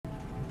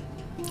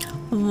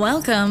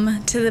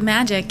Welcome to the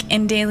Magic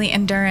in Daily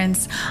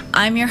Endurance.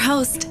 I'm your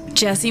host,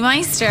 Jessie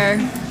Meister,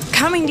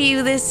 coming to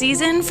you this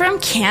season from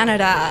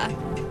Canada.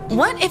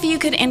 What if you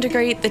could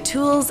integrate the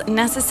tools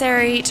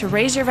necessary to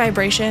raise your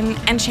vibration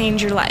and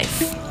change your life?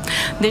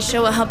 This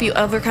show will help you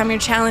overcome your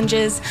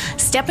challenges,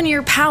 step into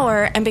your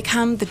power, and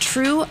become the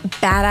true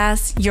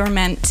badass you're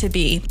meant to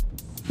be.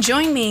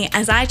 Join me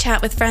as I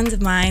chat with friends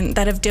of mine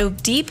that have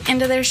dove deep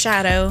into their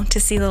shadow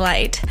to see the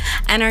light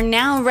and are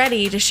now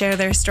ready to share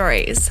their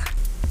stories.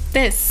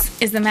 This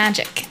is the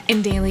Magic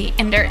in Daily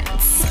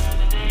Endurance.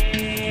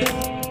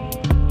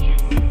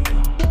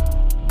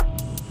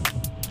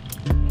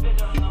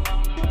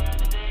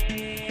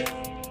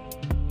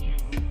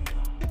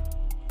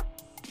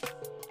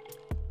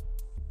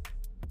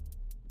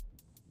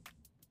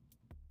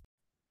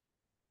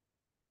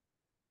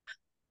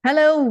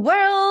 Hello,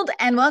 world,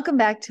 and welcome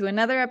back to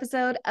another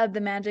episode of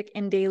the Magic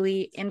in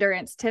Daily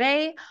Endurance.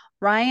 Today,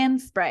 Ryan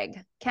Sprague,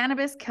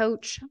 cannabis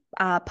coach,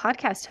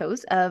 podcast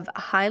host of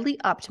Highly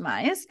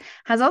Optimized,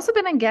 has also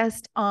been a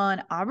guest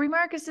on Aubrey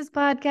Marcus's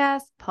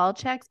podcast, Paul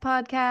Chek's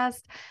podcast,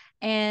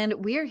 and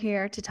we're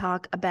here to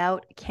talk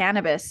about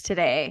cannabis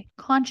today,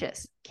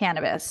 conscious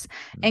cannabis,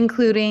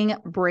 including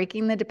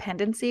breaking the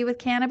dependency with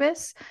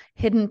cannabis,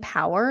 hidden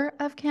power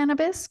of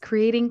cannabis,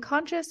 creating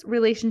conscious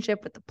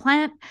relationship with the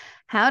plant,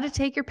 how to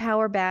take your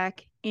power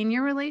back in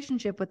your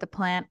relationship with the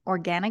plant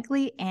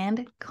organically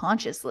and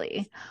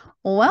consciously.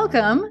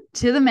 Welcome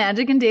to the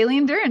Magic in Daily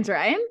Endurance,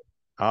 Ryan.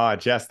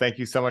 Jess, thank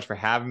you so much for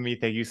having me.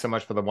 Thank you so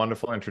much for the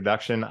wonderful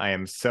introduction. I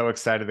am so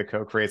excited to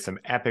co-create some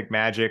epic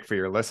magic for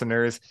your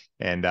listeners.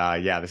 And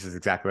this is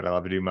exactly what I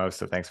love to do most.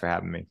 So thanks for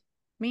having me.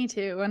 Me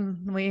too.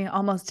 And we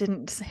almost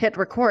didn't hit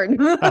record.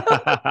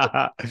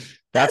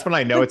 That's when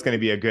I know it's going to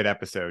be a good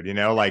episode. You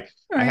know, like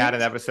Right. I had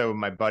an episode with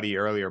my buddy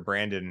earlier,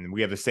 Brandon, and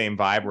we have the same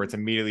vibe where it's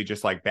immediately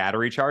just like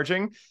battery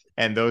charging.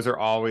 And those are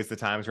always the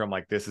times where I'm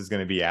like, this is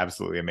going to be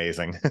absolutely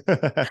amazing.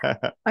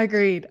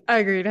 Agreed.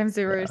 I'm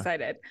super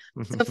excited.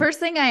 So first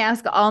thing I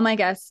ask all my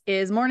guests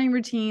is morning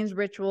routines,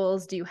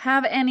 rituals. Do you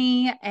have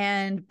any?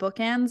 And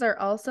bookends are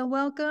also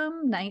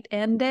welcome. Night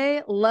and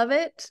day. Love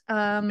it.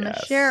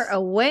 Yes. Share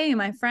away,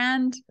 my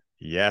friend.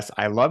 Yes,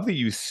 I love that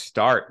you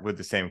start with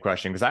the same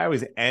question because I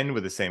always end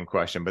with the same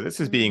question, but this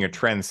is being a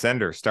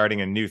trendsetter,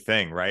 starting a new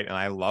thing, right? And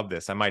I love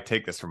this. I might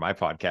take this for my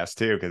podcast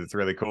too because it's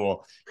really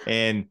cool.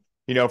 And,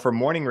 you know, for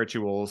morning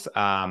rituals,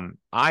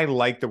 I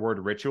like the word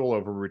ritual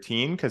over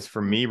routine because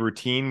for me,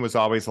 routine was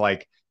always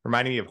like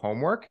reminding me of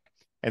homework.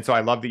 And so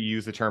I love that you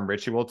use the term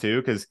ritual too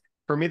because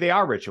for me, they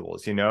are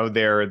rituals. You know,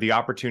 they're the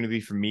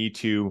opportunity for me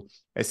to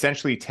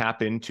essentially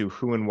tap into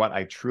who and what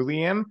I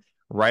truly am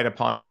right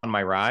upon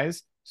my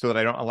rise, so that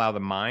I don't allow the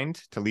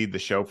mind to lead the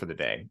show for the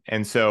day.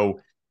 And so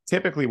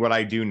typically what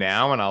I do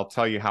now, and I'll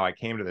tell you how I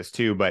came to this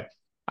too, but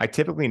I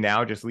typically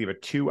now just leave a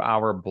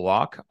 2-hour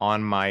block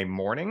on my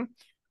morning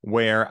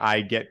where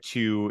I get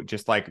to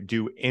just like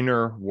do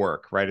inner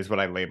work, right, is what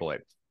I label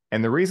it.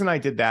 And the reason I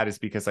did that is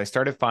because I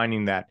started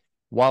finding that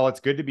while it's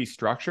good to be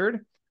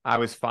structured, I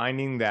was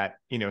finding that,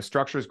 you know,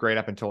 structure is great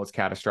up until it's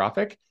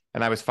catastrophic.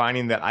 And I was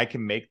finding that I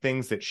can make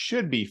things that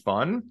should be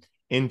fun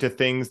into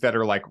things that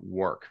are like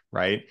work,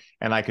 right?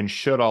 And I can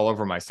should all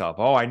over myself.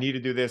 Oh, I need to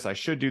do this. I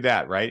should do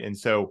that, right? And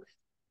so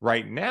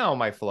right now,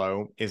 my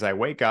flow is I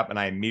wake up and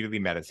I immediately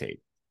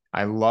meditate.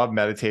 I love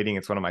meditating.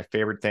 It's one of my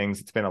favorite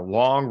things. It's been a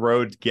long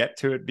road to get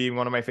to it being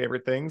one of my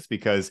favorite things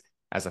because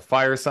as a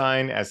fire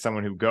sign, as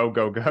someone who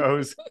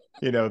goes,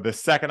 you know, the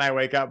second I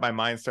wake up, my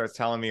mind starts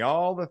telling me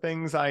all the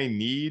things I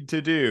need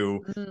to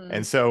do.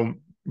 And so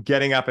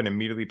getting up and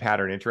immediately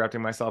interrupting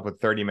myself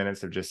with 30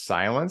 minutes of just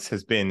silence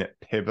has been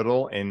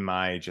pivotal in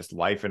my just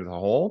life as a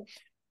whole.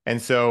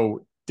 And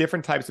so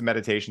different types of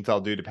meditations I'll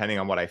do depending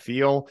on what I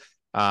feel.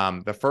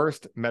 The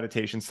first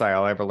meditation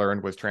style I ever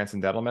learned was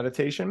transcendental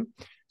meditation.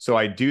 So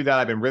I do that.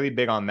 I've been really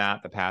big on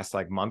that the past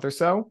like month or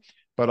so,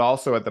 but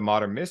also at the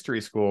Modern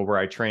Mystery School where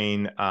I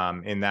train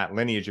in that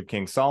lineage of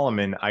King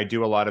Solomon, I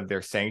do a lot of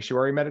their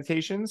sanctuary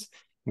meditations,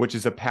 which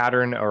is a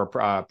pattern or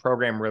a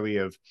program really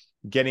of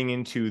getting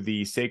into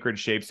the sacred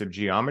shapes of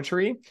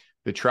geometry,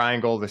 the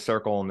triangle, the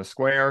circle, and the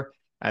square,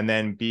 and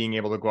then being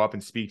able to go up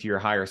and speak to your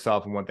higher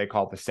self in what they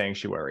call the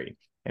sanctuary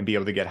and be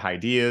able to get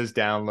ideas,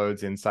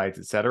 downloads, insights,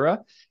 etc.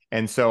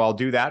 And so I'll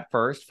do that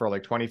first for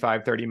like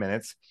 25, 30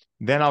 minutes.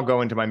 Then I'll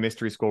go into my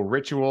mystery school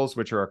rituals,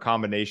 which are a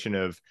combination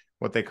of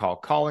what they call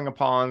calling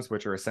upons,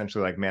 which are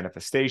essentially like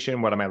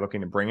manifestation. What am I looking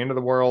to bring into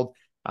the world?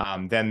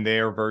 Then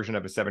their version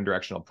of a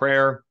 7-directional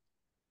prayer,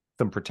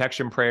 some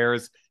protection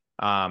prayers,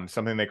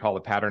 something they call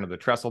the pattern of the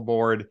trestle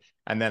board,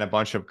 and then a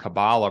bunch of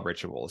Kabbalah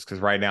rituals, because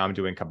right now I'm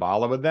doing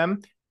Kabbalah with them,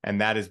 and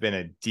that has been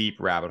a deep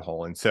rabbit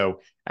hole. And so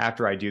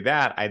after I do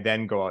that, I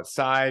then go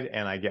outside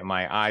and I get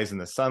my eyes in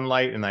the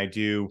sunlight, and I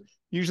do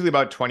usually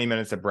about 20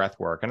 minutes of breath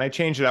work. And I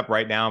change it up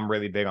right now. I'm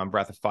really big on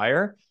breath of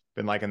fire.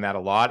 Been liking that a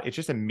lot. It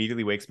just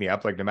immediately wakes me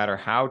up. Like no matter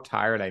how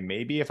tired I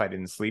may be, if I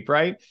didn't sleep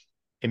right,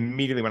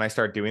 immediately when I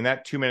start doing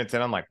that, 2 minutes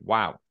in, I'm like,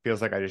 wow,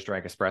 feels like I just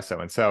drank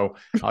espresso. And so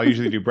I'll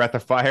usually do breath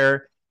of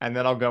fire. And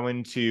then I'll go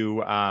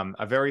into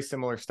a very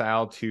similar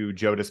style to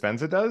Joe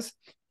Dispenza does.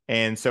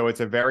 And so it's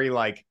a very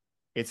like,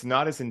 it's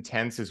not as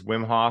intense as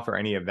Wim Hof or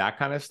any of that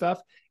kind of stuff.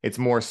 It's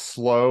more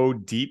slow,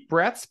 deep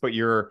breaths, but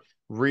you're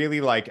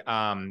really like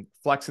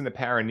flexing the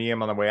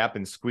perineum on the way up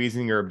and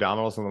squeezing your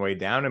abdominals on the way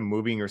down and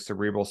moving your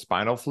cerebral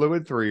spinal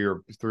fluid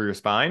through your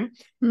spine.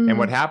 And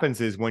what happens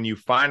is when you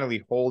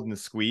finally hold and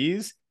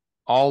squeeze,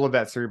 all of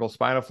that cerebral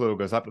spinal fluid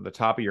goes up to the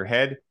top of your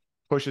head,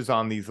 pushes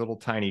on these little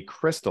tiny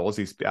crystals,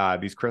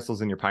 these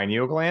crystals in your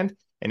pineal gland,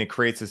 and it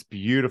creates this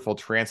beautiful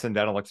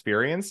transcendental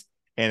experience.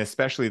 And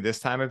especially this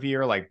time of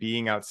year, like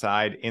being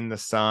outside in the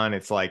sun,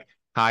 it's like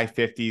high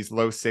 50s,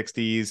 low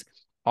 60s,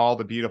 all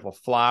the beautiful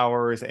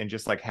flowers, and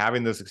just like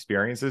having those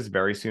experiences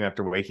very soon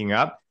after waking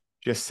up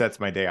just sets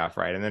my day off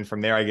right. And then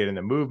from there, I get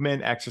into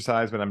movement,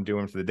 exercise, what I'm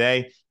doing for the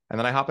day, and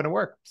then I hop into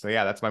work. So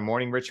yeah, that's my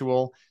morning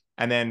ritual.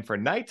 And then for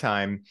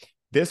nighttime,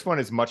 this one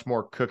is much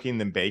more cooking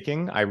than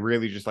baking. I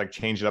really just like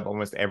change it up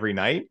almost every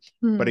night.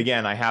 But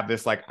again, I have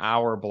this like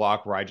hour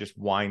block where I just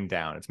wind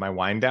down. It's my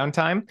wind down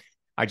time.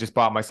 I just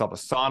bought myself a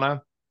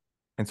sauna.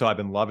 And so I've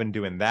been loving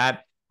doing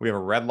that. We have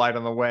a red light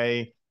on the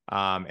way.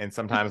 And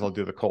sometimes I'll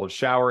do the cold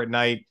shower at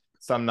night.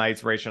 Some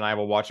nights, Rachel and I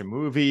will watch a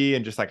movie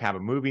and just like have a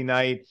movie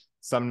night.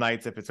 Some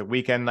nights, if it's a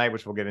weekend night,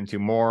 which we'll get into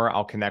more,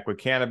 I'll connect with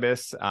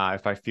cannabis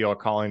if I feel a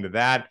calling to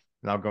that.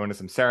 And I'll go into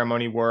some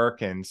ceremony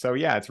work. And so,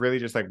 yeah, it's really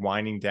just like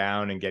winding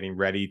down and getting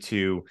ready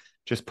to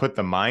just put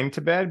the mind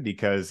to bed.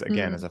 Because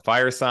again, as a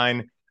fire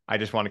sign, I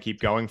just want to keep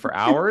going for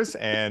hours.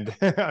 And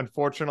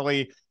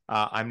unfortunately,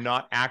 I'm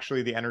not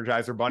actually the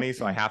Energizer Bunny,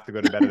 so I have to go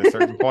to bed at a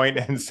certain point.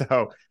 And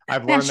so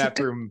I've learned that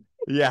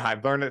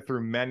I've learned it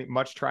through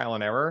much trial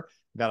and error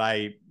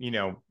that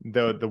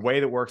the way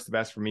that works the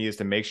best for me is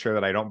to make sure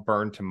that I don't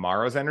burn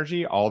tomorrow's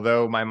energy,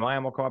 although my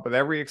mind will come up with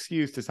every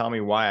excuse to tell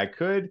me why I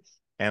could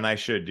and I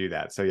should do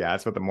that. So yeah,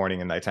 that's what the morning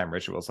and nighttime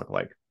rituals look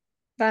like.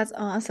 That's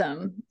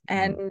awesome.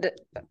 And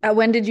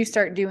when did you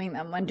start doing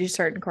them? When did you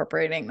start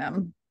incorporating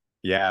them?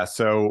 Yeah,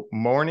 so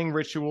morning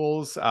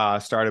rituals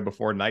started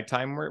before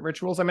nighttime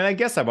rituals. I mean, I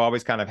guess I've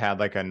always kind of had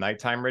like a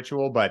nighttime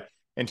ritual, but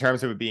in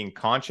terms of it being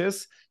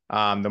conscious,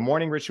 the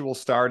morning ritual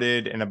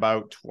started in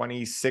about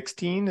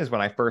 2016 is when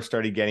I first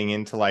started getting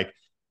into like,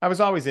 I was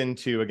always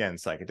into, again,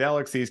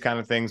 psychedelics, these kind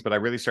of things, but I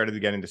really started to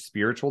get into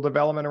spiritual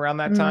development around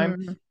that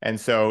time. And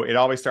so it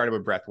always started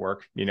with breath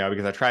work,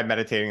 because I tried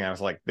meditating and I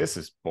was like, this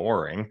is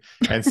boring.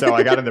 And so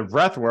I got into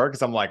breath work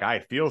because I'm like, I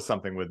feel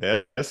something with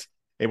this.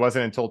 It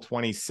wasn't until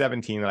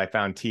 2017 that I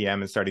found TM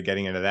and started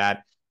getting into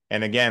that.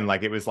 And again,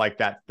 like it was like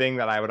that thing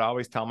that I would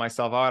always tell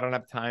myself, oh, I don't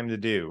have time to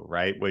do,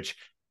 right? Which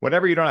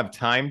whatever you don't have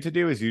time to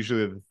do is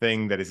usually the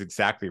thing that is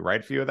exactly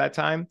right for you at that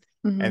time.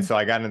 And so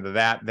I got into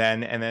that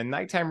then. And then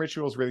nighttime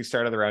rituals really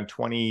started around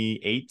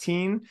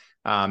 2018.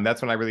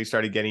 That's when I really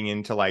started getting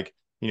into like,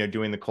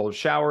 doing the cold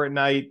shower at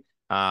night.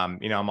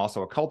 I'm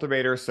also a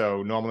cultivator.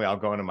 So normally I'll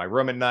go into my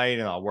room at night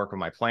and I'll work with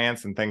my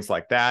plants and things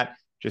like that.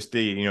 Just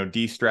to,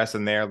 de-stress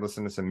in there,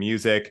 listen to some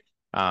music.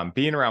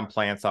 Being around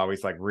plants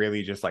always like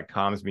really just like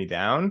calms me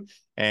down.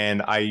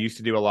 And I used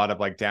to do a lot of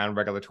like down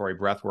regulatory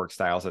breathwork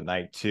styles at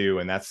night too.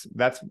 And that's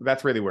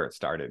really where it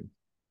started.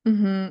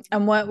 And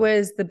what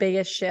was the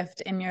biggest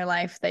shift in your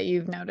life that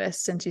you've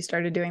noticed since you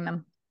started doing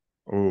them?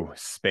 Oh,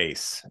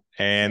 space.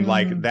 And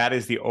like that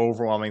is the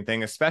overwhelming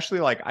thing, especially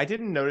like I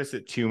didn't notice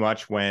it too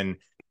much when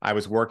I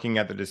was working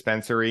at the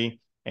dispensary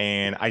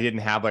and I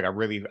didn't have like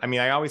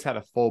I always had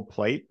a full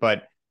plate,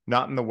 but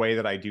not in the way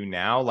that I do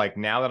now. Like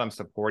now that I'm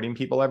supporting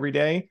people every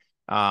day,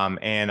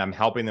 and I'm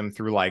helping them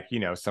through like,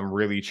 some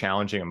really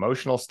challenging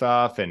emotional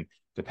stuff and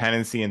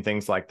dependency and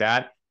things like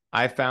that.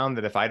 I found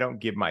that if I don't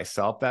give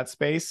myself that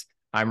space,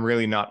 I'm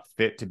really not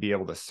fit to be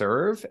able to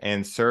serve.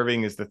 And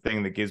serving is the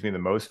thing that gives me the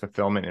most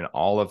fulfillment in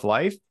all of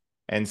life.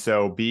 And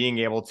so being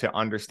able to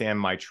understand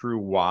my true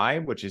why,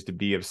 which is to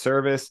be of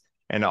service,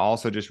 and to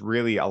also just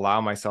really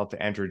allow myself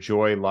to enter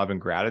joy, love, and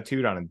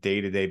gratitude on a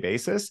day-to-day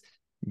basis,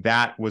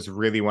 that was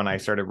really when I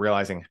started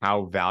realizing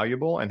how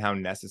valuable and how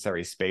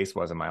necessary space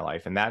was in my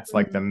life. And that's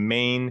like the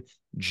main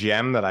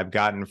gem that I've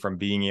gotten from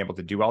being able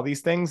to do all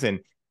these things and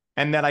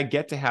that I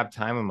get to have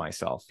time with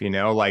myself,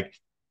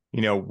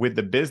 with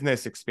the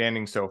business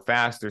expanding so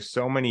fast, there's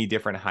so many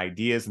different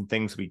ideas and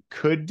things we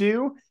could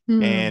do.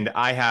 And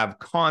I have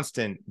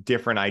constant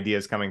different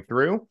ideas coming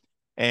through.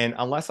 And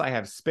unless I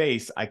have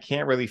space, I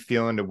can't really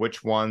feel into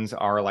which ones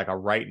are like a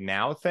right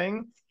now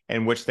thing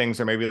and which things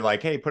are maybe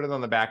like, hey, put it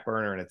on the back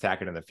burner and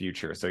attack it in the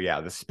future. So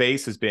yeah, the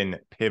space has been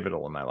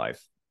pivotal in my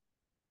life.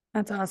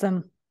 That's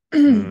awesome.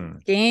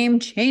 Game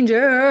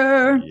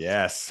changer.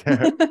 Yes.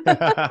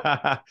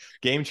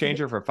 Game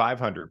changer for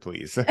 500,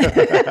 please. Ding, ding,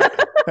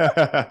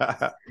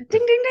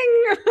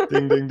 ding.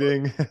 Ding, ding,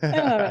 ding. I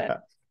love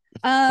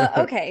it.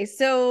 Okay.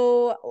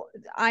 So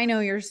I know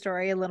your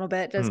story a little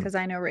bit just because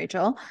I know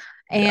Rachel.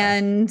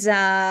 And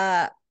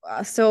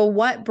so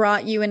what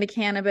brought you into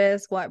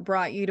cannabis? What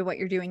brought you to what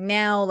you're doing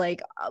now?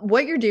 Like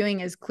what you're doing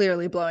is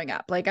clearly blowing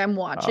up. Like I'm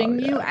watching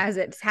you as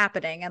it's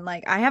happening. And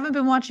like I haven't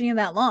been watching you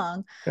that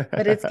long,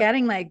 but it's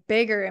getting like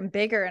bigger and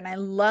bigger. And I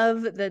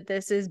love that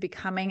this is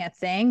becoming a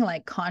thing,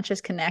 like conscious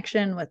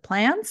connection with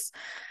plants.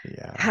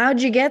 Yeah.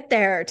 How'd you get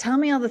there? Tell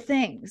me all the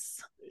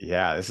things.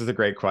 Yeah, this is a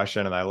great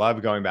question. And I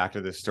love going back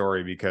to this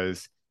story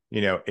because,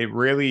 it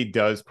really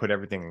does put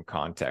everything in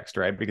context,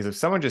 right? Because if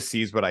someone just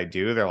sees what I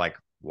do, they're like,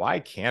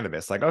 why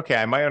cannabis? Like, okay,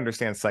 I might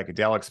understand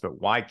psychedelics,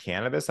 but why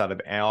cannabis out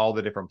of all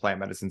the different plant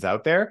medicines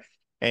out there?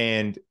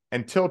 And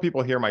until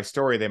people hear my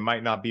story, they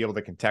might not be able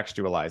to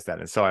contextualize that.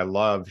 And so I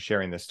love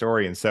sharing this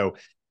story. And so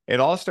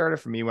it all started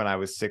for me when I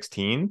was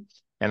 16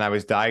 and I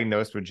was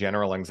diagnosed with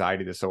general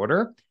anxiety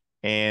disorder.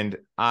 And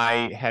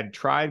I had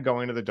tried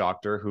going to the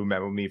doctor who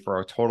met with me for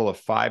a total of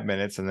 5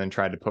 minutes and then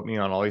tried to put me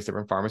on all these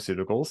different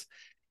pharmaceuticals.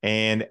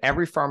 And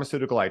every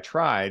pharmaceutical I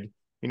tried,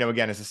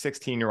 again, as a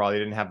 16-year-old, I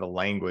didn't have the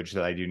language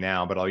that I do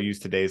now, but I'll use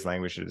today's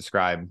language to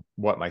describe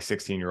what my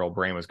 16-year-old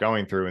brain was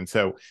going through. And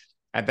so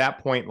at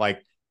that point,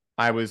 like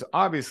I was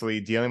obviously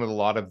dealing with a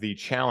lot of the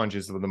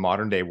challenges of the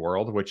modern day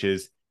world, which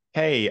is,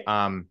 hey,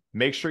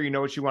 make sure you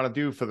know what you want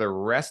to do for the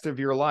rest of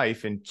your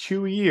life in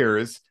 2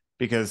 years,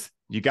 because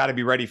you got to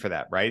be ready for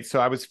that, right?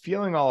 So I was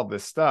feeling all of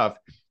this stuff,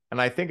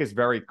 and I think it's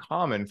very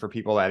common for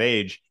people that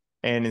age.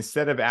 And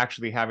instead of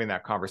actually having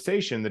that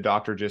conversation, the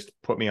doctor just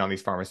put me on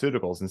these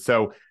pharmaceuticals. And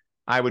so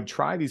I would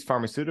try these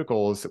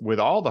pharmaceuticals with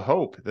all the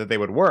hope that they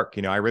would work.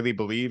 I really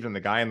believed in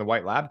the guy in the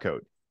white lab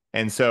coat.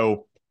 And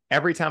so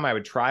every time I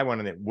would try one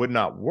and it would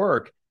not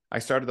work, I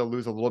started to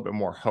lose a little bit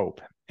more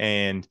hope.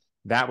 And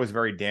that was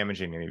very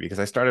damaging to me because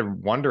I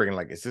started wondering,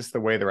 like, is this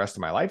the way the rest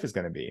of my life is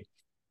going to be?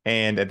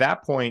 And at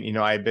that point,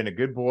 I had been a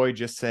good boy,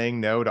 just saying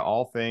no to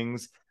all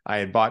things. I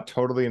had bought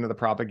totally into the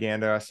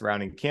propaganda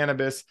surrounding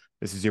cannabis.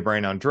 This is your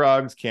brain on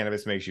drugs.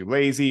 Cannabis makes you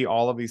lazy,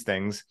 all of these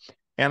things.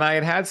 And I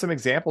had had some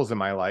examples in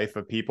my life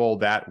of people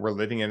that were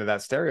living into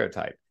that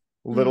stereotype.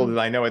 Little did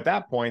I know at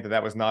that point that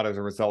that was not as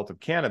a result of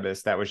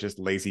cannabis. That was just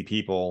lazy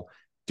people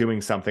doing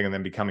something and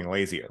then becoming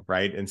lazier,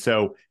 right? And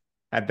so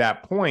at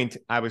that point,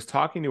 I was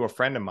talking to a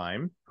friend of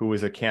mine who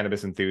was a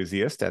cannabis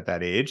enthusiast at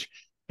that age.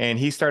 And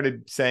he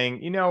started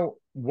saying,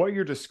 what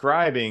you're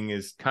describing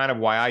is kind of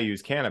why I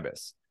use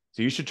cannabis.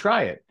 So you should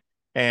try it.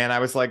 And I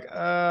was like,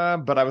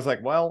 but I was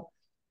like, well,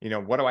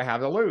 what do I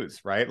have to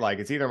lose? Right? Like,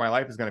 it's either my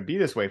life is going to be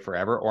this way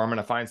forever or I'm going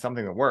to find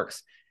something that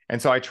works.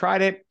 And so I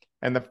tried it.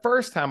 And the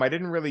first time I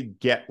didn't really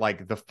get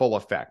like the full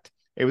effect.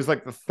 It was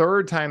like the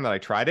third time that I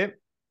tried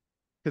it.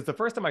 Because the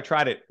first time I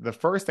tried it, the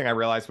first thing I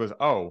realized was,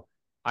 oh,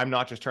 I'm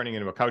not just turning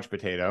into a couch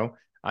potato.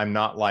 I'm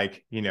not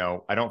like,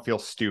 I don't feel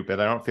stupid.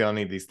 I don't feel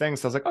any of these things.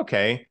 So I was like,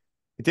 okay.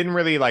 It didn't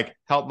really like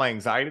help my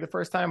anxiety the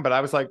first time, but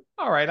I was like,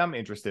 all right, I'm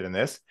interested in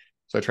this.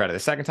 So I tried it the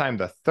second time,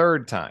 the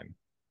third time.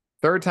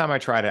 Third time I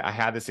tried it, I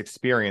had this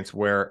experience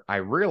where I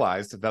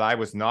realized that I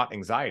was not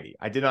anxiety.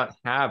 I did not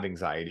have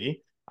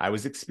anxiety. I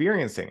was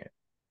experiencing it.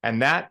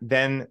 And that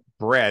then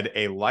bred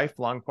a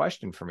lifelong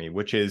question for me,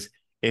 which is,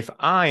 if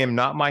I am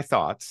not my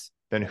thoughts,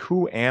 then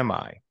who am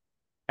I?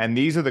 And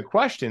these are the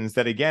questions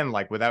that, again,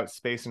 like without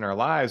space in our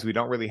lives, we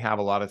don't really have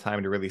a lot of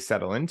time to really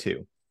settle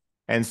into.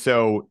 And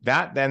so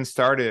that then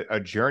started a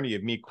journey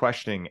of me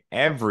questioning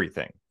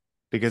everything,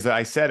 because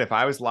I said, if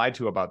I was lied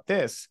to about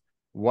this,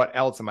 what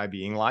else am I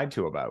being lied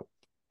to about?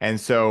 And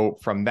so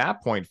from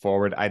that point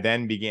forward, I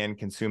then began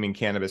consuming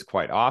cannabis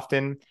quite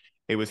often.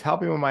 It was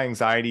helping with my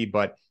anxiety,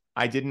 but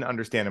I didn't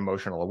understand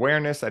emotional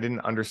awareness. I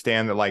didn't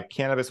understand that like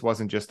cannabis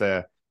wasn't just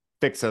a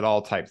fix it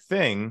all type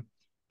thing.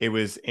 It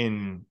was,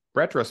 in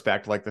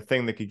retrospect, like the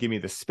thing that could give me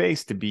the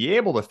space to be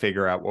able to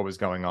figure out what was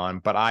going on.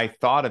 But I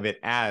thought of it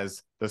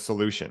as the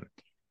solution.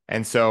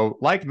 And so,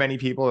 like many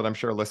people that I'm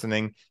sure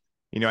listening,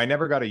 I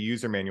never got a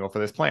user manual for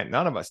this plant.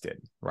 None of us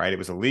did, right? It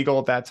was illegal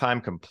at that time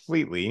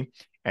completely.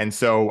 And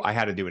so I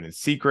had to do it in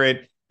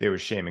secret. There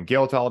was shame and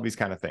guilt, all of these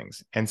kind of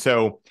things. And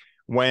so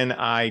when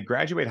I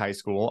graduated high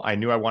school, I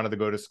knew I wanted to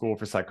go to school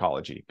for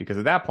psychology, because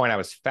at that point I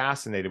was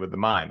fascinated with the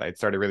mind. I'd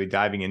started really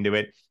diving into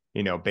it,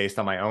 based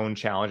on my own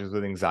challenges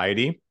with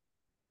anxiety,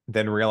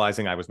 then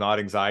realizing I was not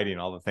anxiety and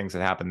all the things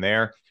that happened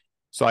there.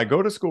 So I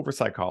go to school for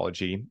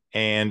psychology,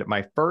 and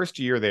my first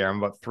year there, I'm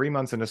about 3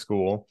 months into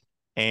school,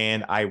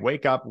 and I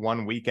wake up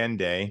one weekend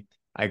day,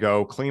 I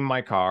go clean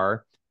my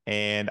car,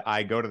 and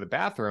I go to the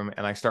bathroom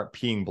and I start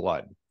peeing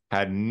blood.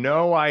 Had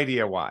no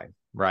idea why,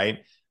 right?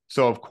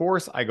 So of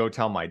course I go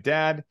tell my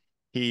dad.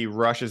 He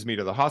rushes me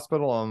to the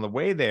hospital. On the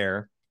way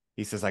there,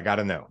 he says, I got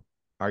to know,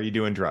 are you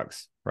doing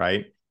drugs,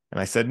 right? And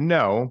I said,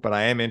 no, but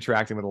I am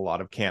interacting with a lot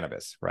of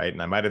cannabis, right?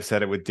 And I might have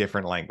said it with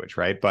different language,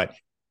 right? But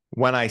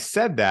when I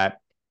said that,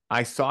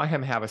 I saw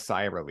him have a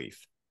sigh of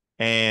relief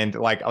and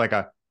like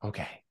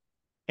okay.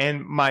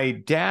 And my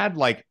dad,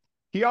 like,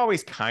 he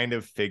always kind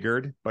of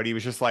figured, but he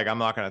was just like, I'm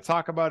not going to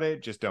talk about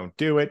it. Just don't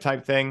do it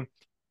type thing.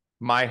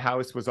 My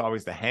house was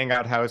always the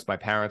hangout house. My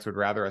parents would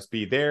rather us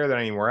be there than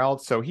anywhere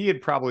else. So he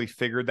had probably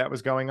figured that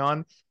was going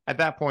on. At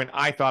that point,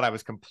 I thought I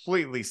was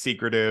completely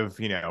secretive,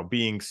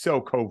 being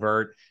so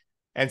covert.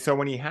 And so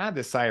when he had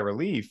this sigh of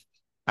relief,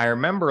 I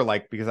remember,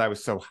 like, because I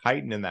was so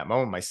heightened in that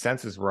moment, my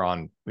senses were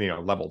on,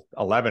 level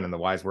 11 in the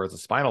wise words of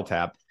Spinal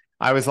Tap.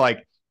 I was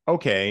like,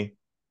 okay,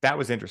 that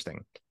was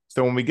interesting.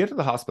 So when we get to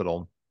the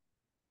hospital,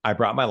 I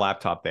brought my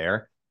laptop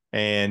there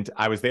and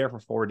I was there for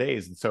 4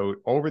 days. And so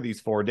over these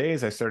 4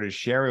 days, I started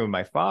sharing with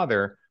my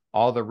father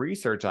all the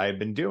research I had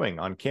been doing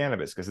on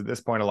cannabis, because at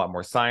this point, a lot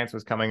more science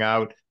was coming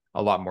out,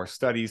 a lot more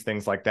studies,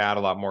 things like that,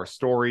 a lot more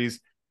stories.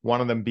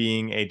 One of them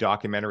being a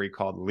documentary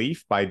called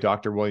Leaf by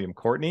Dr. William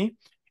Courtney,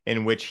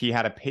 in which he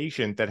had a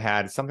patient that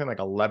had something like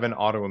 11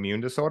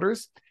 autoimmune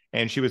disorders,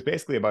 and she was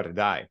basically about to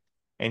die.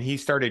 And he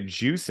started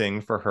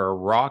juicing for her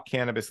raw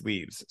cannabis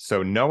leaves.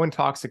 So no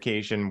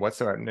intoxication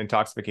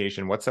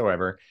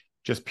whatsoever,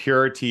 just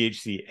pure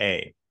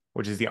THCA,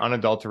 which is the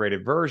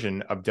unadulterated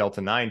version of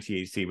Delta 9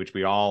 THC, which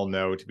we all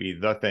know to be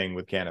the thing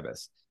with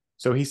cannabis.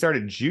 So he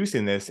started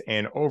juicing this,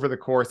 and over the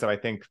course of, I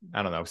think,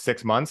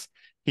 6 months,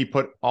 he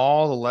put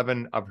all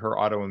 11 of her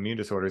autoimmune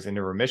disorders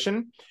into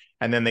remission,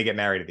 and then they get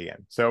married at the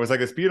end. So it was like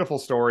this beautiful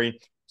story.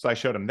 So I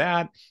showed him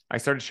that. I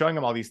started showing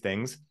him all these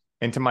things.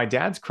 And to my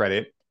dad's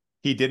credit,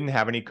 he didn't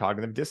have any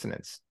cognitive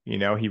dissonance.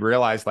 He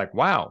realized like,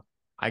 wow,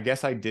 I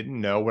guess I didn't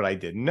know what I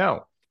didn't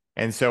know.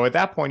 And so at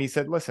that point, he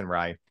said, listen,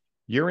 Rye,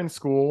 you're in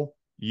school,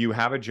 you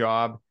have a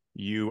job,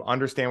 you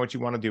understand what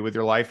you want to do with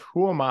your life.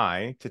 Who am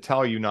I to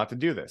tell you not to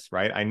do this,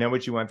 right? I know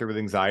what you went through with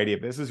anxiety.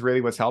 If this is really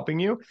what's helping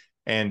you,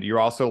 and you're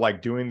also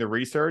like doing the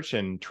research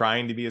and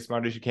trying to be as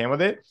smart as you can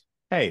with it,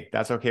 hey,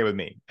 that's okay with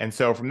me. And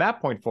so from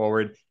that point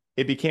forward,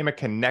 it became a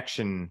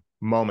connection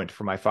moment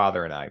for my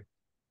father and I.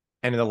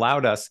 And it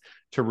allowed us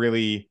to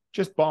really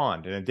just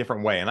bond in a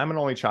different way. And I'm an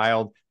only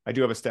child. I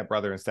do have a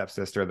stepbrother and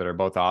stepsister that are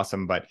both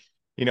awesome. But,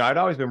 I'd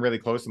always been really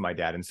close to my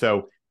dad. And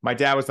so my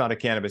dad was not a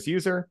cannabis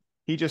user.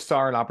 He just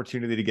saw an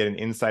opportunity to get an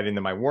insight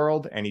into my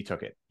world, and he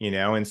took it,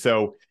 And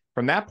so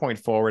from that point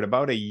forward,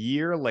 about a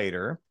year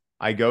later,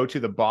 I go to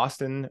the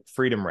Boston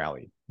Freedom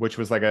Rally, which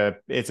was like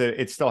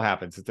it still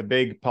happens. It's a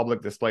big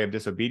public display of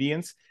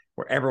disobedience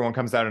where everyone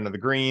comes out into the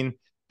green.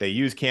 They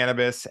use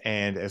cannabis,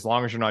 and as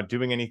long as you're not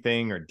doing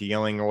anything or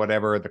dealing or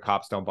whatever, the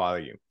cops don't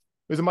bother you. It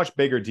was a much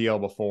bigger deal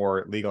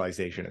before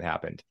legalization had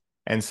happened.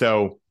 And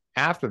so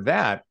after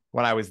that,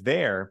 when I was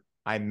there,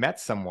 I met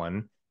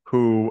someone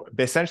who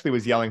essentially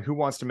was yelling, "Who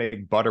wants to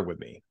make butter with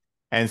me?"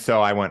 And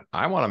so I went,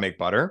 "I want to make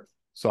butter."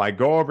 So I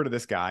go over to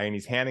this guy, and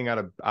he's handing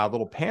out a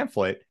little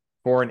pamphlet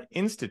for an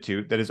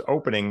institute that is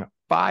opening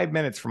 5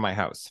 minutes from my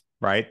house,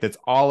 right? That's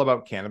all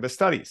about cannabis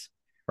studies,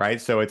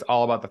 right? So it's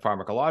all about the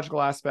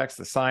pharmacological aspects,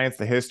 the science,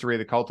 the history,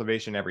 the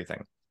cultivation,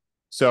 everything.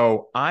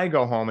 So I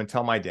go home and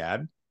tell my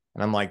dad,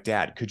 and I'm like,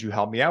 "Dad, could you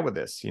help me out with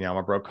this? I'm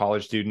a broke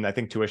college student. I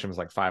think tuition was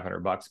like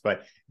 $500,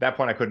 but at that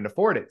point I couldn't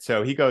afford it."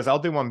 So he goes, "I'll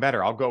do one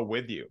better. I'll go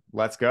with you.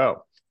 Let's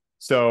go."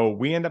 So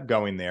we end up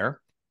going there.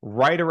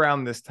 Right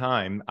around this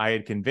time, I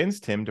had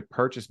convinced him to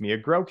purchase me a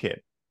grow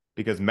kit,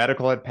 because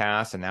medical had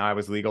passed and now I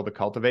was legal to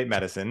cultivate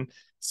medicine.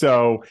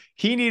 So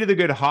he needed a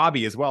good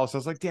hobby as well. So I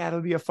was like, "Dad,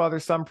 it'll be a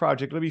father-son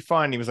project. It'll be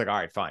fun." He was like, "All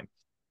right, fine."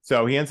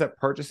 So he ends up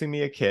purchasing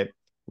me a kit.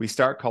 We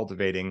start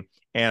cultivating,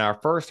 and our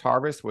first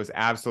harvest was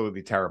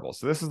absolutely terrible.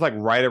 So this is like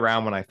right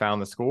around when I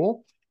found the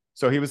school.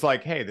 So he was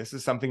like, "Hey, this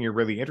is something you're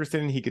really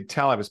interested in." He could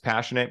tell I was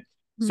passionate.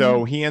 Mm-hmm.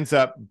 So he ends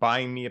up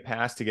buying me a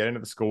pass to get into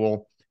the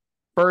school.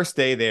 First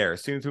day there,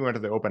 as soon as we went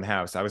to the open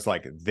house, I was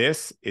like,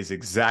 this is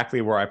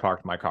exactly where I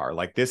parked my car.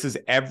 Like, this is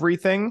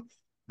everything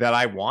that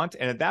I want.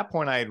 And at that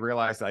point, I had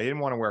realized that I didn't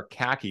want to wear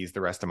khakis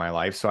the rest of my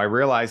life. So I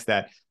realized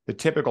that the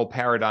typical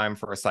paradigm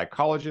for a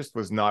psychologist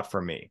was not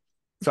for me.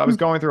 So I was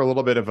going through a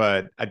little bit of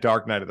a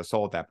dark night of the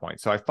soul at that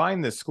point. So I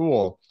find this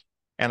school,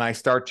 and I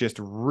start just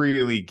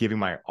really giving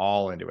my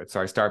all into it.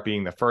 So I start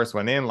being the first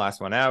one in,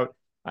 last one out.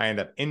 I end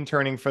up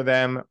interning for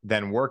them,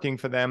 then working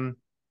for them.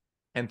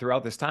 And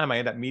throughout this time, I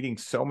ended up meeting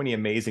so many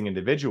amazing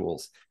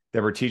individuals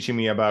that were teaching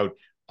me about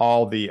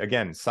all the,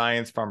 again,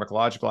 science,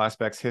 pharmacological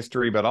aspects,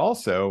 history, but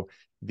also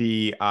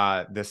the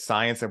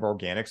science of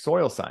organic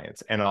soil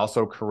science, and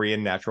also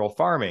Korean natural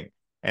farming,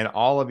 and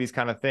all of these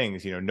kind of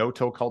things,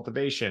 no-till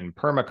cultivation,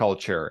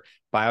 permaculture,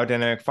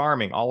 biodynamic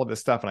farming, all of this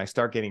stuff. And I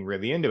start getting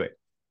really into it.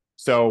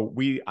 So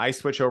I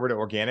switch over to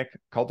organic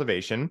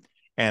cultivation,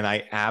 and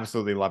I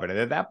absolutely love it. And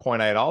at that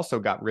point, I had also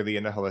got really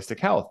into holistic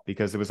health,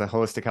 because there was a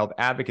holistic health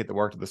advocate that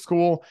worked at the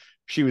school.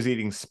 She was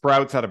eating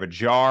sprouts out of a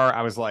jar.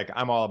 I was like,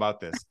 I'm all about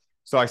this.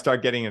 So I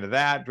started getting into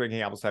that,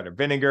 drinking apple cider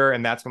vinegar.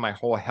 And that's when my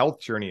whole health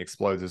journey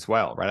explodes as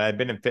well, right? I had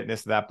been in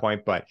fitness at that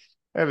point, but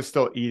I was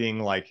still eating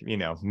like,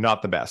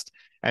 not the best.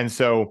 And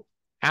so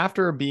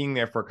after being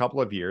there for a couple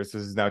of years,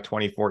 this is now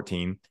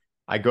 2014,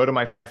 I go to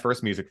my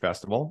first music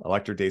festival,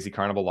 Electric Daisy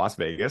Carnival, Las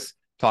Vegas,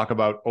 talk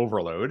about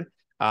overload.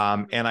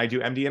 And I do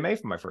MDMA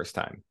for my first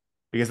time,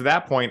 because at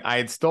that point I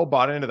had still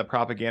bought into the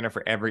propaganda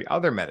for every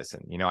other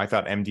medicine. I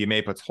thought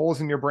MDMA puts holes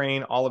in your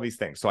brain, all of these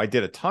things. So I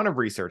did a ton of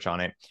research on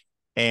it,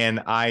 and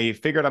I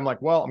figured, I'm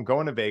like, well, I'm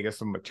going to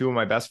Vegas with two of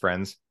my best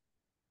friends.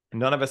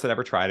 None of us had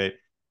ever tried it.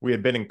 We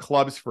had been in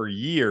clubs for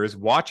years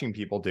watching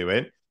people do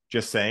it,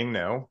 just saying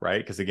no,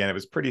 right? Because again, it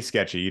was pretty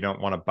sketchy. You don't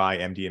want to buy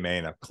MDMA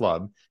in a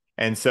club.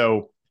 And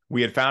so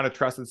we had found a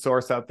trusted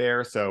source out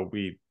there. So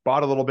we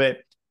bought a little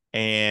bit.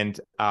 And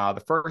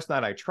the first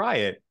night I try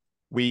it,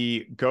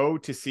 we go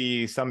to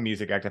see some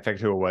music act, I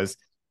forget who it was,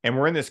 and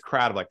we're in this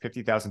crowd of like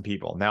 50,000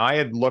 people. Now, I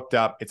had looked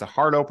up, it's a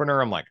heart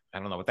opener. I'm like, I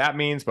don't know what that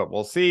means, but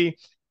we'll see.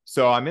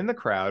 So I'm in the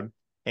crowd,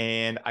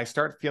 And I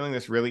start feeling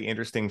this really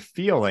interesting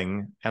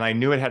feeling, and I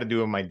knew it had to do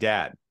with my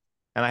dad.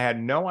 And I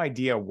had no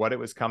idea what it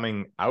was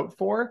coming out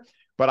for,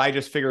 but I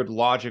just figured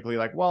logically,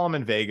 like, well, I'm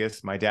in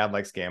Vegas. My dad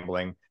likes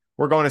gambling.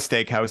 We're going to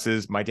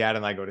steakhouses. My dad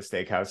and I go to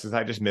steakhouses.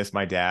 I just miss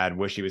my dad,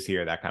 wish he was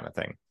here, that kind of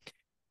thing.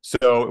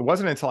 So it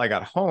wasn't until I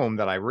got home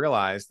that I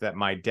realized that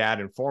my dad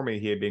informed me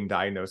he had been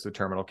diagnosed with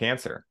terminal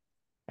cancer.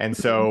 And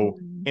so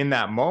in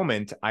that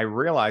moment, I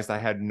realized I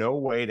had no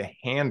way to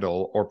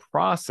handle or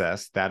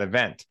process that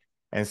event.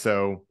 And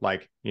so,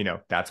 like,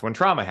 that's when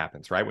trauma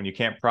happens, right? When you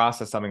can't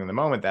process something in the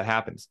moment, that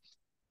happens.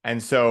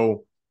 And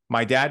so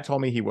my dad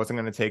told me he wasn't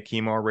going to take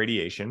chemo or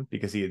radiation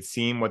because he had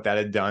seen what that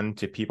had done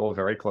to people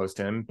very close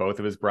to him, both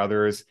of his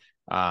brothers,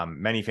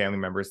 many family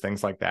members,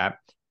 things like that.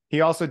 He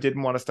also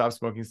didn't want to stop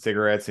smoking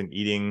cigarettes and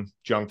eating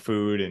junk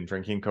food and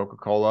drinking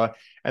Coca-Cola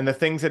and the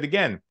things that,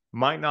 again,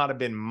 might not have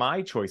been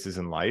my choices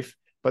in life,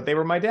 but they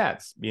were my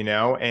dad's,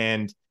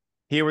 and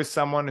he was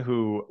someone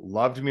who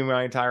loved me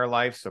my entire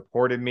life,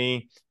 supported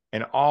me,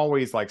 and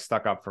always like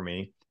stuck up for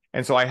me.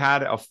 And so I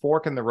had a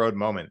fork in the road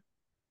moment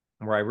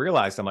where I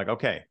realized, I'm like,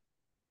 okay,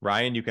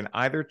 Ryan, you can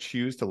either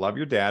choose to love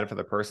your dad for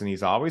the person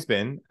he's always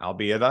been,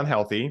 albeit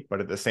unhealthy, but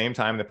at the same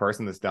time, the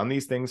person that's done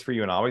these things for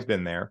you and always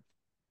been there,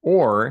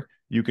 or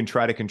you can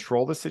try to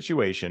control the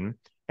situation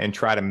and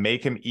try to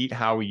make him eat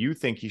how you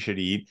think he should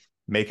eat,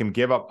 make him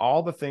give up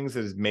all the things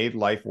that has made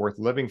life worth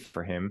living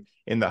for him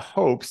in the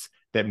hopes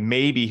that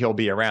maybe he'll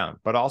be around,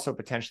 but also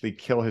potentially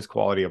kill his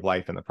quality of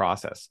life in the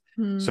process.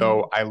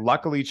 So I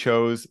luckily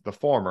chose the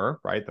former,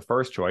 right? The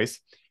first choice.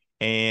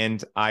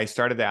 And I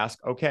started to ask,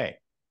 okay,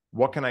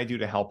 what can I do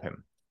to help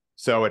him?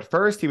 So at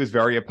first he was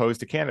very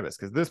opposed to cannabis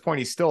because at this point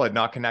he still had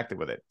not connected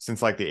with it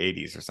since like the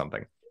 80s or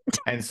something.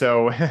 And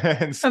so,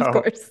 of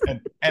course.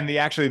 and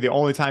the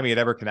only time he had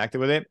ever connected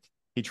with it,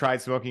 he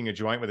tried smoking a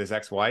joint with his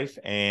ex-wife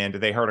and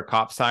they heard a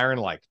cop siren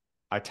like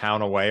a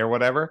town away or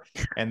whatever.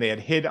 And they had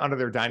hid under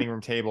their dining room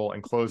table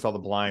and closed all the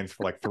blinds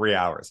for like 3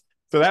 hours.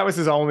 So that was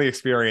his only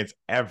experience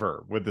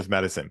ever with this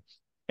medicine.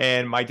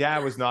 And my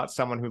dad was not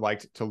someone who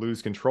liked to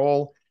lose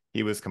control.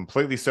 He was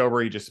completely sober.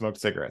 He just smoked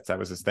cigarettes. That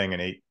was his thing,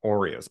 and ate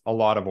Oreos, a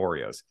lot of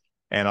Oreos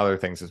and other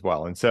things as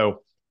well. And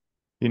so,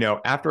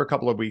 after a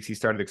couple of weeks, he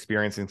started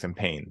experiencing some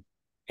pain.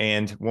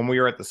 And when we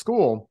were at the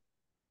school,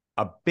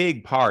 a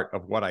big part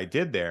of what I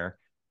did there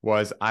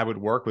was I would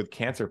work with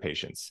cancer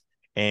patients.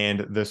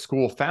 And the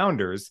school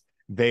founders,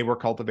 they were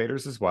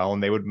cultivators as well.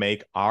 And they would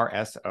make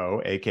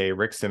RSO, aka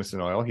Rick Simpson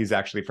oil. He's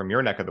actually from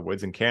your neck of the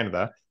woods in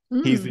Canada.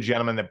 He's the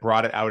gentleman that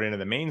brought it out into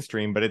the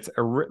mainstream, but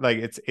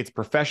its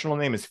professional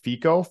name is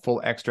FICO,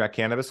 full extract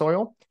cannabis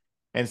oil.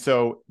 And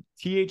so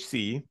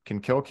THC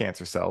can kill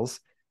cancer cells.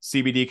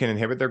 CBD can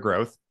inhibit their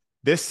growth.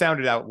 This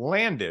sounded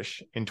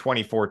outlandish in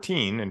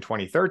 2014 and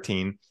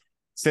 2013.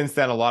 Since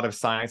then, a lot of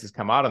science has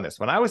come out on this.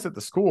 When I was at the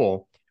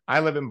school,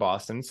 I live in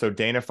Boston. So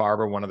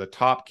Dana-Farber, one of the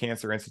top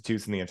cancer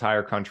institutes in the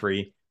entire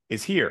country,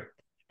 is here.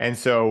 And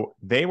so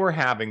the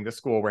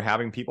school were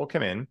having people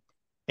come in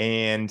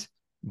and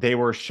they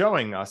were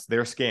showing us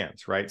their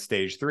scans, right?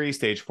 Stage 3,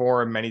 stage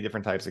 4, many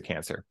different types of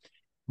cancer.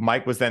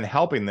 Mike was then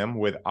helping them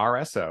with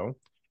RSO,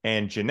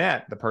 and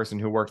Jeanette, the person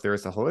who worked there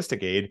as a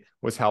holistic aide,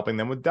 was helping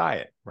them with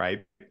diet,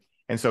 right?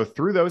 And so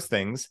through those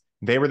things,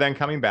 they were then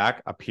coming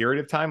back a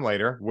period of time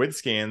later with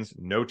scans,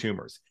 no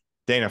tumors.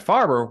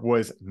 Dana-Farber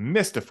was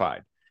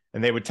mystified.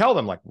 And they would tell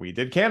them, like, we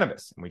did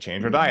cannabis and we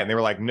changed our diet. And they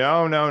were like,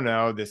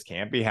 no, this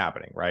can't be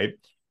happening, right?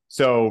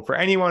 So for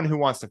anyone who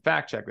wants to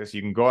fact check this,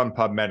 you can go on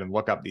PubMed and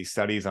look up these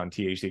studies on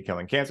THC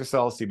killing cancer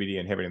cells, CBD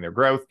inhibiting their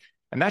growth.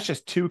 And that's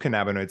just 2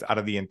 cannabinoids out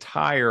of the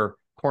entire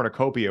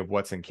cornucopia of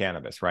what's in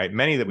cannabis, right?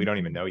 Many that we don't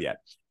even know yet.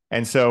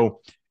 And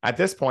so at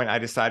this point, I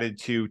decided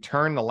to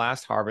turn the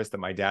last harvest that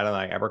my dad and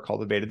I ever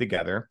cultivated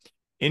together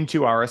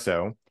into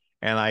RSO.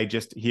 And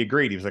he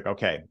agreed. He was like,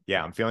 okay,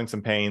 yeah, I'm feeling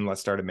some pain. Let's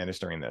start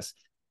administering this.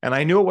 And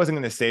I knew it wasn't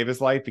going to save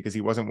his life because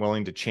he wasn't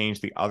willing to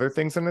change the other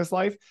things in his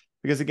life.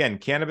 Because again,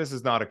 cannabis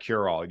is not a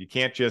cure-all. You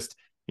can't just,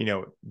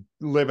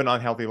 live an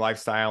unhealthy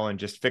lifestyle and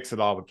just fix it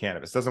all with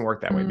cannabis. It doesn't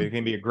work that way, but it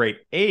can be a great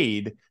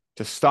aid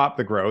to stop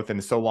the growth.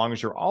 And so long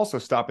as you're also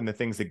stopping the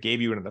things that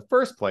gave you in the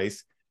first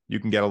place, you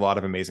can get a lot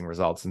of amazing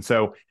results. And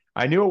so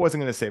I knew it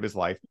wasn't going to save his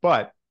life,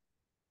 but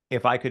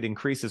if I could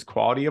increase his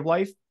quality of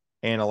life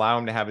and allow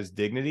him to have his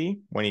dignity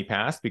when he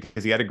passed,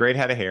 because he had a great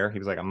head of hair. He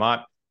was like, I'm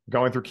not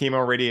going through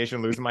chemo,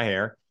 radiation, losing my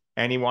hair.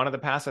 And he wanted to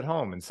pass it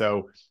home. And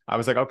so I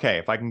was like, okay,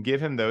 if I can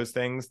give him those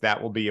things,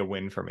 that will be a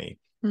win for me.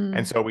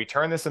 And so we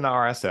turned this into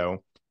RSO.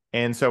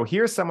 And so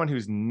here's someone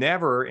who's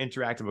never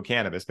interacted with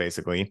cannabis,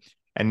 basically.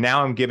 And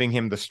now I'm giving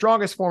him the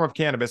strongest form of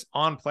cannabis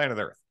on planet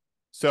Earth.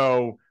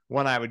 So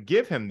when I would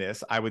give him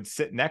this, I would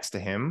sit next to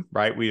him,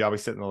 right? We'd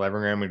always sit in the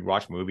living room. We'd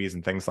watch movies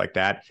and things like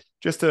that,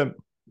 just to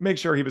make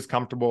sure he was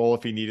comfortable,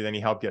 if he needed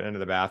any help getting into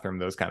the bathroom,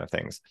 those kind of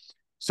things.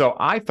 So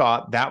I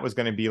thought that was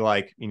going to be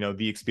like,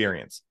 the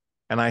experience.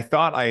 And I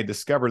thought I had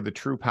discovered the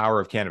true power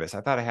of cannabis.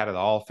 I thought I had it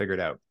all figured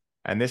out.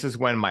 And this is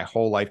when my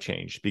whole life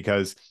changed,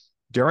 because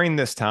during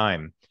this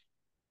time,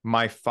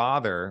 my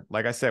father,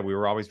 like I said, we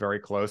were always very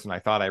close and I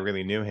thought I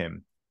really knew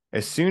him.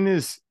 As soon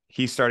as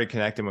he started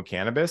connecting with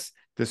cannabis,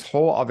 this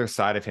whole other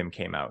side of him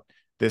came out,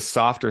 this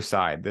softer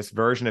side, this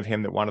version of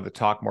him that wanted to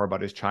talk more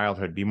about his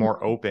childhood, be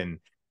more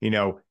open,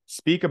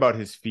 speak about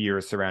his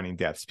fears surrounding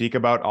death, speak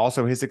about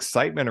also his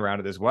excitement around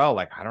it as well.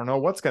 Like, I don't know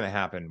what's going to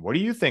happen. What do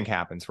you think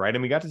happens? Right.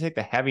 And we got to take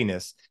the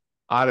heaviness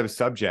out of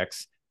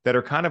subjects that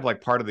are kind of like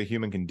part of the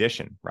human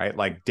condition, right?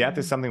 Like death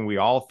is something we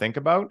all think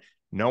about.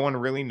 No one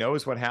really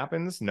knows what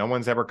happens. No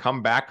one's ever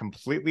come back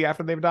completely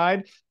after they've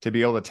died to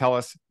be able to tell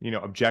us,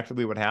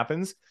 objectively what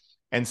happens.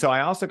 And so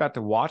I also got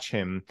to watch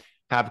him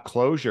have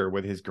closure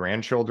with his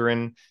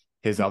grandchildren,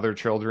 his other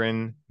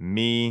children,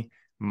 me,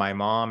 my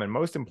mom, and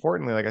most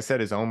importantly, like I said,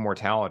 his own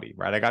mortality,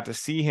 right? I got to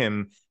see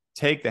him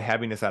take the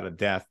heaviness out of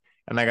death,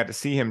 and I got to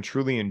see him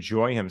truly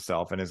enjoy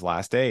himself in his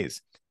last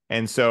days.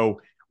 And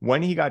so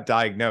when he got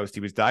diagnosed,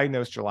 he was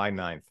diagnosed July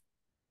 9th.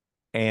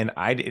 And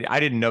I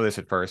didn't know this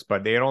at first,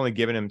 but they had only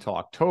given him till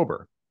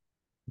October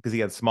because he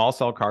had small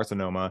cell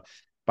carcinoma.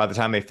 By the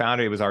time they found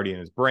it, it was already in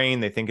his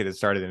brain. They think it had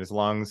started in his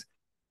lungs.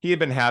 He had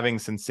been having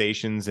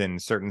sensations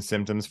and certain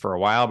symptoms for a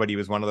while, but he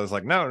was one of those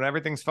like, no,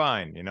 everything's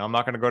fine. I'm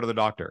not going to go to the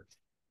doctor.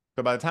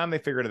 So by the time they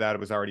figured it out, it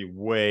was already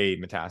way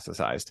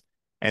metastasized.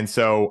 And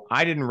so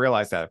I didn't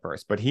realize that at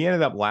first, but he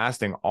ended up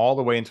lasting all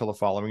the way until the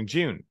following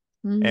June.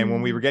 And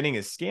when we were getting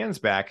his scans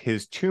back,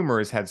 his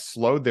tumors had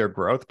slowed their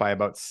growth by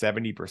about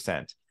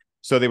 70%.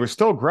 So they were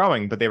still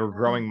growing, but they were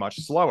growing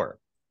much slower.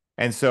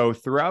 And so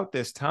throughout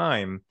this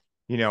time,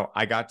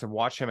 I got to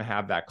watch him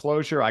have that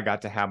closure. I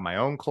got to have my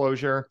own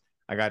closure.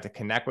 I got to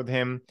connect with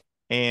him.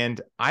 And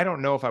I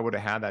don't know if I would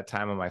have had that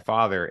time with my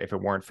father if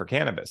it weren't for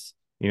cannabis.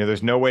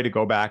 There's no way to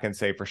go back and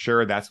say for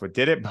sure that's what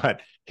did it,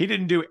 but he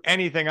didn't do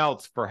anything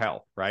else for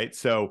health, right?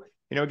 So,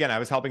 again, I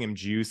was helping him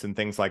juice and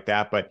things like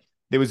that, but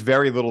there was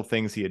very little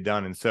things he had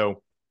done. And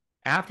so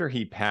after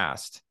he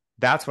passed,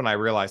 that's when I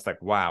realized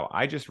like, wow,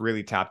 I just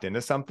really tapped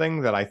into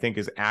something that I think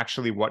is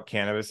actually what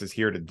cannabis is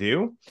here to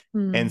do.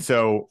 And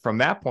so from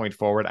that point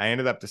forward, I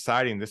ended up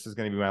deciding this is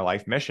going to be my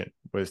life mission,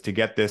 was to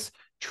get this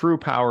true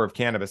power of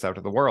cannabis out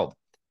to the world.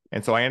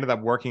 And so I ended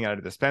up working at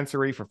a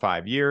dispensary for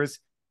 5 years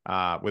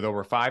with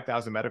over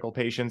 5,000 medical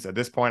patients. At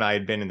this point, I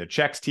had been in the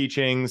checks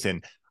teachings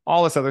and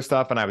all this other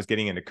stuff, and I was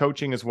getting into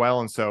coaching as well.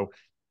 And so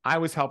I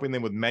was helping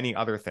them with many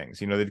other things.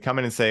 They'd come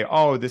in and say,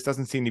 oh, this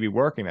doesn't seem to be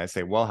working. I'd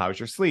say, well, how's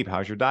your sleep?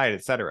 How's your diet,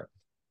 et cetera.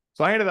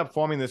 So I ended up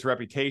forming this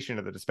reputation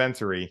at the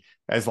dispensary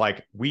as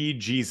like Weed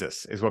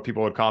Jesus is what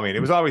people would call me. And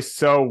it was always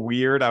so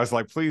weird. I was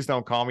like, please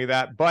don't call me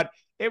that. But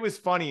it was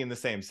funny in the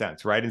same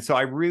sense, right? And so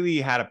I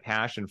really had a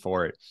passion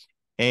for it.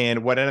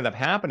 And what ended up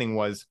happening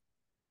was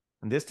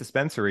this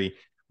dispensary,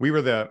 we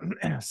were the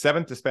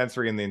 7th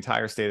dispensary in the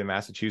entire state of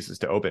Massachusetts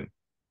to open.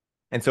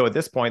 And so at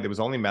this point, there was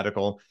only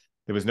medical.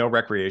 There was no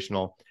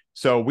recreational.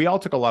 So we all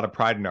took a lot of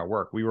pride in our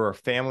work. We were a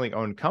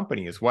family-owned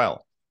company as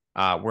well,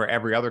 where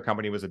every other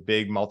company was a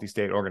big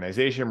multi-state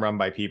organization run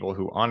by people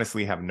who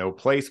honestly have no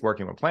place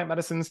working with plant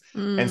medicines.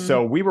 And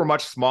so we were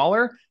much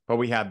smaller, but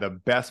we had the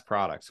best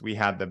products. We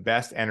had the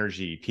best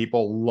energy.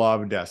 People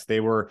loved us.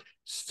 They were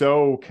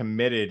so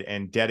committed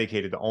and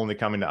dedicated to only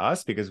coming to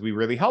us because we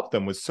really helped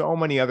them with so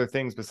many other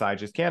things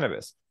besides just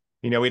cannabis.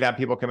 We'd have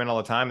people come in all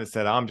the time that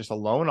said, I'm just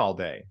alone all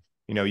day.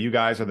 You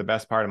guys are the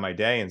best part of my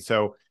day. And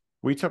so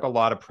we took a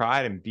lot of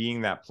pride in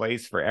being that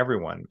place for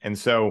everyone. And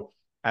so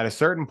at a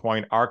certain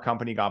point, our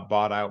company got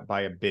bought out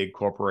by a big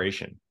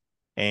corporation,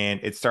 and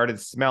it started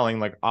smelling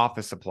like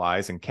office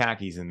supplies and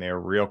khakis in there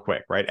real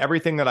quick, right?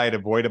 Everything that I had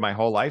avoided my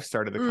whole life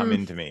started to come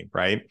into me,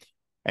 right?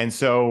 And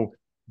so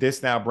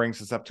this now brings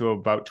us up to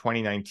about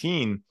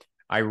 2019.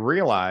 I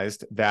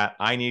realized that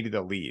I needed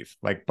to leave,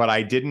 but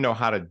I didn't know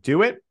how to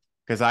do it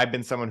because I've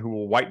been someone who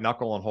will white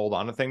knuckle and hold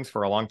on to things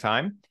for a long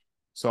time.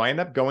 So I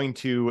ended up going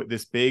to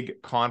this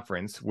big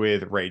conference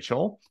with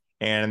Rachel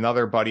and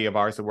another buddy of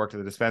ours that worked at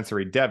the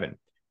dispensary, Devin.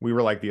 We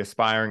were like the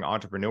aspiring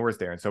entrepreneurs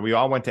there. And so we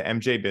all went to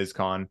MJ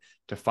BizCon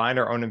to find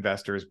our own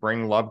investors,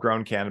 bring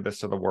love-grown cannabis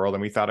to the world.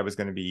 And we thought it was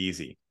going to be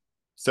easy.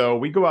 So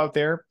we go out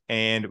there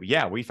and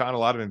we found a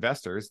lot of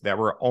investors that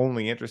were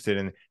only interested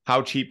in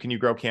how cheap can you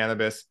grow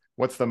cannabis?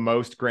 What's the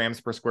most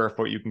grams per square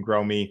foot you can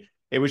grow me?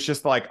 It was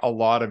just like a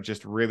lot of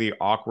just really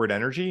awkward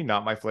energy,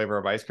 not my flavor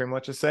of ice cream,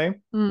 let's just say.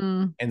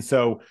 And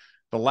so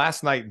the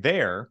last night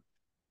there,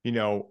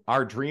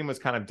 our dream was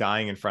kind of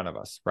dying in front of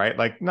us, right?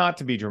 Like, not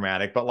to be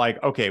dramatic, but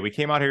like, okay, we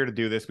came out here to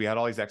do this. We had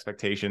all these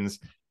expectations.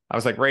 I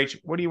was like, Rach,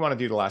 what do you want to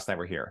do the last night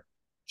we're here?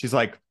 She's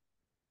like,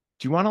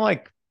 do you want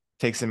to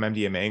take some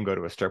MDMA and go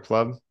to a strip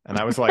club? And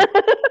I was like,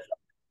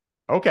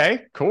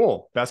 okay,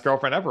 cool. Best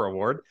girlfriend ever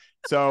award.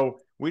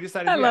 So we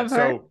decided to do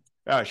that.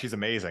 So she's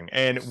amazing.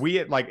 And we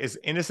had, as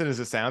innocent as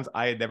it sounds,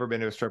 I had never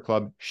been to a strip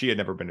club. She had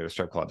never been to a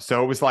strip club.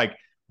 So it was like,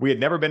 we had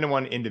never been to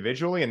one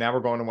individually, and now we're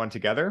going to one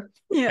together.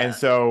 Yeah. And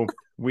so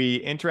we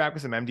interact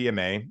with some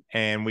MDMA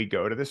and we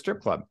go to the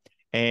strip club.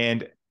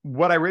 And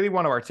what I really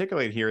want to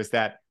articulate here is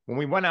that when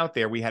we went out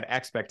there, we had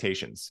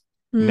expectations.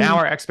 Now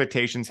our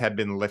expectations had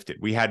been lifted.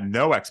 We had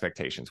no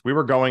expectations. We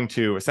were going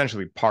to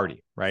essentially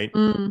party, right?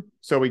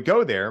 So we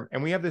go there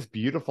and we have this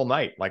beautiful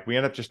night. Like we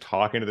end up just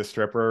talking to the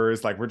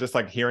strippers. Like we're just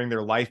like hearing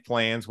their life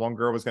plans. One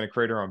girl was going to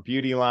create her own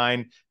beauty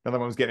line. Another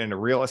one was getting into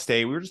real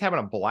estate. We were just having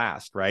a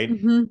blast, right?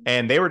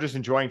 And they were just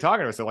enjoying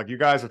talking to us. So like, you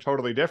guys are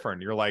totally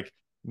different. You're like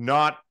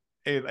not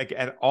like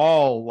at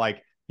all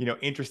like, you know,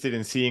 interested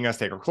in seeing us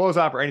take our clothes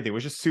off or anything. It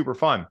was just super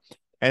fun.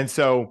 And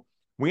so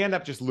I end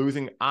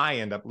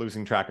up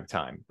losing track of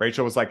time.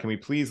 Rachel was like, can we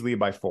please leave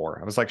by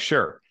 4? I was like,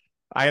 sure.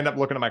 I end up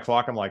looking at my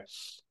clock. I'm like,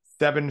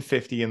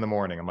 7:50 in the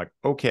morning. I'm like,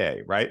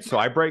 okay, right? So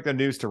I break the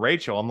news to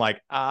Rachel. I'm like,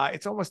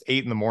 it's almost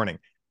 8 in the morning.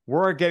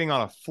 We're getting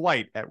on a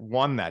flight at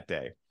 1 that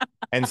day.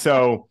 And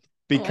so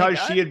because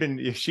she had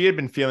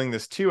been feeling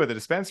this too at the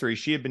dispensary,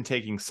 she had been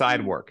taking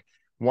side work.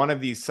 One of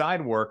these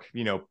side work,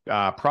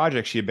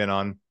 projects she had been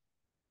on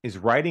is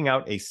writing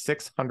out a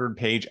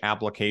 600-page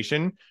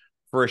application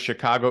for a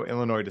Chicago,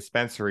 Illinois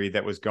dispensary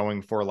that was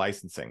going for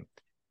licensing.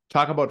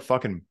 Talk about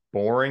fucking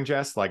boring,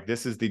 Jess. Like,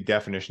 this is the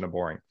definition of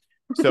boring.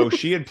 So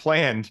she had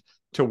planned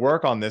to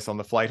work on this on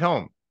the flight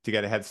home to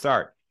get a head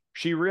start.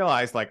 She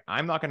realized, like,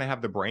 I'm not going to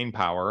have the brain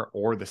power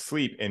or the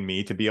sleep in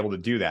me to be able to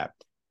do that.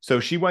 So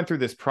she went through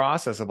this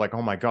process of like,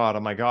 oh my God,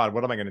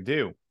 what am I going to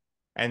do?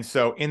 And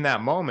so in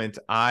that moment,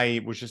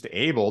 I was just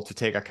able to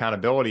take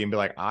accountability and be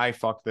like, I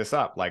fucked this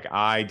up. Like,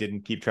 I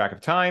didn't keep track of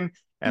time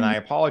and I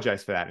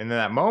apologize for that. And in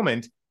that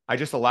moment, I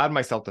just allowed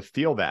myself to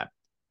feel that.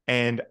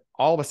 And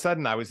all of a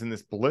sudden I was in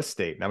this bliss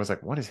state and I was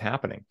like, what is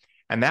happening?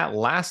 And that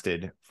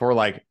lasted for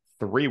like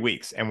 3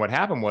 weeks. And what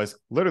happened was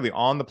literally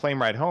on the plane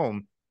ride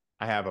home,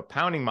 I have a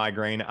pounding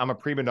migraine. I'm a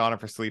prima donna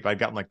for sleep. I'd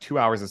gotten like 2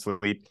 hours of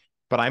sleep,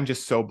 but I'm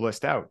just so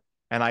blissed out.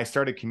 And I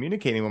started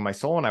communicating with my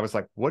soul and I was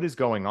like, what is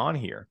going on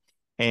here?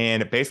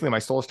 And basically my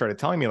soul started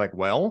telling me like,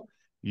 well,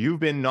 you've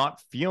been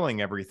not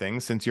feeling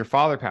everything since your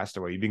father passed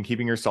away. You've been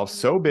keeping yourself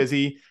so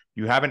busy.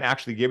 You haven't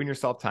actually given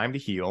yourself time to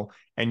heal.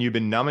 And you've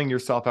been numbing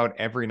yourself out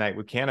every night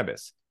with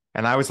cannabis.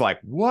 And I was like,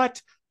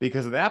 what?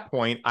 Because at that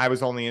point, I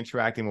was only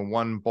interacting with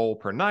 1 bowl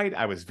per night.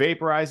 I was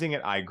vaporizing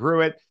it. I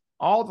grew it.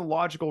 All the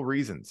logical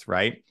reasons,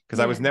 right? Because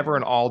I was never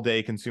an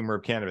all-day consumer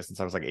of cannabis since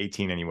I was like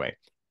 18 anyway.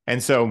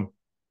 And so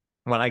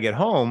when I get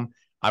home,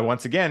 I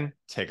once again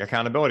take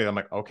accountability. I'm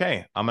like,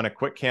 okay, I'm going to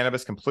quit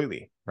cannabis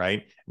completely,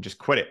 right? And just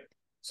quit it.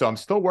 So I'm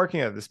still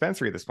working at a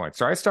dispensary at this point.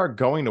 So I start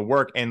going to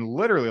work and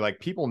literally like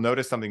people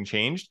notice something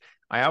changed.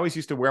 I always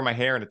used to wear my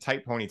hair in a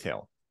tight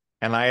ponytail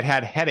and I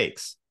had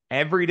headaches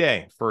every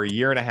day for 1.5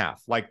 years,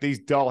 like these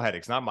dull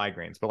headaches, not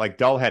migraines, but like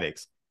dull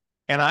headaches.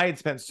 And I had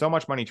spent so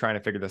much money trying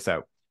to figure this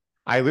out.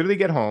 I literally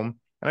get home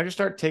and I just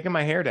start taking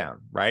my hair down,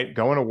 right?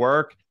 Going to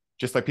work.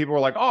 Just like people were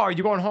like, oh, are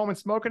you going home and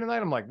smoking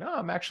tonight? I'm like, no,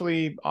 I'm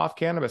actually off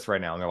cannabis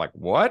right now. And they're like,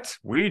 what?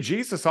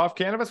 Jesus, off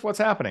cannabis? What's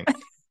happening?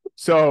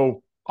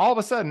 So all of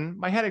a sudden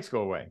my headaches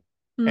go away.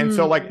 And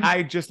so like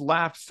I just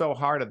laughed so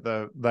hard at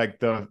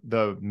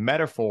the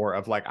metaphor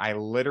of like I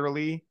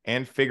literally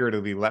and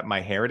figuratively let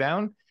my hair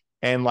down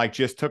and like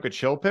just took a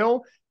chill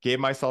pill, gave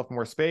myself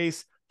more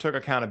space, took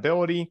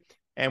accountability.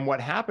 And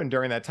what happened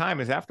during that time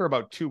is after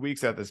about 2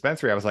 weeks at the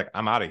dispensary, I was like,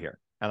 I'm out of here.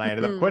 And I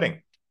ended up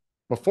quitting.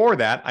 Before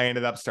that, I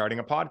ended up starting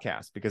a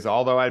podcast because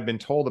although I'd been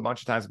told a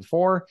bunch of times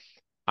before,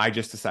 I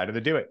just decided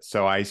to do it.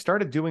 So I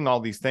started doing all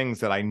these things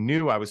that I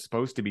knew I was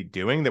supposed to be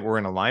doing that were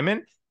in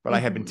alignment, but I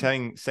had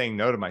been saying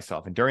no to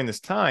myself. And during this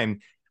time,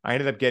 I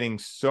ended up getting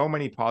so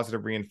many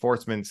positive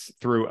reinforcements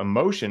through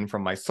emotion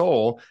from my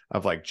soul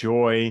of like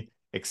joy,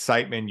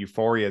 excitement,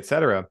 euphoria,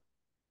 etc.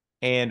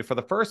 And for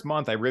the first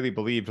month, I really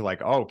believed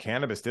like, oh,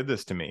 cannabis did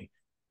this to me.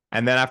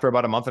 And then after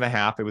about 1.5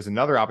 months, it was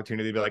another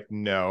opportunity to be like,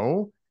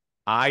 no,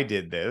 I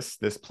did this.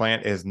 This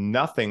plant is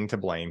nothing to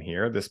blame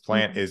here. This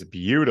plant is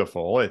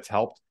beautiful. It's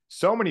helped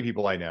so many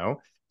people I know.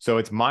 So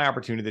it's my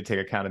opportunity to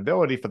take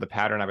accountability for the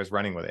pattern I was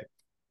running with it.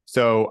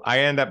 So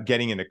I end up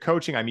getting into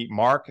coaching. I meet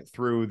Mark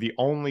through the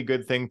only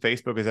good thing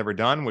Facebook has ever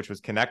done, which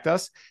was connect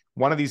us.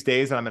 One of these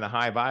days that I'm in a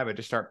high vibe, I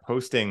just start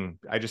posting.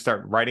 I just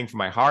start writing from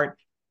my heart.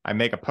 I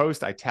make a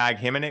post. I tag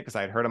him in it because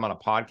I had heard him on a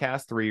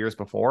podcast 3 years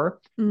before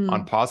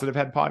on Positive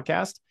Head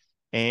podcast.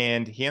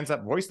 And he ends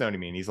up voice noting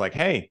me. And he's like,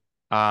 hey,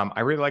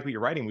 I really like what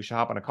you're writing. We should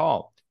hop on a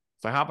call.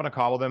 So I hop on a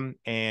call with him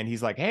and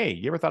he's like, hey,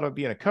 you ever thought about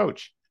being a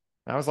coach?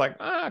 And I was like,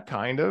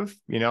 kind of,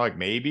 like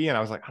maybe. And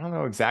I was like, I don't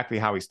know exactly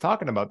how he's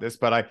talking about this,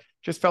 but I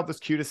just felt this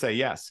cue to say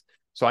yes.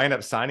 So I end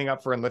up signing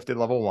up for Enlifted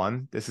Level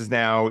 1. This is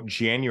now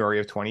January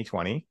of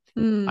 2020.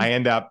 I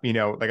end up,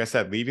 like I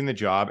said, leaving the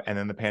job and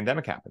then the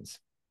pandemic happens.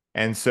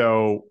 And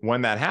so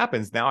when that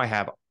happens, now I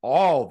have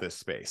all this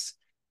space.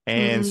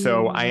 And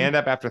so I end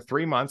up after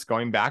 3 months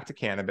going back to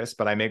cannabis,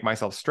 but I make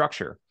myself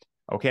structure.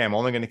 Okay, I'm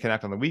only going to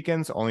connect on the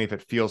weekends, only if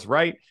it feels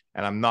right.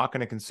 And I'm not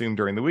going to consume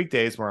during the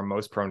weekdays where I'm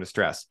most prone to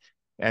stress.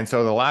 And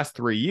so the last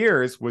 3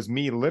 years was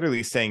me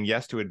literally saying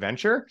yes to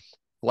adventure,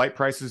 Flight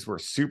prices were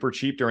super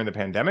cheap during the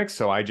pandemic.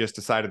 So I just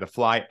decided to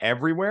fly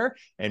everywhere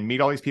and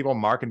meet all these people.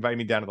 Mark invited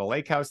me down to the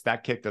lake house.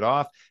 That kicked it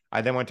off.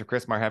 I then went to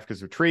Chris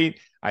Marhefka's retreat.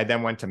 I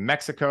then went to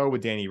Mexico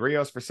with Danny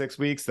Rios for 6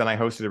 weeks. Then I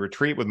hosted a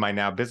retreat with my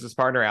now business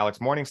partner, Alex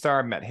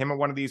Morningstar. Met him at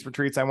one of these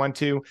retreats I went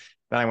to.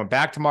 Then I went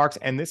back to Mark's.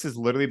 And this has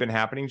literally been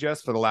happening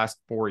just for the last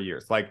 4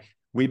 years. Like,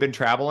 we've been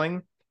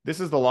traveling.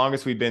 This is the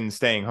longest we've been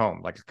staying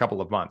home, like a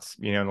couple of months,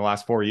 in the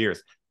last 4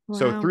 years. Wow.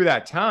 So through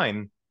that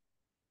time,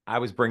 I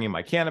was bringing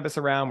my cannabis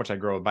around, which I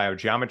grow with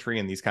biogeometry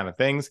and these kind of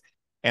things.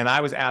 And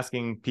I was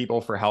asking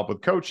people for help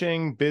with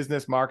coaching,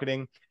 business,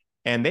 marketing.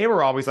 And they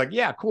were always like,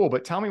 yeah, cool,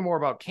 but tell me more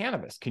about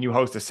cannabis. Can you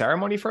host a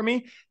ceremony for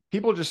me?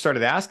 People just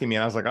started asking me.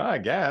 And I was like, oh, I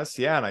guess.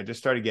 Yeah. And I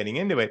just started getting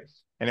into it.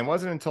 And it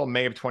wasn't until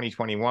May of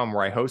 2021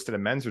 where I hosted a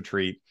men's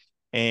retreat.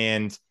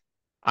 And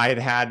I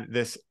had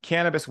this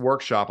cannabis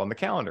workshop on the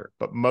calendar,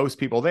 but most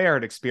people there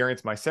had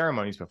experienced my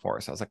ceremonies before.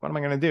 So I was like, what am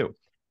I going to do?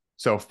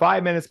 So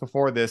 5 minutes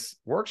before this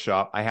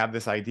workshop, I have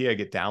this idea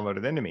get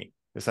downloaded into me,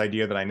 this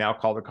idea that I now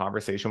call the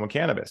conversation with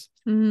cannabis.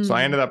 So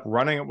I ended up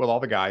running it with all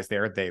the guys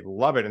there. They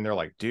love it. And they're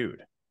like,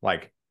 dude,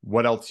 like,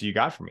 what else do you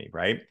got for me?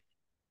 Right.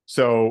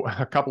 So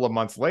a couple of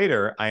months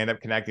later, I end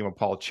up connecting with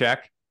Paul Chek.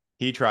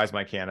 He tries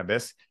my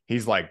cannabis.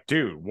 He's like,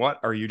 dude, what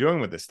are you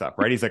doing with this stuff?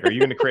 Right. He's like, are you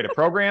going to create a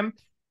program?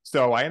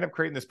 So I end up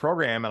creating this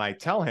program, and I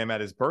tell him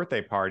at his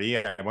birthday party,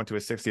 I went to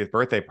his 60th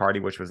birthday party,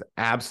 which was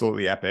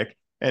absolutely epic.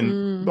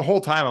 And the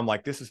whole time I'm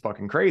like, this is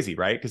fucking crazy,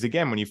 right? Because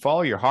again, when you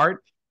follow your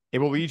heart, it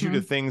will lead you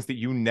to things that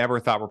you never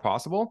thought were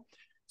possible.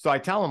 So I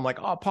tell him like,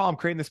 oh, Paul, I'm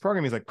creating this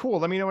program. He's like, cool,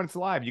 let me know when it's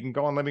live. You can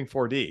go on Living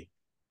 4D.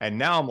 And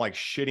now I'm like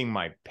shitting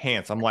my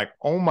pants. I'm like,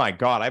 oh my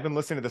God, I've been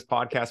listening to this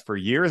podcast for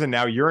years, and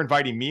now you're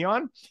inviting me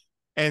on.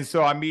 And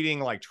so I'm meeting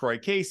like Troy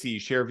Casey,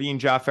 Shervin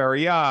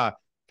Jaffaria,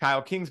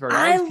 Kyle Kingsbury.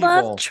 I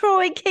love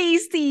Troy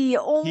Casey.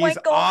 Oh my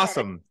God. He's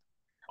awesome.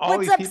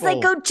 What's up, people,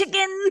 Psycho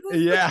Chicken?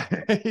 Yeah,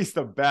 he's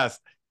the best.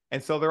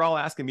 And so they're all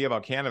asking me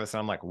about cannabis. And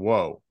I'm like,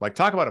 whoa, like,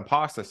 talk about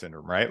imposter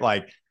syndrome, right?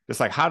 Like, just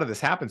like, how did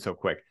this happen so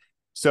quick?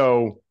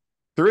 So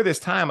through this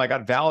time, I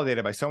got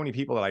validated by so many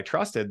people that I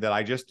trusted that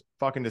I just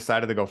fucking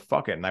decided to go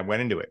fuck it. And I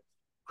went into it,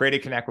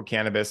 created Connect with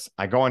Cannabis.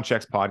 I go on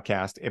Chek's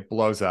podcast. It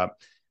blows up.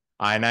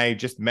 And I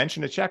just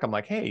mentioned to Chek, I'm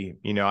like, hey,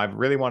 I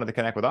really wanted to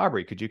connect with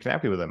Aubrey. Could you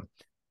connect me with him?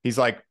 He's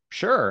like,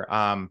 sure.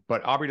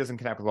 But Aubrey doesn't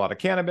connect with a lot of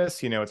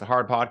cannabis. It's a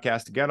hard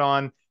podcast to get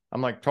on.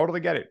 I'm like,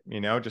 totally get it.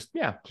 Just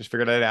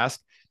figured I'd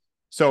ask.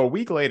 So a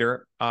week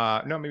later,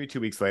 maybe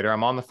 2 weeks later,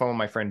 I'm on the phone with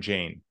my friend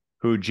Jane,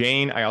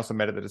 I also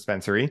met at the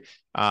dispensary.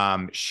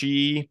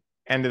 She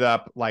ended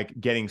up like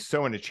getting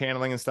so into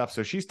channeling and stuff.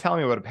 So she's telling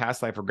me about a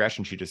past life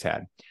regression she just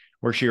had,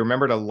 where she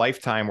remembered a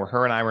lifetime where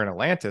her and I were in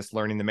Atlantis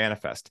learning to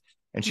manifest.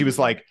 And she was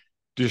like,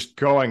 just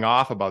going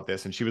off about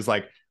this. And she was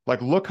like,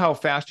 look how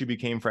fast you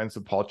became friends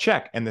with Paul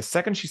Chek. And the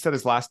second she said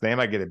his last name,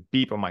 I get a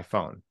beep on my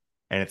phone,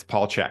 and it's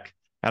Paul Chek.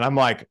 And I'm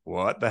like,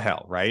 what the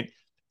hell? Right.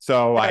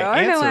 So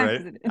I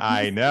answer it.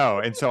 I know.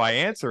 And so I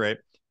answer it,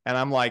 and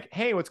I'm like,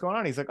 hey, what's going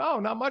on? He's like, oh,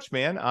 not much,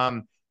 man.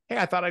 Hey,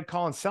 I thought I'd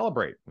call and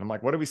celebrate. And I'm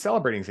like, what are we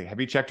celebrating? He's like,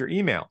 have you checked your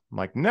email? I'm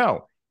like,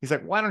 no. He's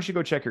like, why don't you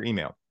go check your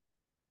email?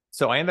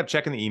 So I end up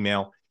checking the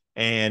email,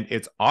 and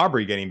it's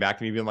Aubrey getting back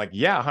to me being like,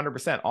 yeah,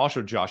 100%.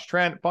 Also Josh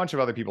Trent, a bunch of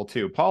other people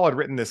too. Paul had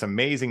written this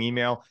amazing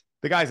email.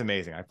 The guy's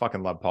amazing. I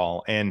fucking love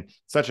Paul, and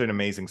such an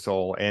amazing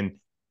soul. And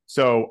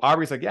so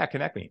Aubrey's like, yeah,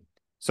 connect me.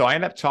 So I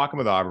end up talking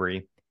with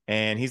Aubrey,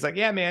 and he's like,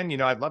 yeah, man,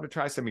 I'd love to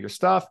try some of your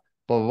stuff,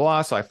 blah, blah,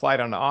 blah. So I fly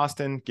down to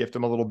Austin, gift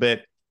him a little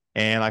bit,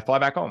 and I fly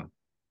back home.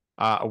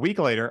 A week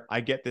later,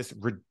 I get this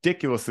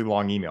ridiculously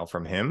long email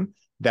from him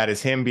that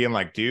is him being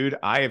like, dude,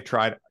 I have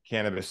tried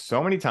cannabis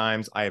so many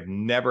times. I have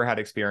never had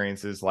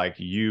experiences like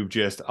you've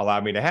just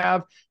allowed me to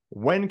have.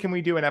 When can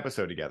we do an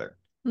episode together?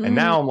 And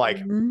now I'm like,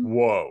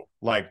 whoa,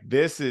 like,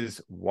 this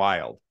is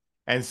wild.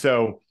 And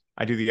so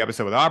I do the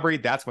episode with Aubrey.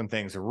 That's when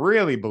things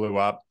really blew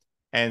up.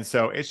 And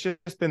so it's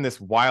just been this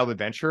wild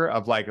adventure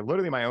of like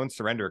literally my own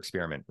surrender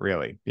experiment,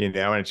 really, and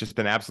it's just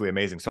been absolutely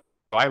amazing. So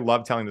I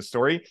love telling the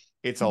story.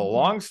 It's a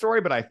long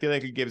story, but I feel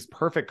like it gives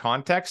perfect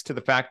context to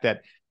the fact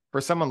that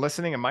for someone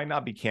listening, it might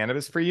not be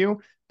cannabis for you,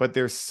 but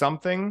there's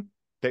something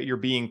that you're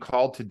being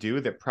called to do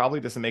that probably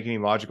doesn't make any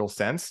logical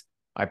sense.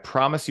 I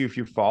promise you, if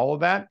you follow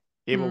that,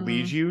 it will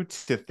lead you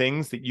to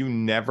things that you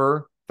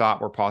never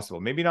thought were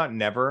possible. Maybe not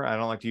never. I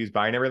don't like to use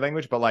binary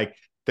language, but like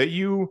that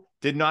you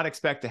did not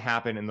expect to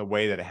happen in the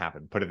way that it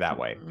happened, put it that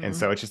way. And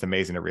so it's just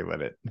amazing to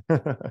relive it.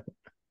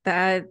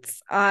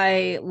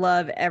 I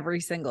love every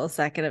single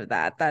second of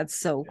that. That's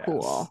so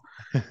cool.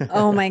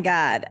 Oh my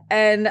God.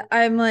 And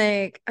I'm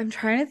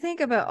trying to think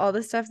about all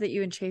the stuff that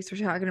you and Chase were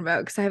talking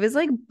about, because I was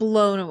like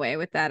blown away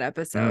with that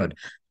episode.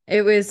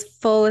 It was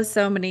full of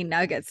so many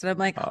nuggets. And I'm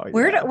like,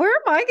 where am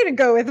I going to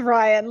go with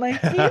Ryan? Like,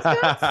 he's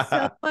got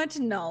so much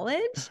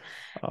knowledge.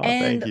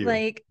 And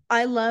like,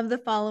 I love the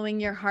following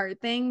your heart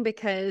thing,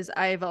 because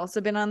I've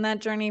also been on that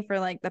journey for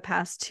like the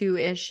past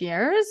 2-ish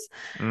years.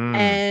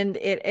 And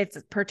it's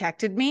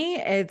protected me.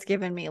 It's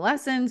given me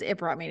lessons. It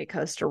brought me to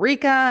Costa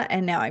Rica,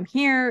 and now I'm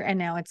here. And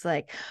now it's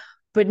like,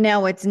 but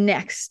now it's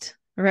next.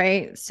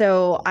 Right.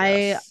 So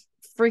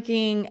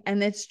freaking,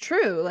 and it's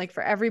true, like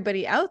for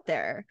everybody out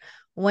there,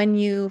 when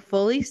you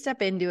fully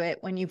step into it,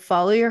 when you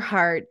follow your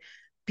heart,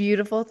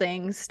 beautiful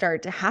things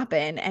start to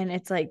happen. And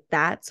it's like,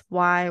 that's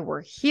why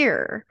we're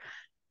here.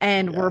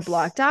 And we're Yes.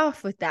 blocked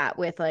off with that,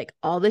 with like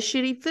all the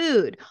shitty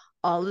food,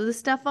 all of the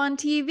stuff on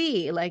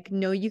TV. Like,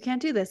 no, you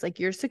can't do this. Like,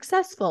 you're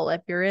successful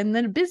if you're in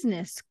the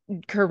business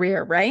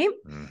career, right?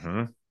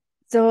 Mm-hmm.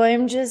 So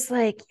I'm just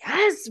like,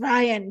 yes,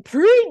 Ryan,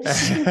 preach.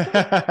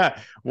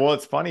 Well,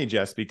 it's funny,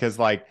 Jess, because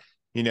like,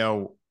 you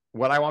know,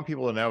 what I want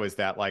people to know is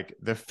that like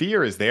the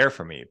fear is there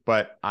for me,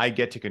 but I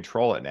get to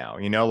control it now.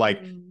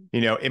 Like,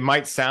 it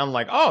might sound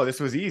like, oh,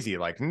 this was easy.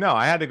 Like, no,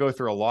 I had to go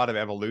through a lot of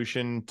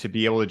evolution to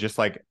be able to just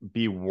like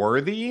be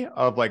worthy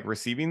of like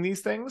receiving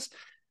these things.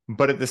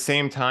 But at the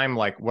same time,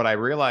 like what I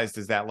realized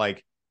is that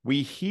like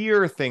we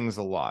hear things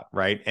a lot,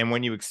 right? And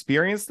when you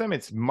experience them,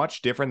 it's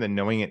much different than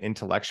knowing it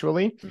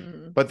intellectually.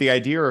 But the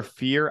idea of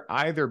fear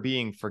either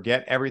being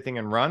forget everything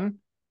and run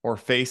or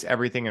face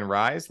everything and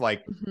rise.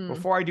 Like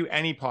before I do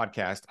any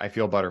podcast, I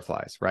feel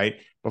butterflies, right?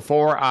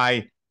 Before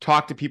I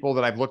talk to people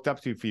that I've looked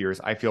up to for years,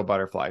 I feel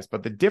butterflies.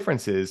 But the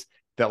difference is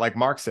that, like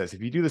Mark says,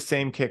 if you do the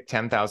same kick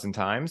 10,000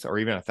 times or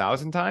even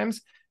 1,000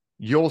 times,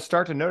 you'll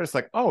start to notice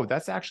like, oh,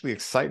 that's actually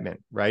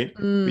excitement, right?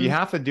 But you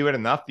have to do it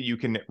enough that you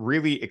can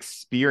really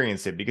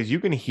experience it, because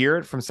you can hear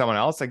it from someone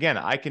else. Again,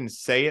 I can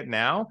say it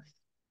now,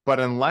 but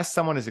unless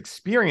someone has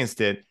experienced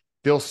it,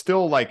 they'll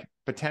still like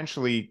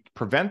potentially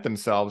prevent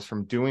themselves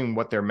from doing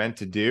what they're meant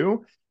to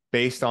do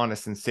based on a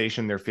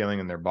sensation they're feeling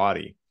in their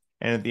body.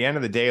 And at the end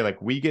of the day,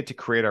 like we get to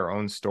create our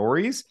own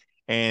stories.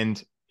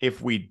 And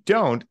if we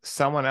don't,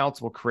 someone else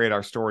will create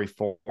our story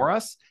for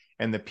us.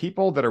 And the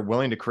people that are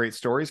willing to create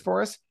stories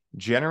for us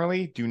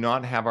generally do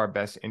not have our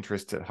best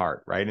interests at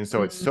heart, right? And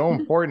so it's so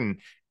important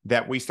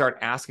that we start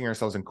asking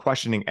ourselves and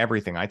questioning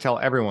everything. I tell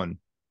everyone,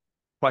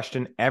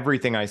 question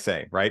everything I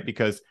say, right?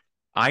 Because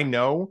I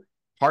know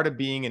part of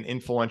being an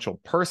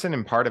influential person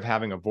and part of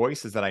having a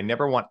voice is that I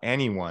never want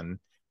anyone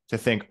to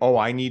think, oh,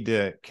 I need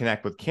to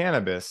connect with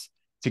cannabis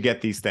to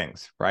get these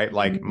things, right?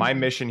 Like my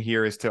mission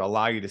here is to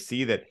allow you to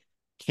see that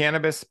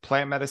cannabis,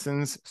 plant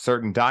medicines,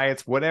 certain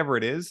diets, whatever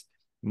it is,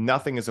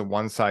 nothing is a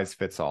one size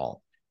fits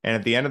all. And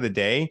at the end of the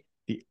day,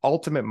 the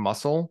ultimate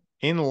muscle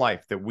in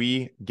life that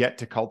we get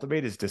to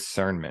cultivate is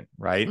discernment,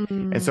 right?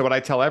 And so what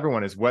I tell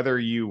everyone is whether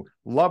you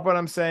love what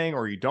I'm saying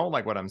or you don't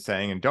like what I'm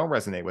saying and don't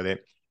resonate with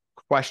it,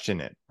 question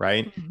it,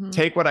 right?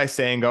 Take what I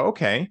say and go,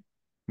 okay,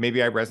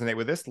 maybe I resonate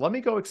with this. Let me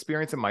go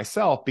experience it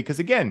myself. Because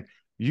again,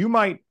 you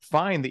might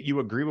find that you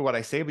agree with what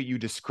I say, but you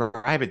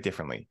describe it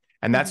differently.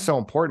 And that's so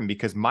important,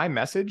 because my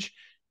message,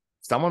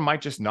 someone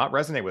might just not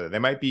resonate with it. They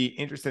might be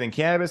interested in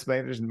cannabis,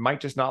 but they might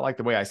just not like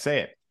the way I say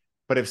it.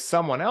 But if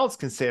someone else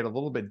can say it a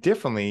little bit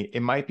differently,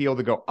 it might be able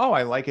to go, oh,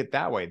 I like it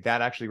that way.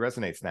 That actually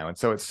resonates now. And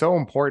so it's so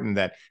important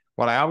that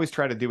what I always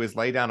try to do is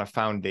lay down a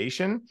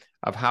foundation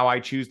of how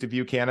I choose to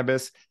view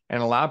cannabis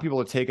and allow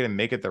people to take it and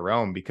make it their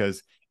own.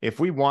 Because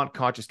if we want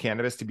conscious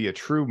cannabis to be a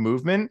true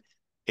movement,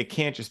 it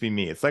can't just be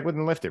me. It's like with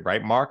Enlifted,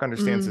 right? Mark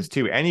understands this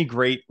too. Any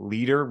great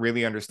leader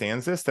really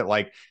understands this, that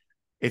like,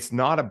 it's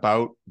not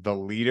about the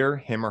leader,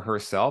 him or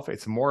herself.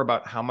 It's more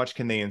about how much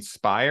can they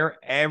inspire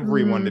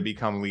everyone to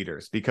become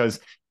leaders, because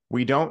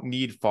we don't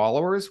need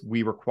followers.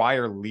 We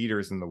require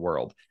leaders in the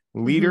world.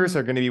 Leaders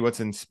are going to be what's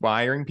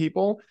inspiring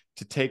people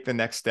to take the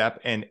next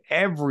step. And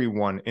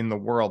everyone in the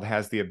world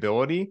has the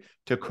ability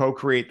to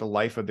co-create the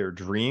life of their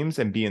dreams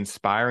and be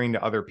inspiring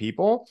to other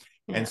people.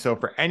 Yeah. And so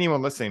for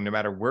anyone listening, no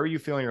matter where you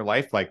feel in your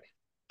life, like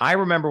I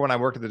remember when I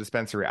worked at the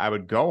dispensary, I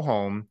would go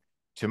home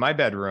to my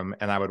bedroom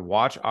and I would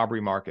watch Aubrey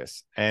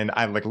Marcus. And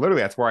I like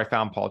literally, that's where I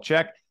found Paul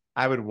Chek.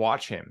 I would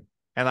watch him.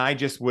 And I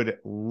just would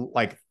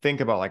like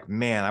think about like,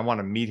 man, I want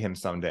to meet him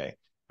someday.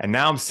 And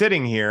now I'm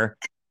sitting here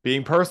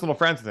being personal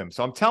friends with him.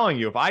 So I'm telling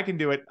you, if I can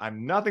do it,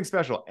 I'm nothing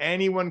special.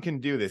 Anyone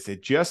can do this.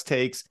 It just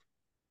takes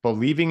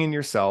believing in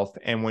yourself.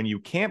 And when you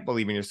can't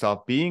believe in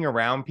yourself, being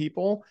around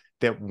people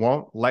that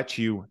won't let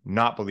you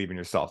not believe in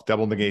yourself,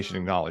 double negation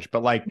of knowledge.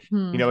 But like,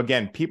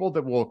 again, people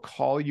that will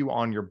call you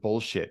on your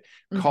bullshit,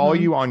 call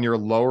you on your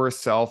lower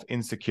self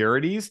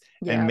insecurities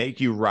and make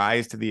you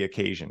rise to the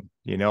occasion,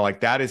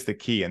 like that is the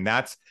key. And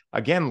that's,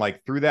 again,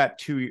 like through that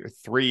 2 or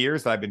 3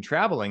 years that I've been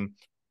traveling,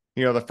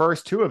 the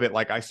first two of it,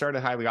 like I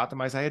started highly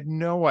optimized. I had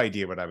no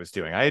idea what I was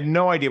doing. I had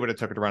no idea what it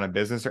took to run a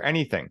business or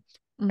anything.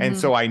 And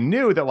so I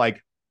knew that like,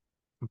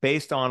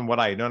 based on what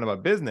I had known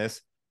about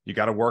business, you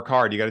got to work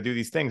hard. You got to do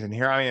these things. And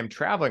here I am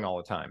traveling all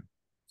the time.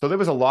 So there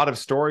was a lot of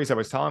stories I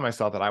was telling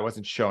myself that I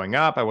wasn't showing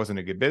up. I wasn't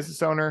a good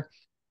business owner.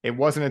 It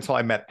wasn't until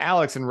I met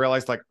Alex and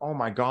realized like, oh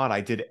my God,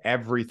 I did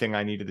everything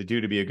I needed to do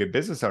to be a good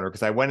business owner,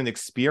 because I went and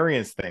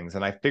experienced things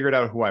and I figured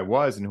out who I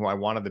was and who I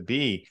wanted to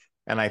be.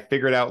 And I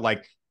figured out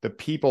like the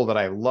people that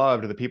I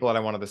loved, the people that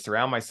I wanted to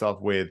surround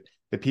myself with,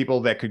 the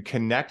people that could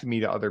connect me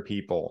to other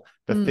people,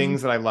 the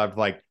things that I loved,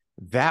 like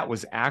that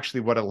was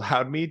actually what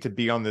allowed me to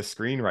be on this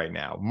screen right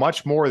now,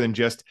 much more than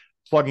just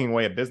plugging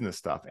away at business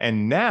stuff.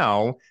 And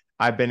now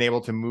I've been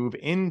able to move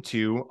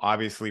into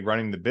obviously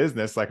running the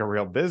business like a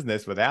real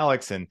business with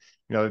Alex and,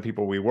 the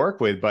people we work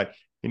with. But,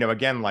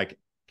 again, like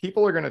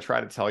people are going to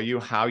try to tell you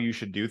how you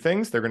should do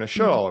things. They're going to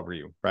shit Mhm. all over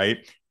you, right?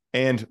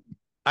 And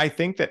I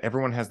think that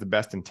everyone has the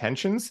best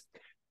intentions,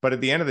 but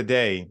at the end of the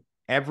day,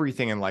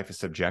 everything in life is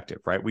subjective,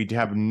 right? We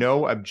have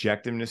no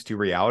objectiveness to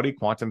reality.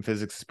 Quantum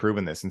physics has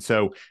proven this. And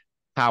so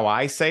how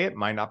I say it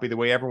might not be the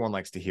way everyone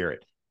likes to hear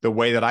it. The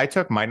way that I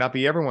took might not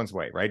be everyone's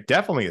way, right?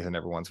 Definitely isn't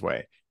everyone's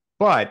way.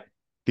 But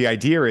the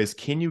idea is,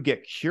 can you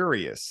get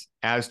curious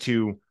as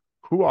to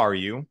who are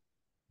you?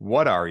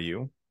 What are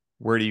you?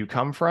 Where do you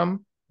come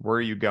from? Where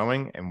are you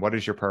going? And what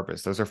is your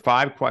purpose? Those are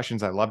 5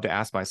 questions I love to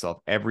ask myself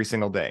every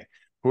single day.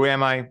 Who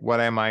am I? What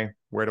am I?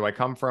 Where do I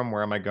come from?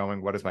 Where am I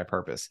going? What is my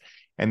purpose?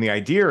 And the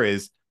idea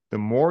is, the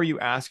more you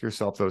ask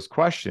yourself those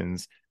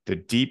questions, the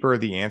deeper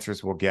the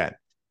answers will get.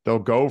 They'll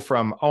go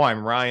from, oh,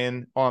 I'm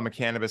Ryan. Oh, I'm a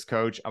cannabis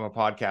coach. I'm a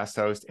podcast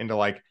host, into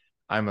like,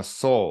 I'm a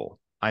soul.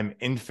 I'm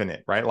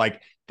infinite, right?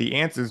 Like the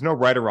answer, there's no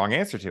right or wrong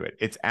answer to it.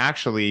 It's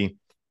actually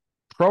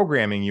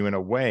programming you in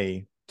a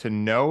way to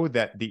know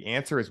that the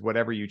answer is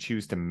whatever you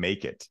choose to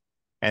make it.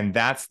 And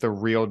that's the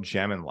real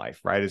gem in life,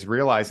 right? Is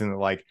realizing that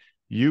like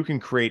you can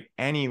create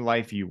any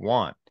life you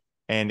want.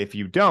 And if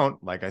you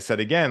don't, like I said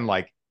again,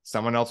 like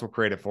someone else will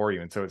create it for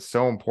you. And so it's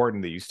so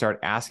important that you start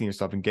asking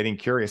yourself and getting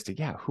curious to,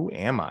 yeah, who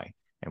am I?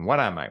 And what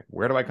am I?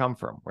 Where do I come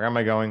from? Where am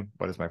I going?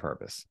 What is my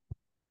purpose?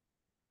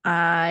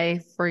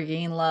 I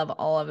freaking love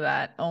all of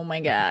that. Oh my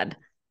God.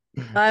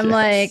 I'm Yes.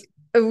 like,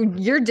 oh,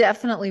 you're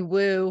definitely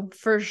woo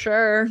for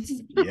sure.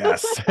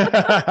 Yes.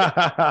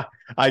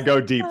 I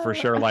go deep for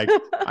sure. Like,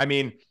 I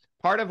mean,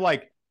 part of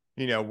like,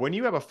 when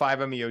you have a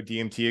 5-MeO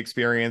DMT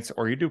experience,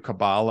 or you do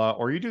Kabbalah,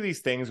 or you do these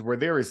things where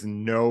there is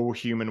no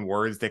human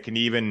words that can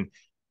even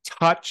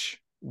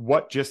touch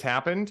what just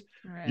happened,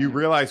 you Right.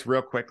 realize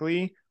real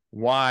quickly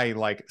why,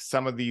 like,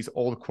 some of these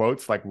old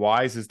quotes, like,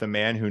 wise is the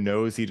man who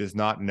knows he does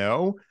not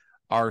know,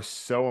 are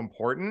so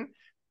important.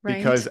 Right.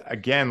 Because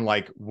again,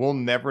 like we'll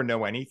never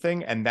know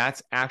anything. And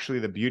that's actually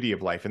the beauty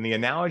of life. And the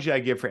analogy I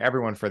give for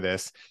everyone for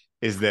this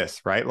is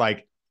this, right?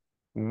 Like,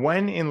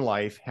 when in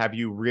life have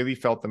you really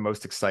felt the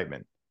most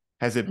excitement?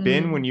 Has it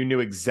been when Mm. you knew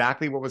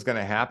exactly what was going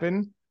to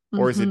happen?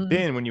 Or has it Mm-hmm.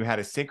 been when you had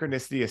a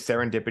synchronicity, a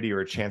serendipity, or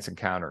a chance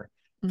encounter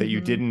that you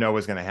Mm-hmm. didn't know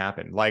was going to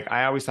happen? Like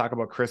I always talk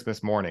about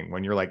Christmas morning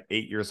when you're like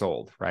 8 years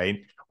old, right?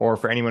 Or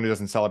for anyone who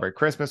doesn't celebrate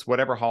Christmas,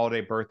 whatever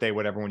holiday, birthday,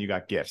 whatever, when you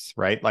got gifts,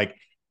 right? Like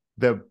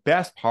the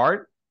best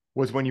part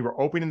was when you were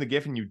opening the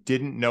gift and you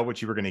didn't know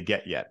what you were going to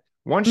get yet.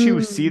 Once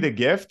you see Mm. the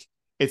gift,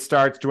 it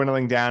starts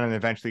dwindling down and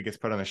eventually gets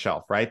put on the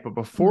shelf, right? But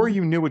before Mm.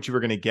 you knew what you were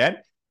going to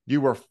get,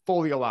 you were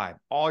fully alive.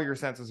 All your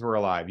senses were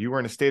alive. You were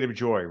in a state of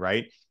joy,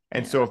 right?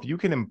 And so Yeah. if you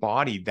can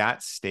embody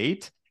that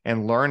state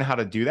and learn how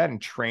to do that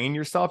and train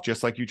yourself,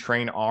 just like you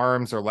train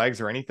arms or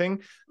legs or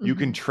anything, you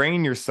can Mm-hmm.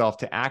 train yourself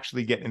to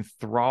actually get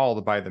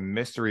enthralled by the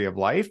mystery of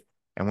life.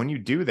 And when you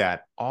do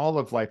that, all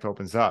of life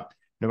opens up.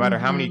 No matter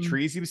how many Mm-hmm.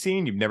 trees you've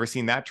seen, you've never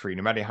seen that tree.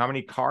 No matter how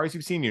many cars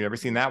you've seen, you've never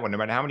seen that one. No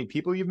matter how many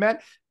people you've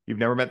met, you've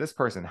never met this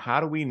person.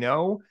 How do we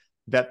know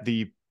that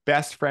the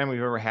best friend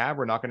we've ever had,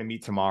 we're not going to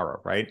meet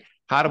tomorrow, right?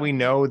 How do we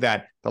know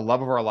that the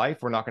love of our life,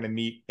 we're not going to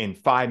meet in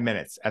 5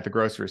 minutes at the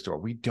grocery store?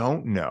 We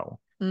don't know.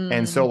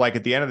 And so, Mm. like,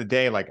 at the end of the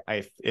day, like,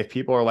 if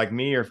people are like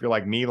me, or if you're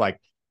like me, like,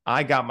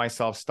 I got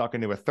myself stuck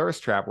into a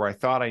thirst trap where I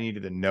thought I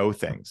needed to know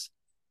things.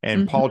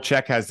 And Mm-hmm. Paul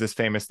Chek has this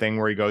famous thing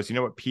where he goes, you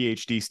know what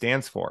PhD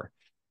stands for?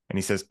 And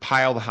he says,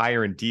 piled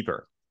higher and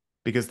deeper.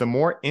 Because the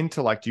more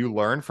intellect you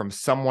learn from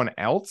someone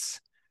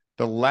else,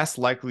 the less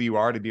likely you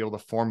are to be able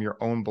to form your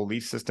own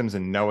belief systems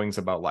and knowings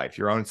about life,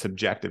 your own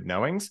subjective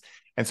knowings.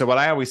 And so what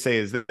I always say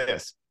is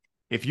this: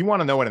 if you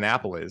want to know what an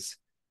apple is,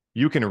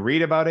 you can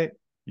read about it,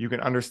 you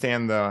can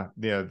understand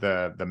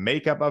the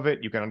makeup of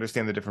it, you can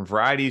understand the different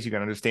varieties, you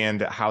can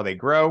understand how they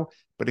grow.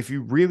 But if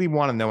you really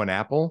want to know an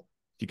apple,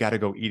 you got to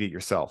go eat it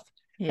yourself.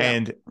 Yeah.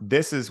 And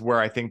this is where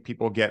I think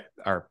people get,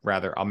 or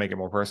rather, I'll make it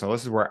more personal.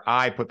 This is where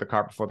I put the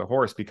cart before the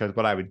horse, because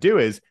what I would do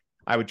is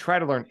I would try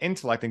to learn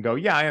intellect and go,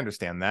 yeah, I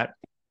understand that.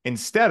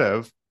 Instead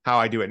of how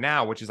I do it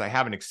now, which is I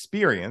have an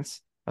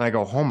experience and I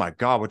go, oh my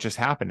God, what just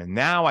happened? And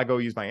now I go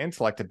use my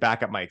intellect to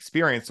back up my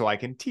experience so I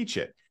can teach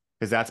it,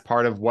 because that's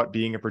part of what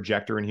being a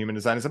projector in human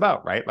design is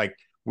about, right? Like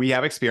we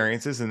have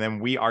experiences and then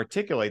we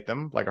articulate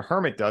them like a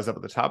hermit does up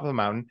at the top of the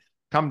mountain,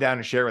 come down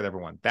and share with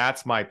everyone.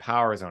 That's my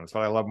power zone. It's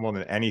what I love more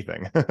than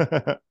anything.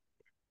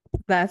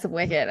 That's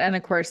wicked. And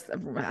of course,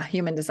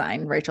 human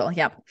design, Rachel.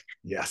 Yep.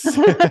 Yes.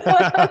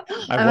 I've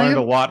I'm learned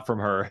a like, lot from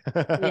her.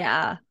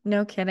 yeah,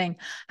 no kidding.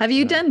 Have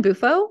you Yeah. done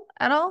Bufo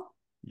at all?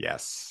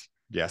 Yes.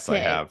 Yes, I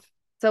Okay. have.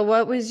 So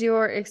what was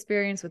your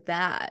experience with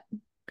that?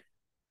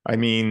 I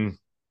mean,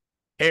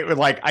 it was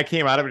like I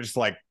came out of it just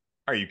like,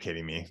 are you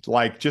kidding me?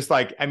 Like, just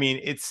like, I mean,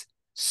 it's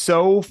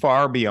so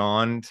far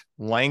beyond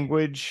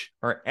language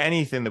or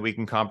anything that we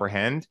can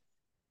comprehend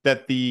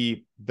that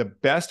the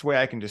best way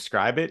I can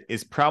describe it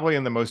is probably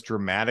in the most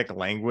dramatic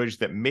language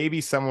that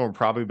maybe someone would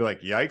probably be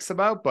like, yikes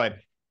about, but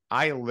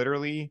I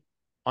literally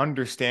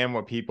understand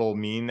what people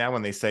mean now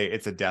when they say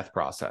it's a death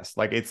process.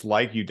 Like it's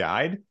like you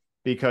died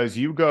because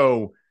you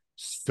go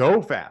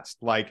so fast.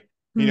 Like,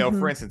 for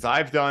Mm-hmm. instance,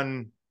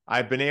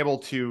 I've been able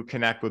to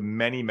connect with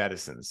many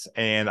medicines,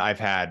 and I've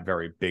had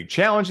very big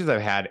challenges. I've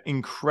had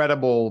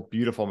incredible,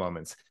 beautiful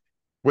moments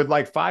with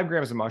like 5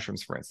 grams of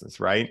mushrooms, for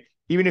instance, right?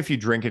 Even if you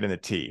drink it in a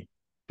tea,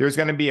 there's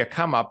going to be a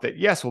come up that,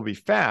 yes, will be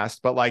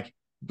fast, but like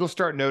you'll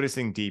start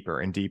noticing deeper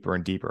and deeper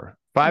and deeper.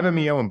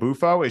 5-MeO and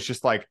Bufo is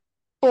just like,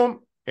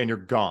 boom, and you're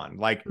gone.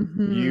 Like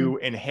you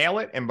inhale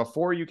it, and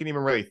before you can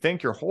even really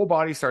think, your whole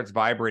body starts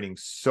vibrating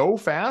so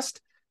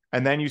fast.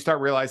 And then you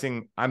start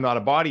realizing I'm not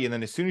a body. And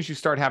then as soon as you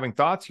start having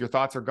thoughts, your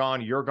thoughts are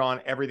gone, you're gone,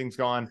 everything's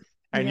gone.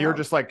 And you're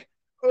just like,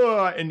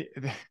 ugh. And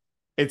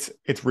it's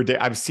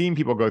ridiculous. I've seen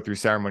people go through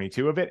ceremony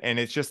too of it. And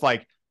it's just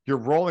like, you're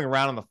rolling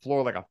around on the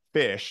floor like a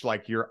fish.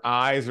 Like your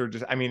eyes are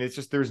just, I mean, it's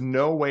just, there's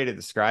no way to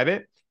describe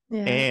it.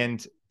 Yeah.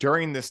 And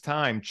during this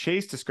time,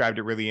 Chase described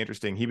it really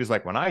interesting. He was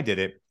like, when I did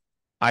it,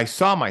 I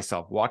saw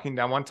myself walking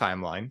down one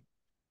timeline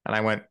and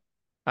I went,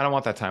 I don't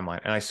want that timeline.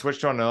 And I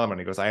switched on another one.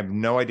 He goes, I have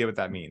no idea what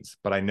that means,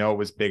 but I know it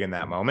was big in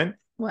that moment.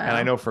 Wow. And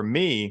I know for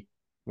me,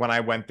 when I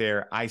went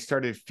there, I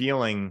started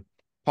feeling,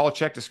 Paul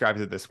Chek describes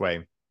it this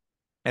way.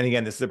 And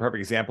again, this is a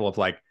perfect example of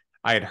like,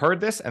 I had heard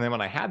this. And then when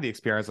I had the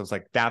experience, I was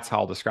like, that's how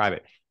I'll describe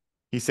it.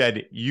 He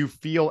said, you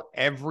feel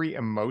every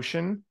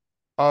emotion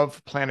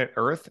of planet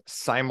Earth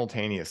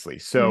simultaneously.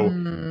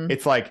 So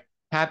it's like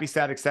happy,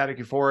 static,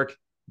 euphoric,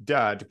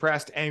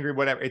 depressed, angry,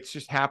 whatever. It's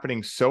just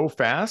happening so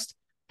fast.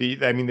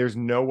 I mean, there's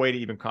no way to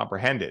even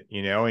comprehend it,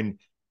 you know, and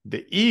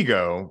the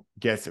ego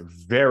gets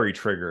very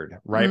triggered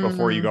right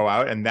before you go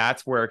out. And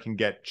that's where it can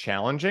get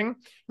challenging.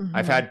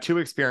 I've had 2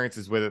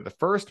 experiences with it. The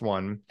first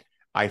one,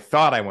 I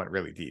thought I went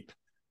really deep.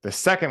 The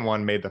second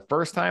one made the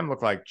first time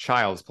look like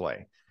child's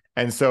play.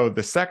 And so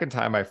the second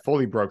time I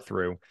fully broke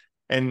through,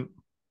 and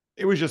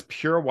it was just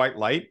pure white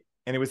light.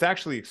 And it was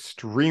actually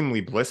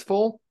extremely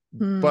blissful,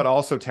 but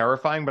also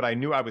terrifying. But I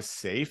knew I was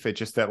safe. It's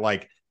just that,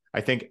 like, I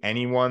think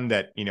anyone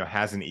that, you know,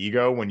 has an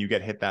ego, when you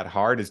get hit that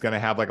hard, is going to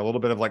have like a little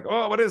bit of like,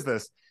 oh, what is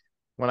this?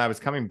 When I was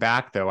coming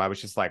back, though, I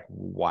was just like,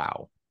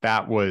 wow,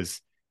 that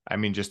was, I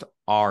mean, just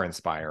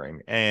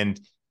awe-inspiring. And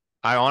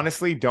I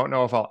honestly don't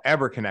know if I'll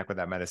ever connect with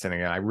that medicine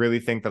again. I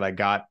really think that I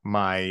got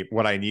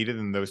what I needed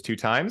in those 2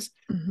 times.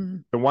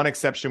 The one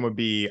exception would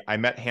be I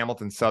met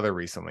Hamilton Souther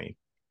recently,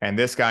 and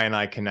this guy and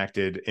I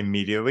connected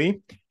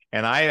immediately.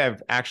 And I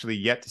have actually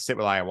yet to sit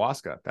with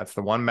ayahuasca. That's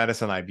the one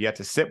medicine I've yet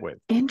to sit with.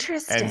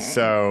 Interesting. And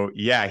so,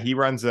 yeah, he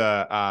runs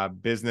a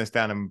business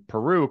down in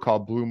Peru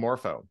called Blue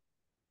Morpho.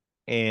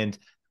 And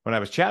when I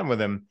was chatting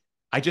with him,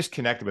 I just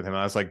connected with him.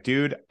 I was like,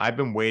 dude, I've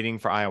been waiting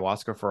for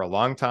ayahuasca for a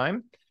long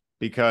time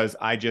because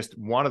I just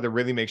wanted to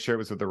really make sure it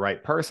was with the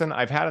right person.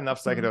 I've had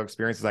enough psychedelic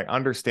experiences. I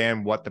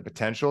understand what the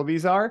potential of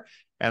these are,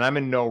 and I'm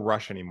in no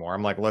rush anymore.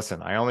 I'm like,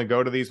 listen, I only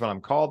go to these when I'm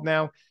called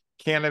now.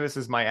 Cannabis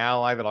is my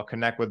ally that I'll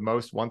connect with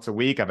most once a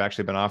week. I've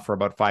actually been off for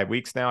about 5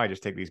 weeks now. I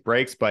just take these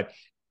breaks. But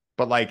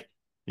like,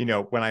 you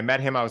know, when I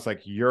met him, I was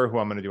like, you're who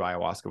I'm going to do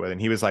ayahuasca with.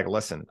 And he was like,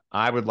 listen,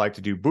 I would like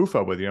to do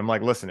Bufo with you. I'm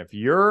like, listen, if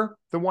you're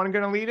the one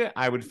going to lead it,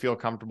 I would feel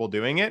comfortable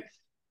doing it.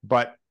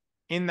 But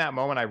in that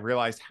moment, I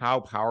realized how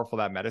powerful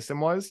that medicine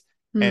was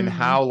and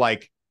how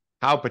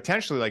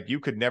potentially like you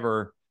could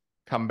never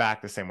come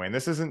back the same way. And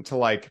this isn't to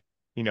like,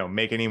 you know,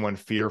 make anyone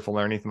fearful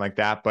or anything like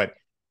that. But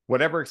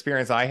whatever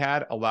experience I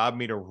had allowed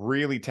me to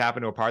really tap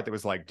into a part that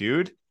was like,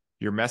 dude,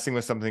 you're messing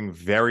with something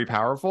very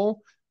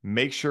powerful.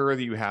 Make sure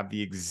that you have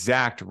the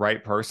exact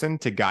right person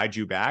to guide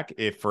you back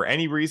if for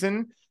any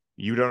reason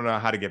you don't know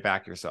how to get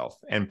back yourself.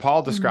 And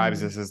Paul describes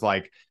this as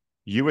like,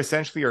 you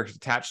essentially are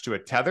attached to a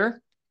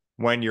tether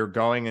when you're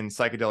going in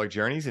psychedelic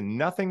journeys, and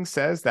nothing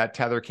says that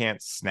tether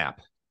can't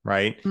snap,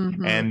 right?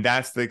 And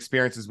that's the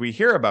experiences we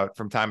hear about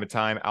from time to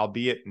time,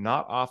 albeit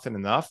not often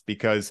enough,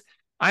 because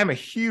I'm a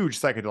huge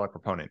psychedelic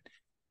proponent.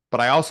 But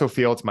I also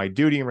feel it's my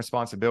duty and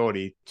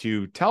responsibility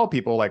to tell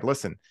people, like,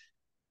 listen,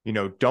 you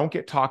know, don't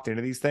get talked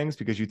into these things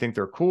because you think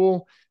they're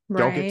cool. Right.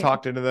 Don't get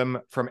talked into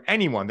them from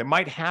anyone that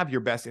might have your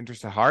best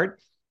interest at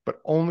heart, but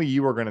only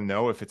you are going to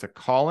know if it's a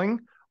calling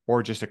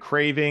or just a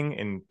craving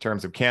in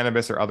terms of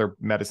cannabis or other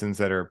medicines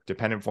that are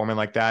dependent forming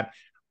like that,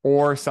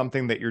 or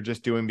something that you're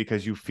just doing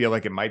because you feel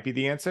like it might be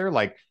the answer.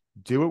 Like,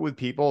 do it with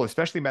people,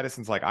 especially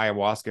medicines like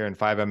ayahuasca and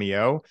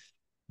 5-MeO.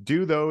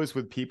 Do those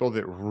with people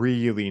that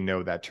really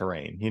know that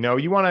terrain. You know,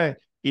 you want to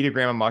eat a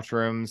gram of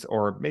mushrooms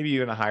or maybe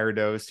even a higher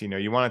dose. You know,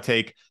 you want to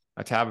take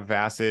a tab of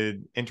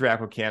acid,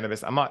 interact with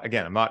cannabis. I'm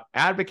not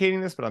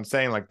advocating this, but I'm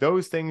saying like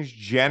those things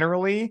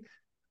generally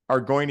are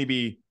going to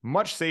be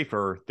much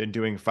safer than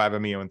doing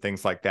 5-MeO and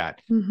things like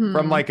that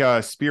from like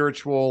a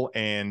spiritual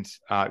and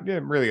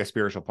really a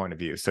spiritual point of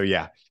view. So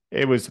yeah,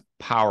 it was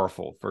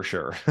powerful for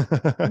sure.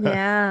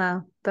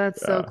 Yeah,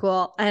 that's so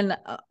cool. And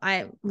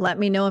let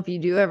me know if you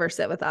do ever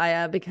sit with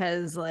Aya,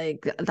 because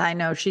like I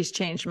know she's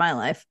changed my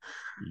life.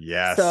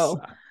 Yes.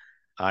 So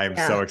I'm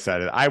so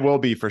excited. I will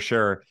be for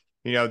sure.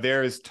 You know,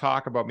 there's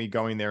talk about me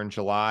going there in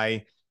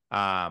July.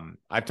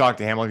 I've talked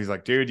to Hamilton. He's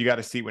like, dude, you got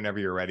a seat whenever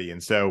you're ready.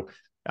 And so,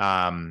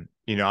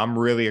 you know, I'm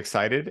really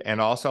excited.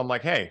 And also I'm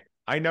like, hey,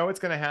 I know it's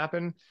going to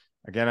happen.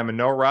 Again, I'm in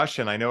no rush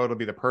and I know it'll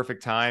be the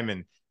perfect time.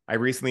 And I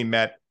recently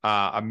met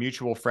a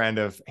mutual friend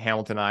of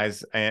Hamilton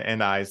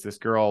and I's, this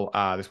girl,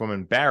 this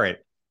woman,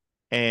 Barrett.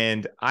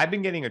 And I've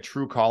been getting a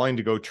true calling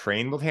to go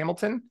train with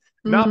Hamilton,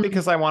 not Mm,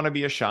 because I want to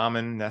be a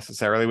shaman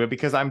necessarily, but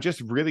because I'm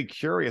just really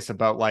curious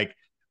about, like,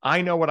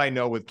 I know what I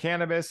know with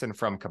cannabis and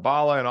from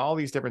Kabbalah and all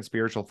these different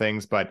spiritual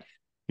things, but,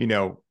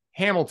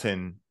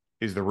 Hamilton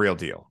is the real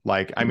deal.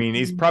 Like, I mean,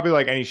 he's mm, probably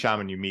like any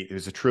shaman you meet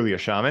who's truly a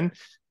shaman.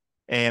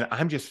 And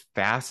I'm just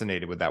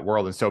fascinated with that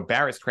world. And so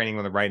Barrett's training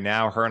with him right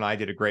now. Her and I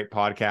did a great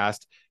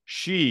podcast.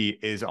 She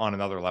is on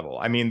another level.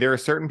 I mean, there are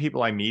certain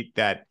people I meet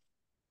that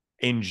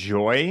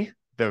enjoy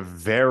the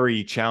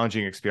very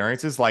challenging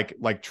experiences,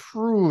 like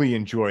truly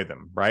enjoy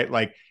them, right?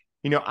 Like,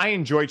 I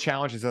enjoy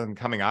challenges and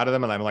coming out of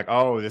them, and I'm like,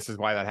 oh, this is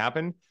why that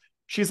happened.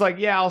 She's like,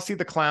 yeah, I'll see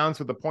the clowns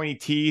with the pointy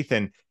teeth,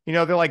 and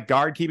they're like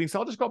guard keeping, so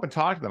I'll just go up and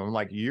talk to them. I'm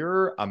like,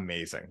 you're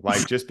amazing,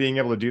 like just being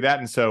able to do that.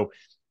 And so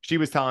she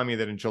was telling me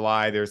that in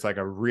July there's like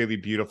a really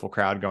beautiful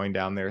crowd going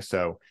down there,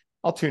 so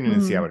I'll tune in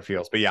and see how mm. it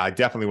feels. But yeah, I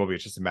definitely will be.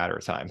 It's just a matter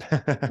of time.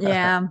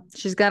 Yeah,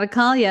 she's got to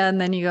call you, and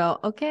then you go,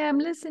 okay, I'm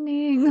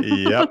listening.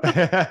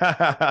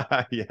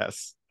 Yep.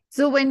 Yes.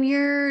 So when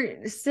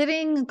you're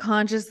sitting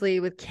consciously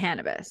with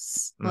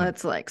cannabis, Mm.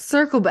 let's like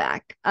circle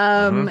back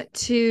Mm-hmm.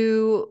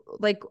 to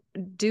like,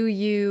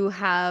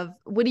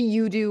 what do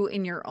you do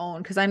in your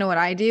own? Because I know what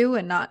I do,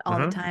 and not all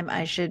the Mm-hmm. time.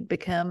 I should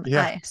become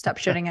Yeah. I stop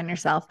shitting on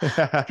yourself.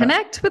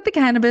 Connect with the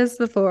cannabis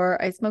before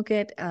I smoke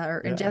it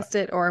or Yeah. ingest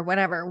it or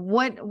whatever.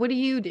 What do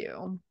you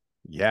do?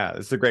 Yeah.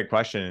 This is a great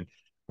question.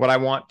 What I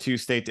want to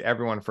state to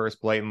everyone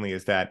first blatantly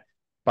is that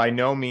by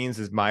no means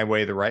is my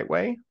way the right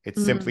way.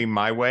 It's Mm, simply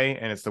my way,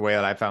 and it's the way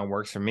that I found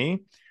works for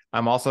me.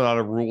 I'm also not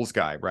a rules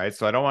guy, right?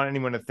 So I don't want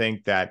anyone to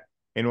think that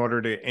in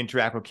order to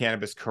interact with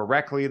cannabis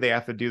correctly, they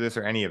have to do this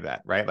or any of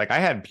that, right? Like, I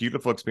had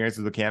beautiful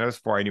experiences with cannabis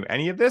before I knew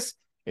any of this.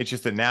 It's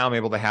just that now I'm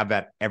able to have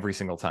that every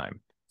single time.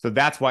 So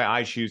that's why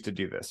I choose to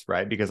do this,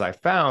 right? Because I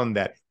found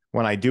that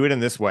when I do it in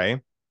this way,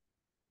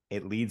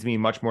 it leads me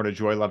much more to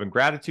joy, love, and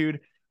gratitude.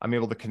 I'm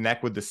able to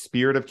connect with the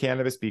spirit of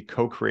cannabis, be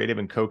co-creative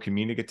and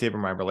co-communicative in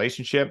my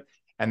relationship.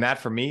 And that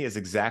for me is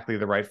exactly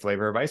the right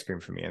flavor of ice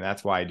cream for me. And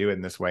that's why I do it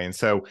in this way. And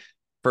so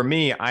for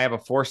me, I have a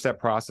 4-step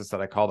process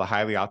that I call the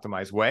highly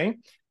optimized way.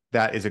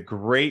 That is a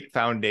great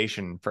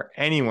foundation for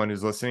anyone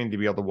who's listening to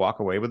be able to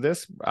walk away with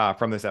this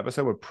from this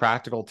episode with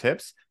practical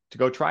tips to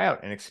go try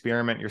out and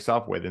experiment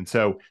yourself with. And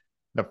so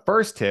the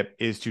first tip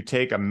is to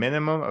take a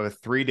minimum of a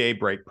 3-day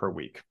break per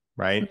week,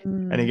 right?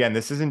 And mm, again,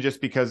 this isn't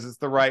just because it's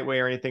the right way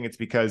or anything. It's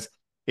because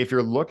if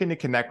you're looking to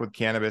connect with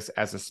cannabis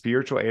as a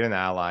spiritual aid and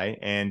ally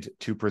and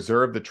to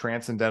preserve the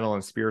transcendental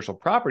and spiritual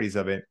properties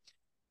of it,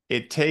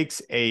 it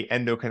takes a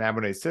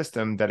endocannabinoid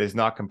system that is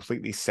not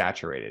completely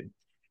saturated.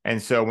 And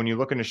so when you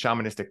look into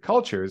shamanistic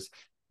cultures,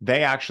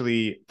 they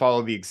actually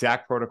follow the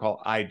exact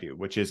protocol I do,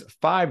 which is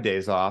 5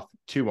 days off,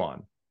 2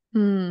 on.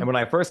 And mm, when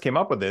I first came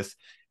up with this,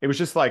 it was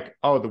just like,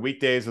 oh, the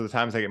weekdays are the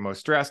times I get most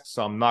stressed.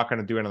 So I'm not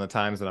going to do it on the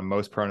times that I'm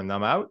most prone to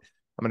numb out.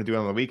 I'm going to do it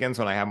on the weekends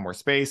when I have more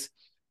space.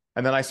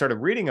 And then I started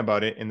reading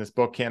about it in this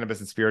book, Cannabis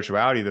and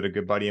Spirituality, that a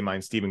good buddy of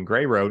mine, Stephen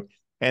Gray, wrote.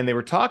 And they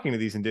were talking to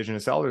these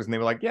indigenous elders, and they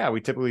were like, yeah,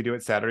 we typically do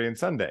it Saturday and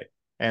Sunday.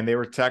 And they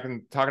were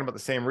talking about the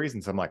same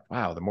reasons. I'm like,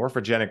 wow, the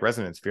morphogenic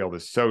resonance field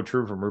is so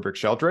true from Rupert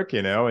Sheldrake,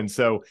 And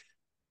so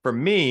for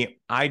me,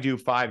 I do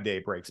 5-day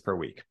breaks per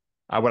week.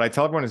 What I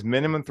tell everyone is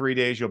minimum 3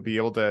 days. You'll be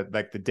able to,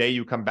 like, the day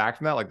you come back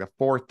from that, like the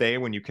 4th day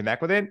when you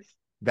connect with it,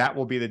 that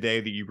will be the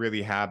day that you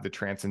really have the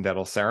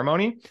transcendental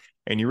ceremony.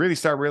 And you really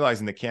start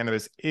realizing that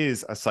cannabis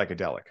is a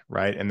psychedelic,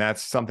 right? And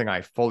that's something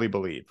I fully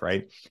believe,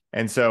 right?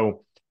 And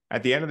so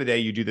at the end of the day,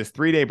 you do this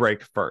 3-day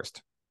break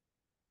first.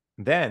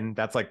 Then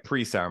that's like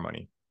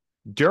pre-ceremony.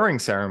 During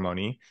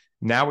ceremony,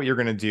 now what you're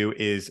going to do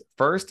is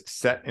first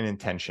set an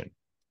intention.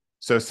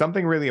 So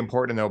something really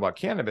important to know about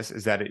cannabis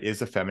is that it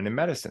is a feminine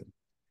medicine.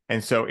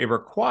 And so it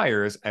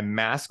requires a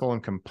masculine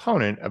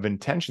component of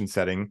intention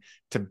setting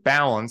to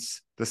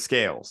balance the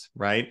scales,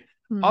 right?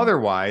 mm.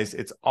 Otherwise,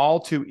 it's all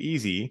too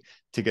easy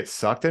to get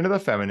sucked into the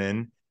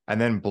feminine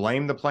and then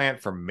blame the plant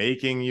for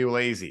making you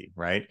lazy,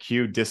 right?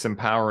 Cue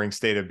disempowering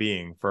state of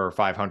being for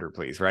 500,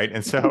 please, right?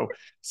 And so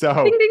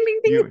Ding, ding,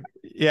 ding,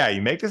 ding.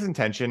 you make this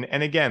intention.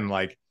 And again,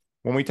 like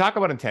when we talk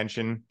about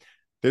intention,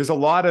 there's a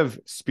lot of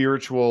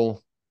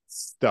spiritual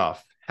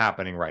stuff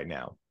happening right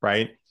now,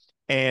 right?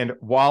 And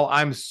while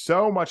I'm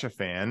so much a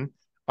fan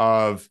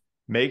of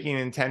making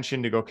an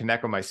intention to go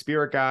connect with my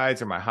spirit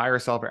guides or my higher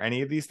self or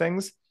any of these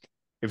things,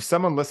 if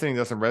someone listening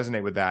doesn't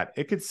resonate with that,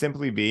 it could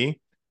simply be,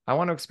 I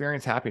want to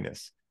experience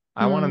happiness.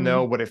 I want to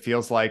know Mm, what it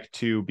feels like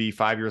to be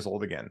 5 years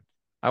old again.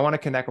 I want to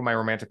connect with my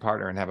romantic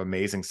partner and have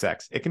amazing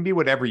sex. It can be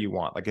whatever you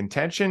want. Like,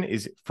 intention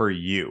is for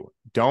you.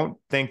 Don't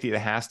think that it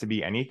has to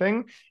be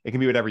anything. It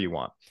can be whatever you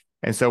want.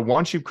 And so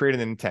once you've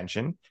created an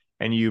intention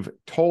and you've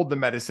told the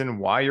medicine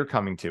why you're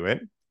coming to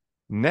it,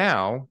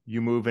 now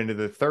you move into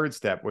the 3rd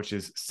step, which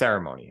is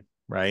ceremony,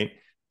 right?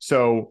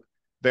 So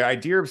the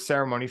idea of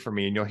ceremony for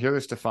me, and you'll hear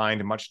this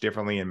defined much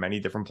differently in many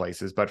different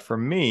places, but for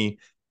me,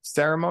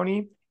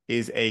 ceremony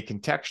is a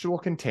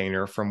contextual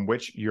container from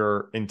which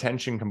your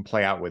intention can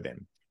play out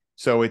within.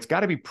 So it's got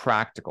to be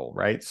practical,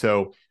 right?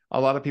 So a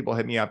lot of people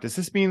hit me up. Does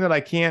this mean that I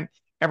can't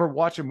ever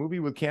watch a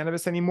movie with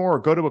cannabis anymore or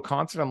go to a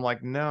concert? I'm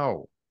like,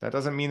 no, that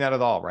doesn't mean that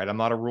at all, right? I'm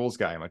not a rules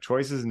guy. I'm a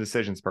choices and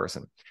decisions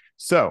person.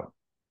 So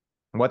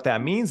what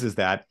that means is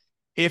that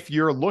if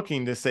you're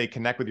looking to, say,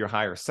 connect with your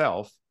higher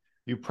self,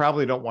 you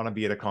probably don't want to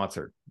be at a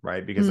concert,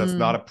 right? Because that's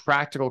not a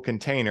practical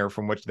container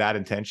from which that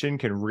intention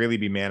can really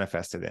be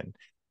manifested in.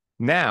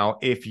 Now,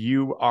 if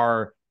you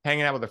are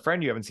hanging out with a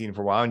friend you haven't seen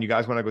for a while and you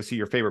guys want to go see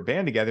your favorite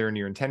band together and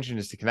your intention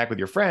is to connect with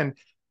your friend,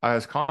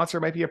 this concert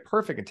might be a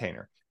perfect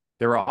container.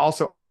 There are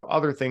also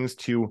other things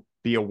to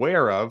be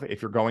aware of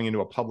if you're going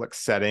into a public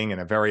setting and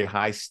a very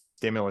high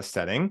stimulus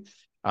setting.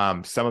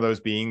 Some of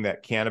those being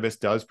that cannabis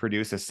does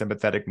produce a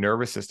sympathetic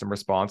nervous system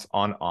response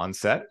on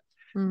onset.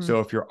 So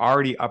if you're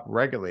already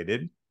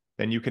upregulated,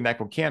 then you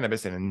connect with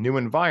cannabis in a new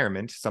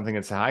environment, something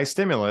that's a high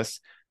stimulus,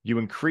 you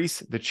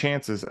increase the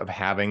chances of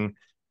having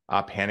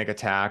a panic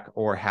attack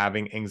or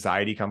having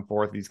anxiety come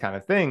forth, these kind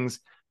of things.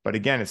 But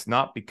again, it's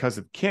not because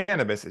of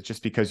cannabis. It's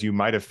just because you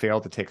might have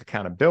failed to take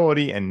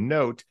accountability and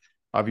note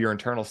of your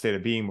internal state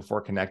of being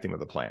before connecting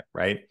with the plant,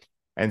 right?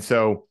 And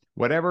so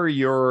whatever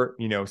your,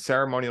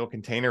 ceremonial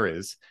container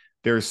is,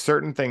 there's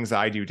certain things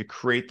I do to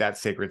create that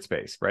sacred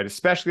space, right?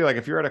 Especially like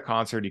if you're at a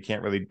concert, you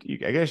can't really,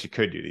 I guess you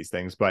could do these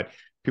things, but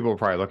people will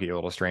probably look at you a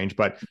little strange.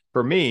 But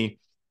for me,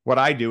 what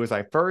I do is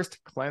I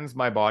first cleanse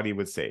my body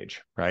with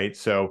sage, right?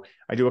 So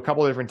I do a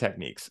couple of different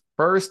techniques.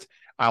 First,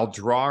 I'll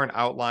draw an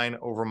outline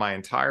over my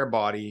entire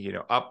body,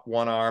 up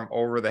one arm,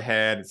 over the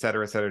head, et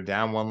cetera,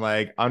 down one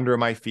leg, under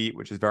my feet,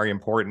 which is very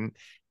important.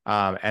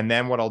 And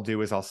then what I'll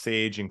do is I'll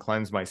sage and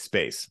cleanse my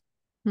space.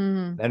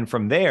 Then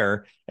from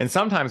there, and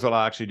sometimes what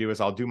I'll actually do is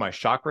I'll do my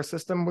chakra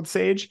system with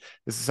sage.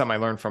 This is something I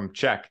learned from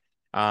Czech.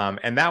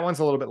 And that one's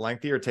a little bit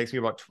lengthier. It takes me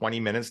about 20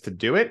 minutes to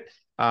do it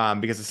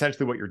because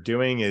essentially what you're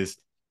doing is,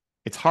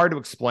 it's hard to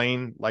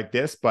explain like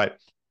this, but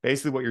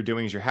basically what you're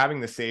doing is you're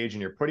having the sage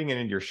and you're putting it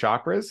into your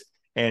chakras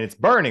and it's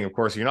burning. Of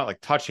course, you're not like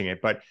touching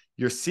it, but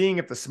you're seeing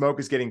if the smoke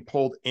is getting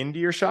pulled into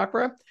your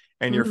chakra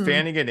and you're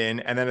fanning it in.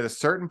 And then at a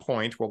certain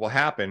point, what will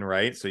happen,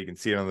 right? So you can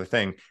see it on the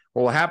thing.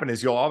 What will happen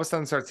is you'll all of a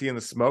sudden start seeing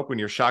the smoke when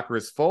your chakra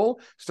is full,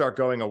 start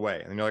going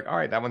away. And you're like, all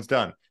right, that one's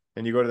done.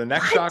 Then you go to the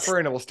next chakra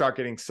and it will start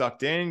getting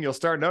sucked in. You'll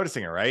start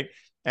noticing it, right?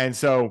 And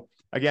so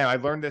again, I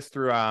learned this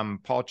through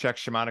Paul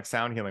Chek's Shamanic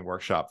Sound Healing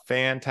Workshop.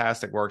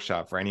 Fantastic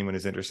workshop for anyone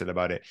who's interested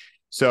about it.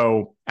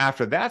 So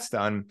after that's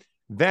done,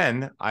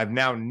 then I've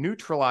now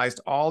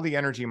neutralized all the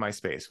energy in my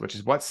space, which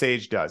is what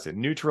sage does. It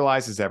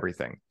neutralizes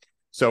everything.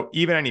 So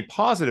even any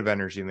positive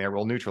energy in there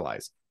will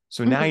neutralize.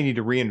 So now you need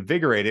to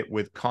reinvigorate it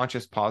with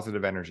conscious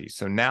positive energy.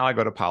 So now I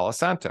go to Palo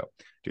Santo,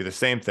 do the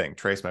same thing,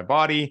 trace my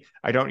body.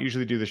 I don't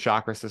usually do the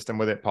chakra system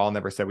with it. Paul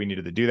never said we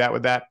needed to do that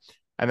with that.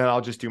 And then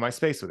I'll just do my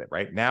space with it,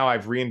 right? Now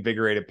I've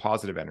reinvigorated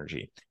positive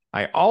energy.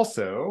 I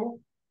also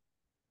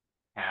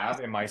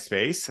have in my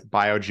space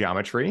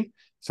biogeometry.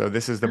 So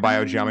this is the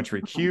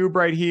biogeometry cube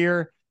right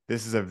here.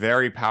 This is a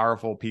very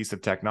powerful piece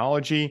of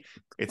technology.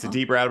 It's a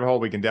deep rabbit hole.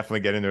 We can definitely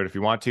get into it if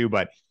you want to,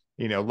 but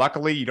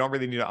luckily you don't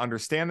really need to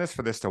understand this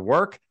for this to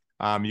work.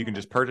 You can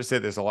just purchase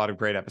it. There's a lot of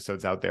great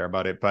episodes out there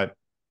about it, but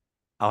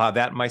I'll have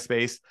that in my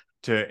space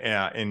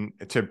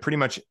to pretty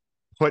much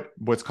put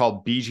what's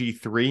called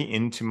BG3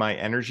 into my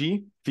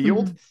energy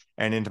field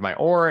and into my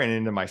aura and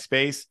into my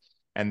space.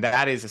 And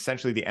that is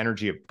essentially the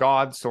energy of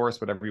God,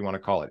 source, whatever you want to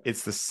call it.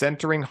 It's the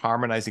centering,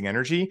 harmonizing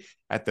energy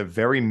at the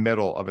very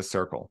middle of a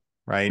circle,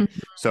 right?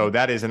 So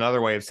that is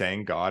another way of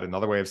saying God,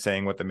 another way of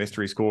saying what the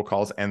mystery school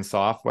calls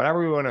Ensof, whatever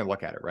we want to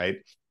look at it, right?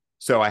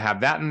 So I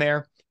have that in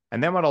there.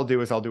 And then what I'll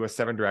do is I'll do a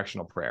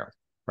 7-directional prayer,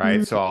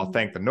 right? So I'll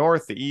thank the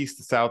north, the east,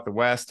 the south, the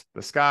west,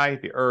 the sky,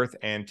 the earth,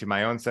 and to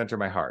my own center,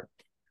 my heart.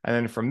 And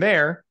then from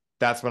there,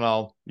 that's when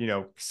I'll,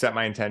 set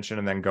my intention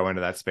and then go into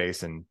that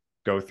space and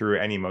go through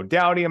any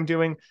modality I'm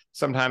doing.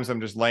 Sometimes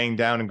I'm just laying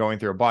down and going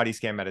through a body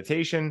scan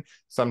meditation.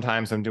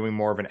 Sometimes I'm doing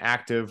more of an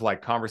active,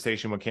 like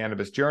conversation with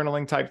cannabis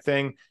journaling type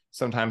thing.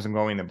 Sometimes I'm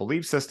going to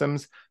belief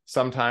systems.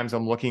 Sometimes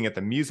I'm looking at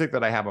the music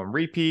that I have on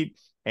repeat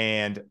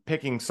and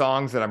picking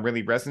songs that I'm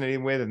really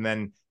resonating with, and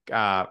then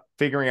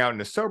figuring out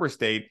in a sober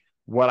state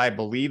what I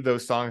believe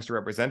those songs to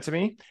represent to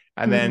me,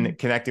 and then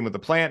connecting with the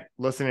plant,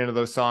 listening to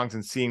those songs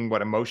and seeing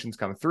what emotions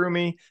come through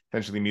me,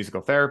 essentially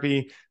musical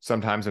therapy.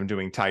 Sometimes I'm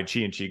doing Tai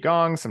Chi and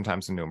Qigong.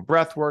 Sometimes I'm doing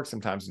breath work.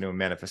 Sometimes I'm doing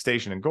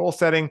manifestation and goal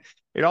setting.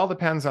 It all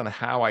depends on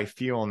how I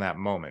feel in that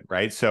moment,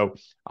 right? So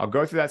I'll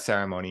go through that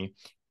ceremony.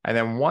 And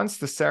then once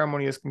the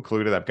ceremony is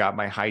concluded, I've got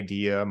my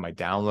idea, my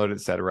download,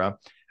 etc.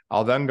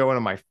 I'll then go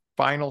into my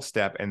final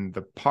step and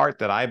the part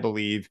that I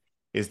believe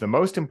is the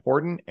most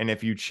important. And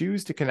if you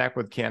choose to connect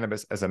with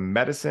cannabis as a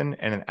medicine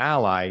and an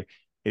ally,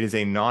 it is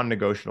a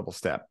non-negotiable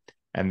step.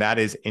 And that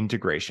is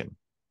integration.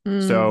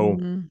 So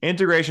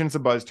integration is a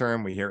buzz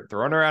term. We hear it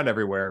thrown around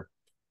everywhere.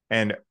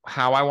 And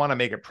how I want to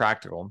make it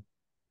practical,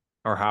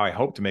 or how I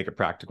hope to make it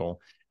practical,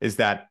 is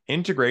that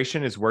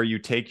integration is where you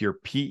take your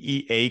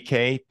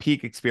PEAK,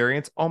 peak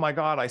experience. Oh my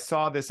God, I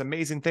saw this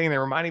amazing thing that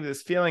reminded me of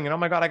this feeling. And oh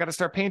my God, I got to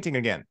start painting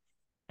again.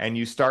 And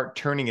you start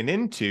turning it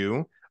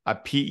into a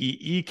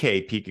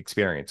PEEK peak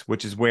experience,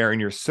 which is where in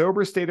your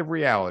sober state of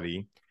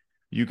reality,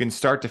 you can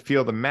start to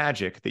feel the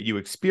magic that you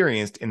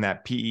experienced in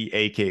that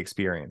PEAK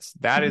experience.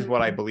 That is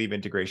what I believe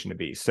integration to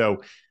be.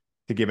 So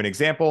to give an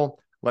example,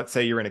 let's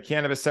say you're in a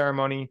cannabis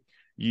ceremony,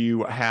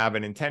 you have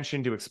an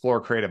intention to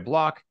explore creative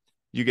block,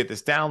 you get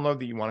this download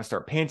that you want to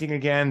start painting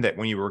again, that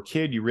when you were a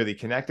kid, you really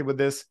connected with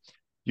this.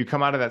 You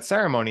come out of that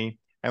ceremony,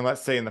 and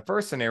let's say in the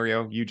first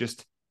scenario, you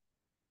just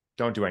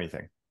don't do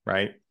anything,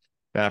 right?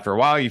 Then after a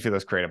while, you feel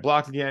those creative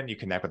blocks again, you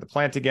connect with the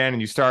plant again,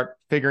 and you start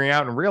figuring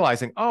out and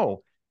realizing,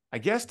 oh, I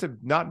guess to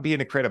not be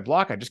in a creative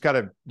block, I just got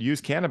to use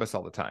cannabis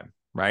all the time,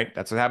 right?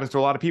 That's what happens to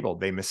a lot of people.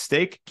 They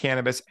mistake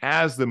cannabis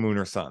as the moon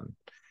or sun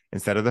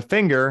instead of the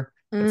finger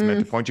that's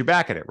meant to point you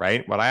back at it,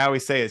 right? What I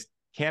always say is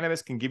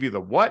cannabis can give you the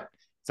what.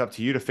 It's up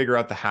to you to figure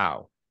out the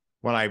how.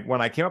 When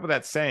I came up with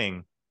that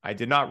saying, I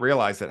did not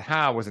realize that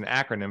how was an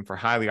acronym for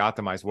highly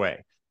optimized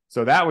way.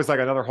 So that was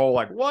like another whole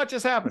like, what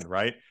just happened,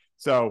 right?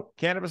 So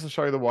cannabis will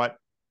show you the what.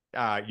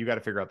 You got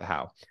to figure out the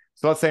how.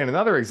 So let's say in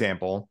another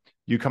example,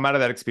 you come out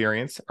of that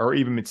experience, or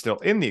even it's still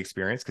in the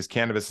experience, because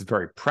cannabis is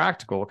very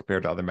practical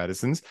compared to other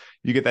medicines.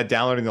 You get that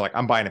download and you're like,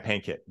 I'm buying a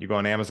paint kit. You go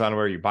on Amazon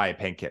where you buy a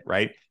paint kit,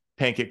 right?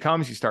 Paint kit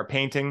comes, you start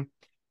painting.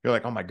 You're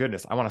like, oh my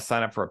goodness, I want to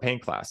sign up for a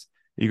paint class.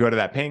 You go to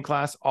that paint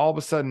class, all of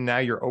a sudden now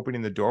you're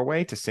opening the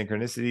doorway to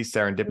synchronicities,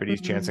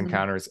 serendipities, chance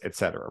encounters,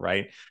 etc.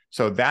 Right?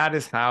 So that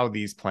is how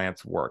these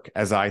plants work,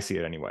 as I see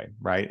it anyway,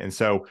 right? And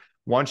so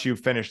once you've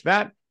finished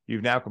that,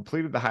 you've now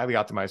completed the highly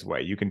optimized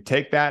way. You can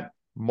take that,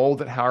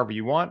 mold it however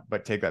you want,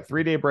 but take that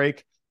 3-day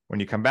break. When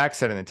you come back,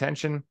 set an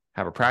intention,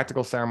 have a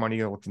practical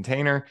ceremonial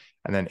container,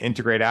 and then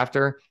integrate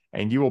after,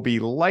 and you will be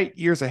light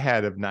years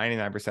ahead of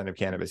 99% of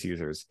cannabis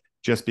users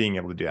just being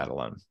able to do that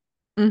alone.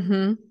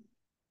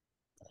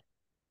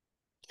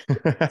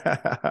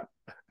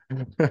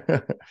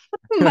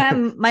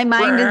 my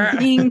mind is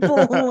being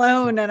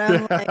blown, and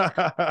I'm like,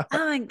 oh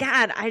my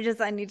God,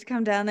 I need to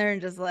come down there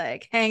and just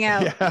like hang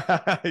out.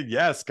 Yeah.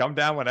 Yes, come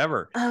down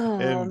whenever.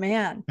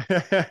 Man.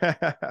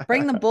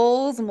 Bring the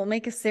bowls and we'll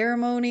make a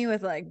ceremony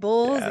with like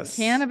bowls and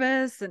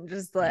cannabis and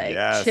just like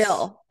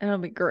chill. It'll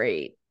be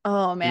great.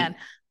 Oh man.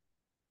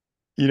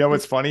 You know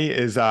what's funny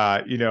is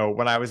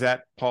when I was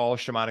at Paul's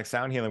shamanic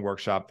sound healing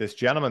workshop, this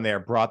gentleman there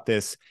brought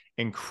this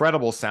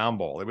incredible sound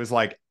bowl. It was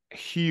like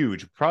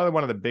huge, probably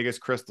one of the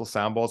biggest crystal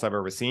sound bowls I've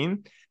ever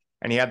seen.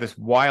 And he had this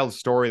wild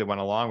story that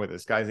went along with it.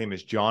 This guy's name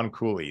is John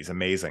Cooley. He's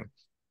amazing.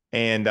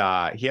 And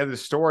he had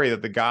this story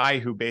that the guy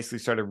who basically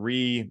started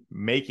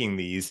remaking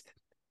these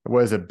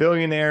was a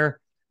billionaire,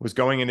 was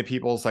going into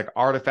people's like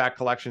artifact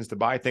collections to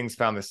buy things,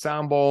 found this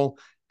sound bowl,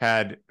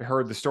 had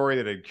heard the story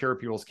that it cured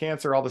people's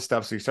cancer, all this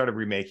stuff. So he started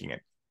remaking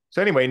it.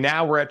 So anyway,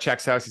 now we're at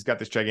Check's house. He's got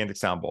this gigantic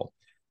sound bowl.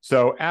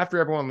 So after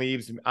everyone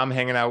leaves, I'm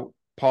hanging out.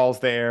 Paul's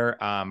there.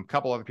 A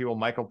couple other people,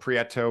 Michael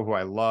Prieto, who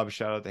I love.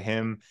 Shout out to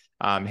him.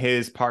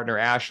 His partner,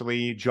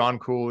 Ashley, John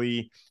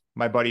Cooley,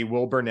 my buddy,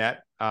 Will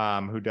Burnett,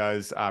 who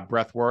does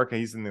breath work.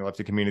 He's in the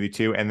lefty community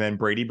too. And then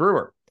Brady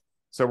Brewer.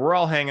 So we're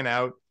all hanging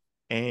out.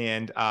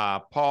 And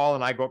Paul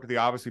and I go up to the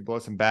office. We blow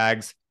some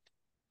bags.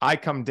 I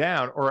come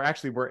down, or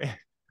actually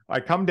I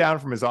come down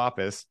from his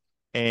office.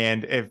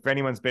 And if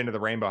anyone's been to the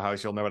Rainbow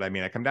House, you'll know what I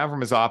mean. I come down from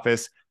his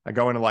office. I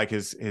go into like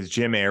his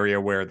gym area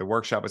where the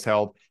workshop was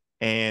held.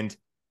 And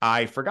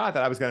I forgot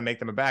that I was going to make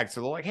them a bag. So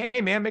they're like,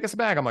 hey, man, make us a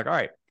bag. I'm like, all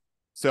right.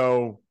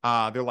 So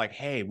they're like,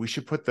 hey, we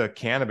should put the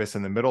cannabis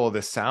in the middle of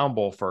this sound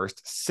bowl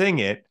first, sing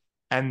it,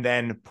 and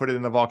then put it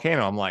in the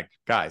volcano. I'm like,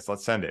 guys,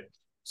 let's send it.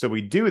 So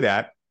we do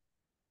that.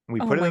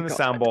 We put it in the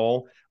sound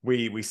bowl.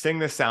 We sing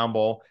the sound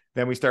bowl.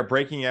 Then we start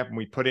breaking it up and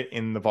we put it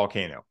in the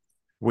volcano.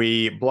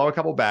 We blow a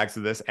couple bags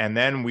of this, and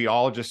then we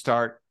all just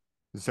start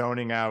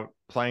zoning out,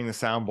 playing the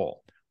sound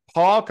bowl.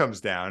 Paul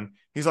comes down.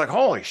 He's like,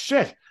 holy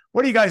shit,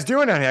 what are you guys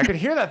doing down here? I could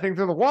hear that thing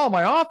through the wall of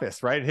my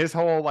office, right? His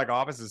whole like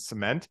office is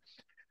cement.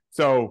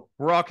 So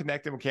we're all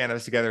connected with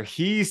cannabis together.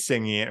 He's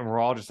singing it, and we're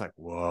all just like,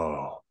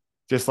 whoa,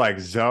 just like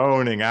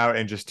zoning out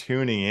and just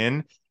tuning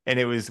in. And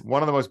it was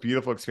one of the most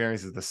beautiful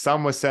experiences. The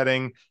sun was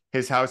setting.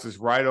 His house is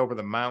right over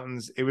the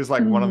mountains. It was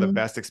like one of the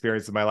best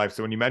experiences of my life.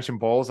 So when you mention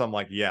bowls, I'm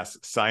like, yes,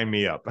 sign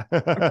me up.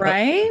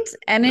 Right.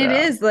 And it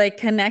is like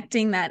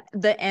connecting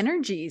the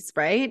energies,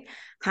 right?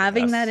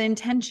 Having that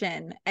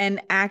intention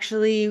and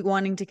actually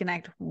wanting to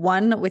connect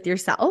one with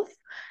yourself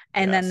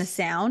and then the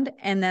sound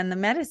and then the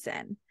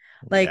medicine.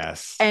 Like,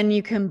 and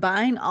you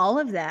combine all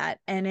of that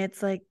and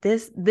it's like,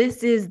 this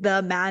is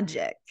the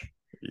magic.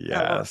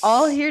 We're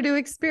all here to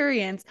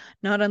experience,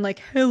 not unlike,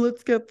 hey,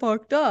 let's get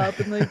fucked up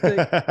and like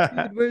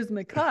dude, where's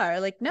my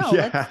car? Like, no,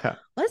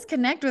 let's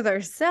connect with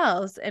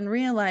ourselves and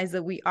realize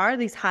that we are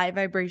these high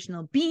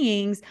vibrational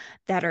beings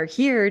that are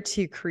here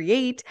to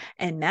create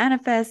and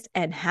manifest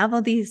and have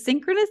all these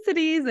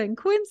synchronicities and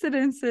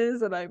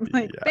coincidences. And I'm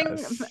like,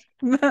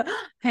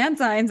 hand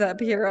signs up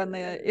here on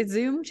the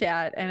Zoom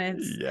chat, and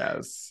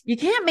it's you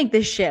can't make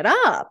this shit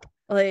up.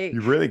 Like,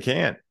 you really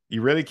can't.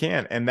 You really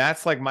can. And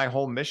that's like my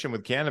whole mission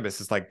with cannabis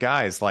is like,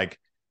 guys, like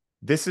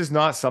this is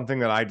not something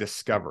that I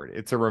discovered.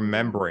 It's a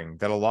remembering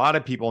that a lot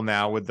of people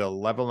now, with the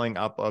leveling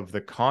up of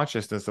the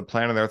consciousness the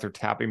planet Earth are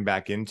tapping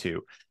back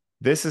into,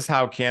 this is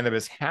how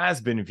cannabis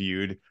has been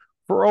viewed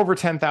for over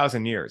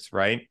 10,000 years,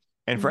 right?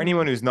 And for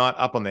anyone who's not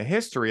up on the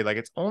history, like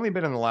it's only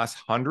been in the last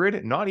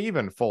 100, not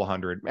even full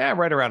 100,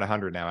 right around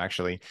 100 now,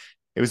 actually.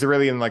 It was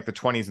really in like the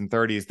 20s and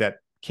 30s that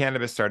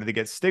cannabis started to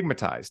get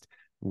stigmatized.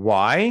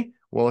 Why?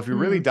 Well, if you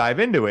really dive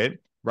into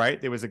it, right,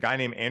 there was a guy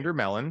named Andrew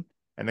Mellon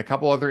and a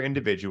couple other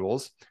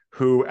individuals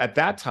who at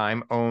that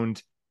time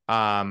owned,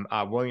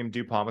 William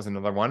DuPont was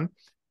another one,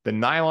 the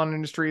nylon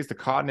industries, the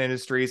cotton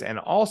industries, and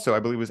also I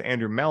believe it was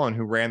Andrew Mellon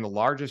who ran the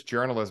largest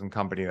journalism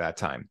company at that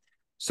time.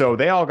 So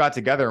they all got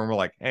together and were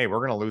like, hey,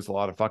 we're going to lose a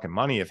lot of fucking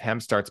money if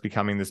hemp starts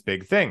becoming this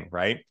big thing,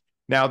 right?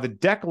 Now, the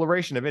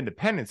Declaration of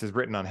Independence is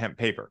written on hemp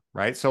paper,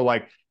 right? So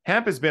like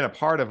hemp has been a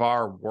part of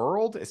our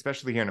world,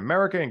 especially here in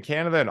America and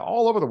Canada and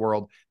all over the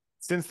world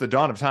since the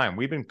dawn of time.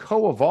 We've been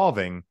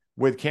co-evolving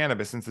with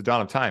cannabis since the dawn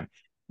of time.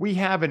 We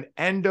have an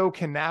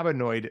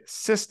endocannabinoid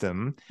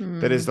system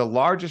that is the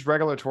largest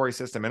regulatory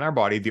system in our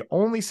body, the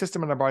only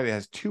system in our body that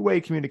has two-way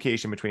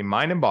communication between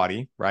mind and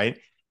body, right?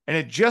 And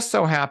it just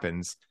so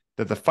happens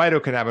that the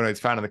phytocannabinoids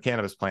found in the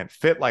cannabis plant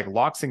fit like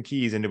locks and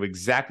keys into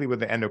exactly what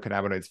the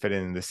endocannabinoids fit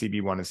in the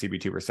CB1 and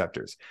CB2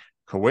 receptors.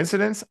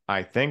 Coincidence?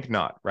 I think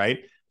not,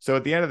 right? So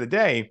at the end of the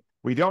day,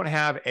 we don't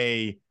have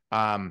a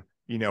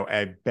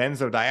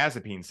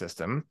benzodiazepine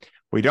system.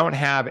 We don't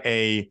have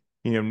a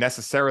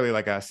necessarily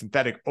like a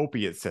synthetic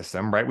opiate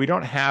system, right? We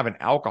don't have an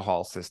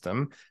alcohol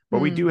system, but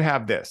we do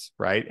have this,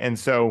 right? And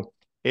so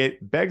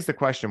it begs the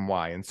question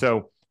why. And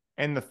so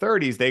in the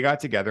 30s, they got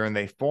together and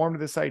they formed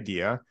this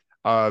idea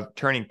of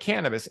turning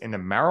cannabis into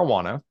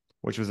marijuana,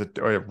 which was a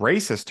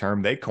racist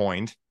term they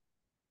coined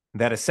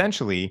that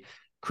essentially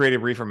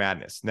created reefer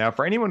madness. Now,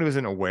 for anyone who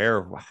isn't aware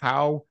of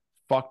how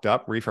fucked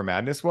up reefer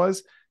madness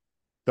was,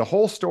 the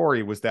whole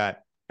story was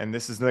that, and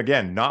this is,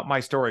 again, not my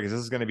story because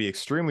this is going to be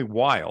extremely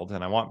wild,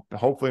 and I want,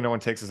 hopefully no one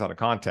takes this out of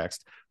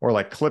context or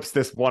like clips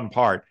this one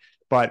part,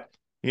 but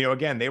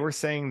again, they were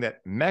saying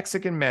that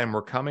Mexican men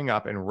were coming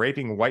up and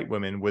raping white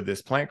women with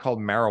this plant called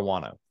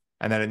marijuana,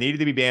 and that it needed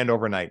to be banned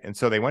overnight. And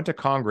so they went to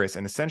Congress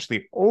and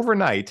essentially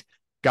overnight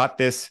got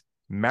this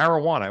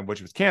marijuana,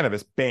 which was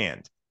cannabis,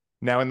 banned.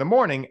 Now in the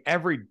morning,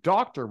 every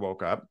doctor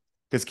woke up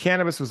because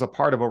cannabis was a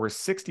part of over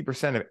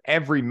 60% of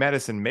every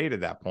medicine made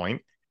at that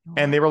point.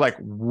 And they were like,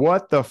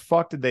 what the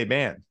fuck did they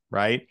ban?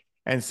 Right.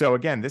 And so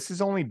again, this has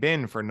only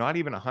been for not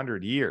even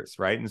 100 years.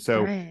 Right. And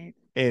so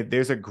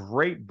there's a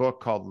great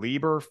book called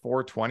Liber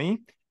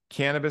 420,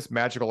 Cannabis,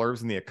 Magical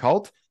Herbs, and the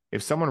Occult.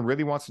 If someone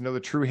really wants to know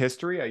the true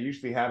history, I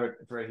usually have it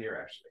right here,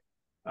 actually.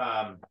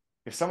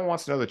 If someone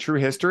wants to know the true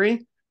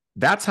history,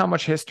 that's how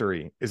much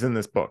history is in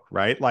this book,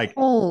 right? Like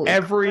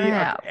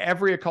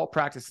every occult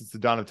practice since the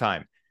dawn of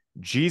time.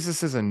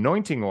 Jesus's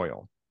anointing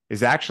oil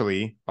is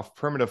actually a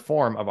primitive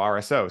form of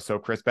RSO. So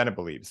Chris Bennett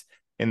believes.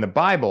 In the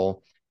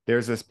Bible,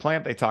 there's this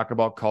plant they talk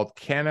about called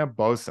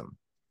cannabosum.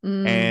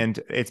 And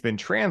it's been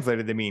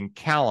translated to mean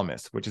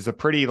calamus, which is a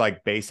pretty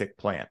like basic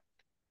plant.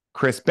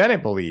 Chris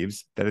Bennett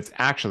believes that it's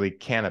actually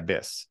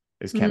cannabis,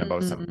 is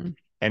cannabosum.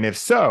 And if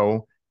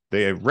so,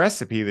 the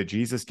recipe that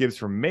Jesus gives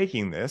for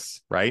making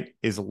this, right,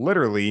 is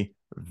literally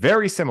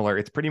very similar.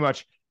 It's pretty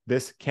much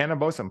this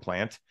cannabosum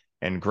plant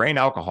and grain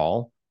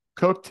alcohol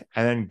cooked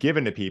and then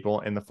given to people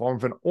in the form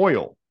of an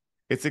oil.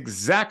 It's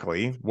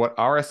exactly what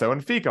RSO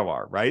and FICO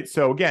are, right?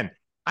 So again,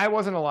 I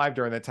wasn't alive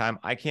during that time.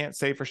 I can't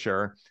say for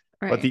sure,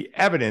 but the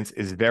evidence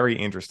is very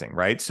interesting,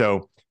 right?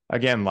 So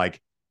again,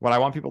 like what I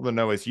want people to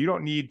know is you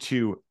don't need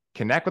to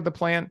connect with the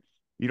plant.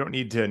 You don't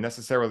need to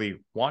necessarily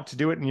want to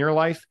do it in your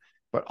life,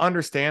 but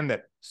understand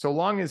that so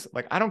long as,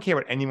 like, I don't care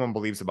what anyone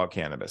believes about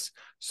cannabis,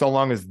 so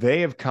long as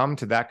they have come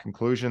to that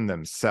conclusion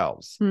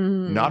themselves,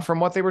 not from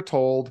what they were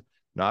told,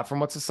 not from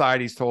what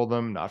society's told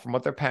them, not from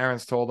what their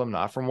parents told them,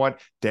 not from what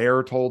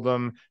DARE told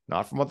them,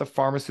 not from what the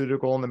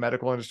pharmaceutical and the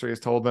medical industry has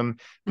told them,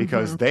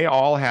 because they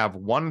all have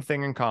one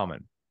thing in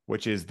common,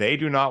 which is they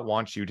do not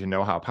want you to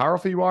know how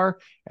powerful you are,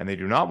 and they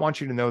do not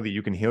want you to know that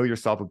you can heal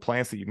yourself with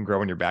plants that you can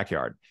grow in your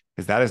backyard,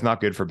 because that is not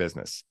good for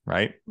business,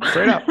 right?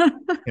 Straight up,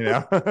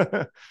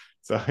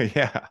 So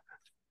yeah,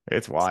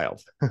 it's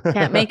wild.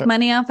 Can't make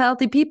money off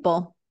healthy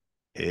people.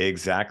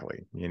 Exactly.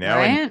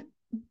 Right?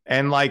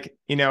 And like,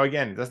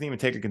 again, it doesn't even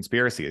take a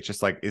conspiracy. It's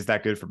just like, is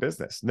that good for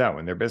business? No.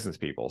 And they're business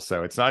people.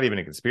 So it's not even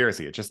a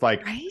conspiracy. It's just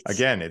like,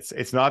 again,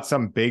 it's not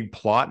some big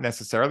plot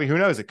necessarily. Who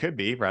knows? It could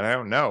be, right? I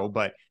don't know.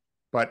 But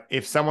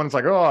if someone's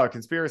like, oh, a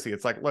conspiracy,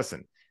 it's like,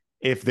 listen,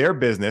 if their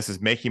business is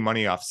making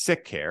money off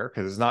sick care,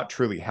 because it's not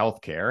truly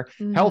healthcare,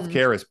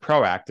 healthcare is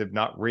proactive,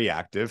 not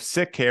reactive.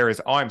 Sick care is,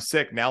 oh, I'm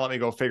sick, now let me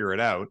go figure it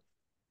out.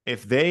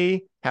 If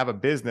they have a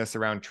business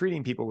around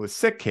treating people with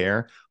sick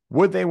care,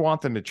 would they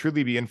want them to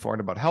truly be informed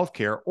about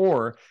healthcare,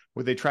 or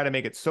would they try to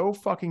make it so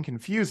fucking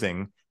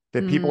confusing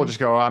that people will just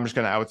go, oh, I'm just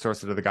going to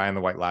outsource it to the guy in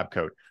the white lab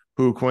coat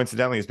who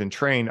coincidentally has been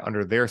trained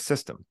under their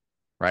system,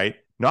 right?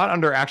 Not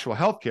under actual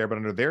healthcare, but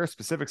under their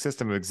specific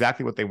system of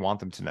exactly what they want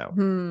them to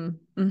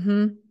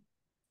know.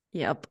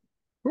 Yep.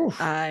 Oof,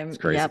 it's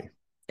crazy. Yep.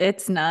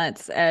 It's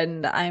nuts.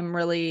 And I'm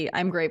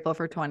grateful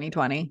for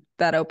 2020.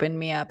 That opened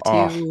me up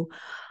Oh, to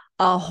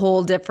a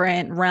whole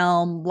different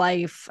realm,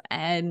 life,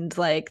 and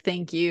like,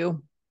 thank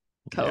you,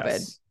 COVID.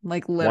 yes.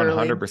 Like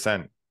literally.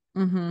 100%.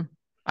 Mm-hmm.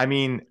 I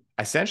mean,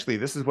 essentially,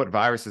 this is what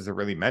viruses are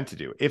really meant to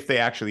do, if they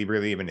actually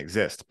really even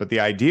exist. But the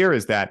idea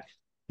is that,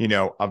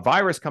 a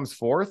virus comes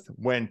forth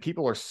when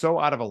people are so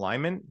out of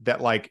alignment that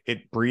like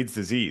it breeds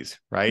disease,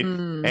 right?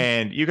 Mm.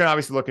 And you can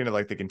obviously look into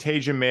like the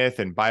contagion myth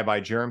and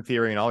bye-bye germ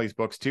theory and all these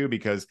books too,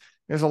 because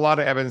there's a lot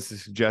of evidence to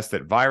suggest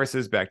that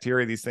viruses,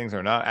 bacteria, these things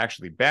are not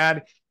actually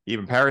bad,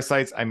 even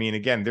parasites. I mean,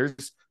 again,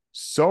 there's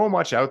so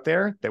much out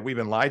there that we've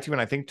been lied to.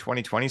 And I think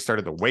 2020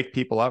 started to wake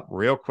people up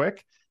real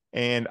quick.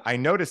 And I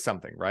noticed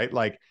something, right?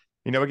 Like,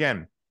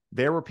 again,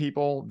 there were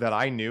people that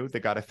I knew that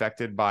got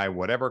affected by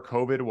whatever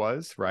COVID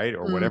was, right?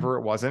 Or Mm. whatever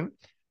it wasn't.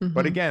 But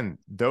Mm-hmm. again,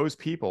 those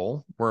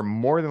people were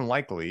more than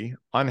likely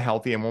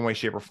unhealthy in one way,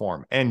 shape, or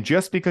form. And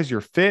just because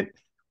you're fit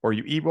or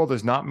you eat well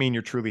does not mean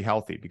you're truly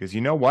healthy. Because you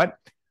know what?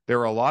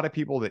 There are a lot of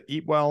people that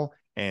eat well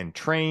and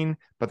train,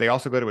 but they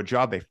also go to a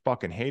job they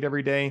fucking hate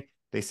every day.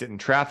 They sit in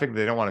traffic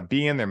they don't want to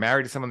be in. They're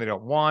married to someone they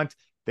don't want.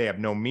 They have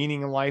no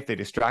meaning in life. They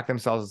distract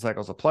themselves in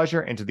cycles of pleasure.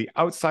 And to the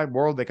outside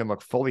world, they can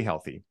look fully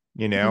healthy,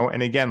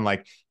 And again,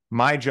 like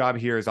my job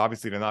here is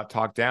obviously to not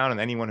talk down on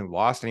anyone who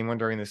lost anyone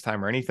during this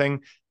time or anything,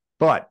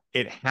 but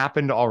it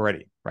happened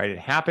already, right? It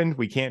happened.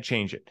 We can't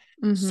change it.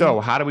 Mm-hmm.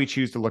 So how do we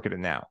choose to look at it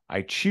now?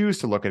 I choose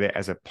to look at it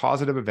as a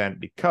positive event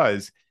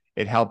because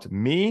it helped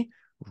me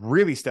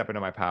really step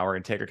into my power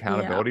and take Yeah.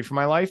 accountability for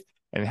my life,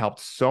 and it helped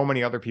so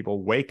many other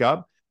people wake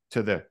up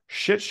to the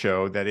shit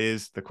show that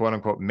is the quote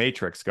unquote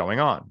matrix going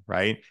on,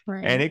 right?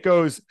 And Right. it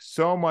goes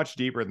so much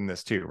deeper than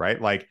this too,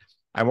 right? Like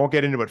I won't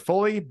get into it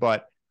fully,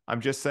 but I'm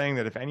just saying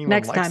that if anyone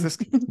Next likes time. this,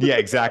 yeah,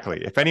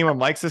 exactly. If anyone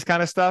likes this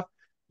kind of stuff,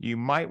 you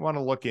might want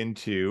to look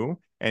into,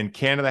 and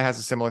Canada has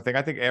a similar thing.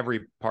 I think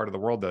every part of the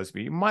world does,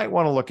 but you might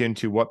want to look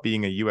into what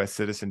being a US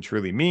citizen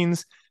truly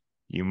means.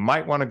 You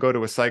might want to go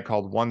to a site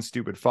called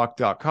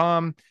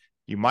onestupidfuck.com.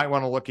 You might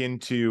want to look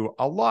into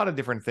a lot of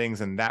different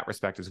things in that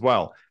respect as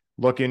well.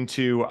 Look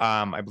into,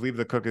 I believe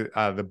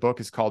the book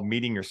is called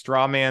Meeting Your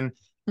Straw Man.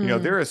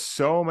 Mm. There is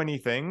so many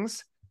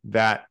things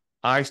that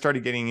I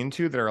started getting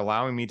into that are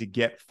allowing me to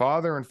get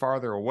farther and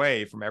farther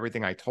away from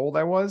everything I told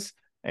I was,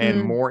 and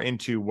Mm. more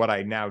into what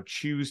I now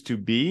choose to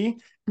be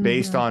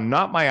based Mm-hmm. on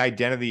not my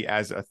identity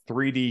as a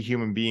 3D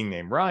human being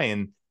named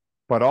Ryan,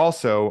 but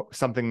also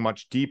something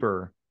much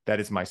deeper that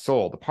is my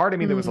soul, the part of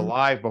me that was Mm.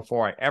 alive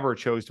before I ever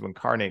chose to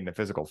incarnate in a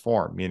physical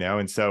form,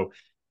 And so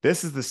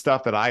this is the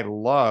stuff that I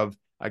love.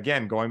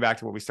 Again, going back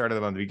to what we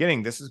started on the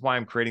beginning, this is why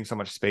I'm creating so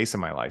much space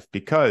in my life,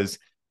 because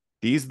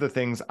these are the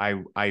things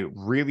I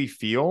really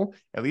feel,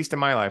 at least in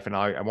my life, and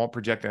I won't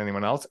project on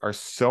anyone else, are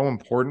so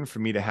important for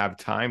me to have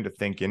time to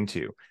think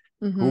into.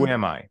 Who Mm-hmm.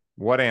 am I?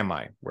 What am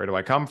I? Where do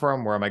I come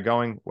from? Where am I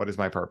going? What is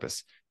my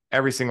purpose?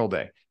 Every single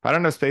day. If I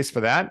don't have space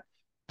for that,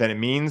 then it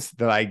means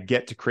that I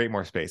get to create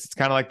more space. It's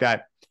kind of like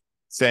that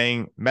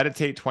saying,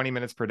 meditate 20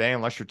 minutes per day.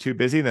 Unless you're too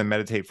busy, then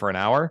meditate for an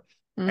hour.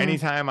 Mm.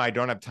 Anytime I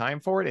don't have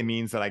time for it, it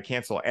means that I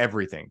cancel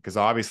everything, because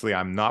obviously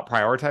I'm not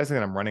prioritizing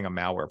and I'm running a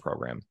malware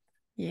program.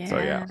 So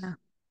yeah, Yeah.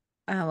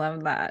 I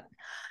love that.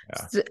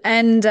 yeah.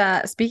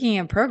 And speaking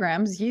of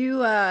programs,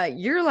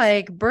 you're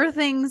like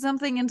birthing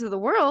something into the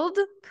world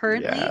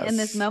currently in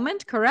this Yes.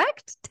 moment,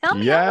 correct? Tell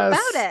me all Yes.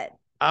 about it.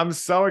 I'm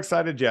so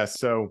excited, Jess.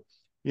 So,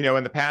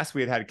 in the past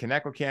we had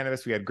Connect with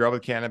Cannabis, we had Grow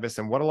with Cannabis.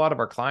 And what a lot of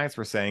our clients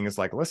were saying is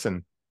like,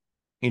 listen,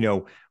 you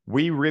know,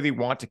 we really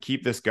want to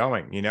keep this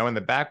going, and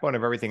the backbone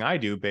of everything I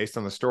do, based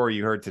on the story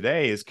you heard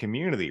today, is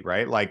community,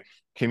 right? Like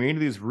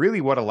community is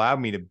really what allowed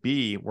me to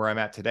be where I'm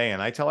at today.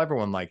 And I tell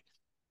everyone, like,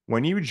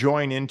 when you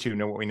join into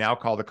what we now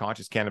call the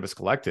Conscious Cannabis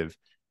Collective,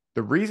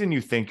 the reason you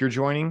think you're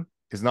joining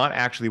is not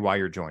actually why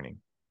you're joining,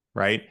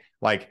 right?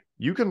 Like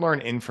you can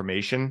learn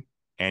information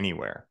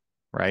anywhere,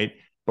 right?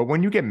 But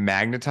when you get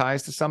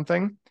magnetized to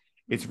something,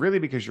 it's really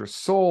because your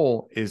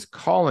soul is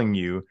calling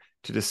you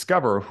to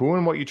discover who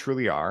and what you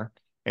truly are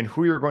and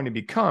who you're going to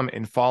become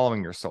in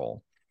following your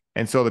soul.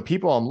 And so the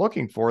people I'm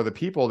looking for are the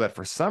people that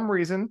for some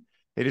reason,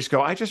 they just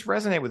go, I just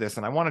resonate with this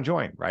and I want to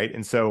join, right?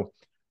 And so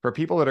for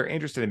people that are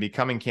interested in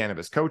becoming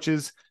cannabis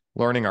coaches,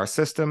 learning our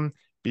system,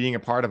 being a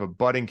part of a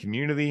budding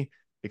community,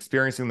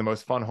 experiencing the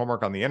most fun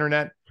homework on the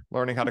internet,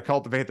 learning how to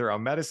cultivate their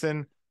own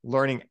medicine,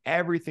 learning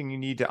everything you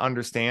need to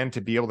understand to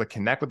be able to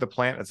connect with the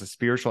plant as a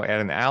spiritual and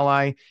an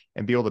ally,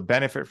 and be able to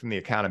benefit from the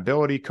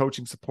accountability,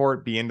 coaching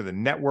support, be into the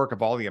network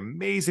of all the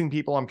amazing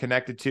people I'm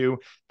connected to.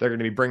 They're going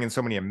to be bringing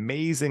so many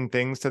amazing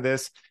things to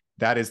this.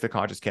 That is the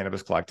Conscious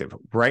Cannabis Collective.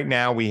 Right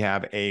now, we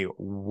have a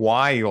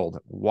wild,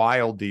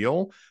 wild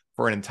deal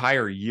for an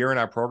entire year in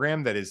our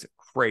program that is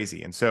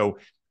crazy. And so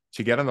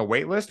to get on the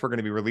wait list, we're going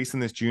to be releasing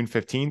this June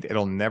 15th.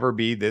 It'll never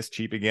be this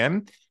cheap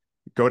again.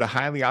 Go to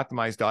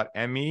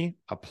highlyoptimized.me,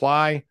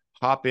 apply,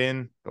 hop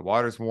in. The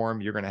water's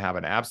warm. You're going to have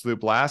an absolute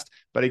blast.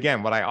 But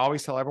again, what I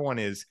always tell everyone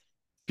is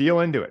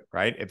feel into it,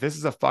 right? If this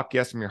is a fuck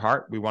yes from your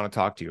heart, we want to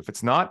talk to you. If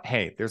it's not,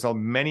 hey, there's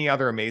many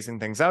other amazing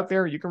things out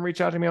there. You can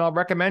reach out to me and I'll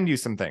recommend you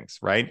some things,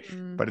 right?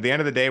 But at the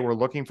end of the day, we're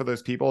looking for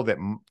those people that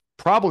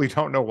probably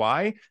don't know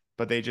why,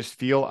 but they just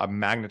feel a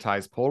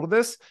magnetized pull to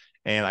this.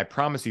 And I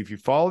promise you, if you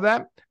follow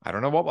that, I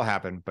don't know what will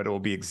happen, but it will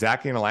be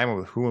exactly in alignment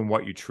with who and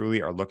what you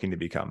truly are looking to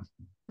become.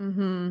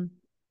 Mm-hmm.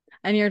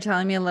 And you're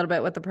telling me a little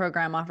bit what the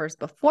program offers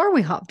before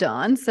we hopped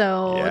on.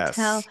 So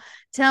Yes.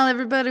 tell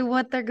everybody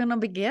what they're going to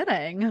be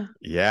getting.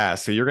 Yeah.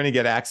 So you're going to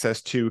get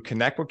access to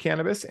Connect with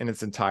Cannabis in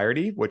its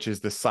entirety, which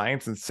is the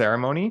science and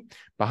ceremony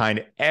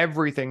behind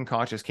everything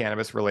conscious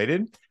cannabis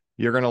related.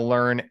 You're going to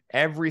learn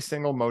every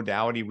single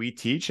modality we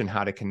teach and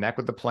how to connect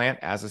with the plant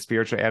as a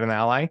spiritual aid and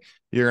ally.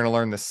 You're going to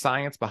learn the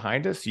science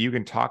behind it so you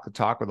can talk the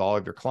talk with all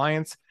of your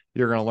clients.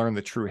 You're going to learn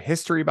the true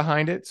history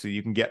behind it so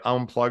you can get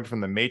unplugged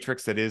from the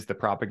matrix that is the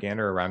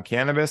propaganda around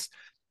cannabis.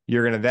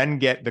 You're going to then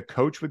get the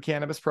Coach with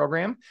Cannabis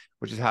program,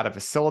 which is how to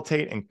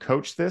facilitate and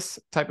coach this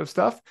type of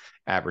stuff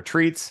at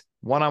retreats,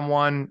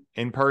 one-on-one,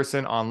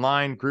 in-person,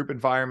 online, group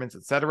environments,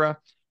 etc.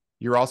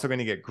 You're also going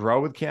to get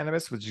Grow with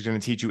Cannabis, which is going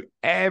to teach you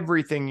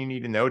everything you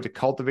need to know to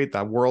cultivate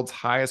the world's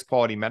highest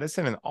quality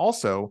medicine and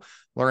also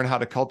learn how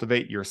to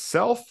cultivate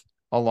yourself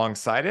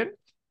alongside it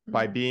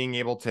by being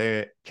able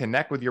to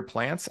connect with your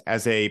plants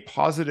as a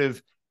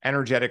positive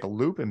energetic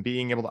loop and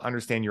being able to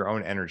understand your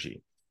own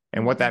energy.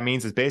 And what that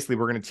means is basically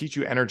we're going to teach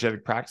you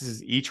energetic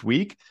practices each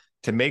week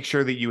to make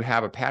sure that you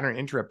have a pattern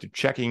interrupted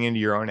checking into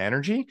your own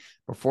energy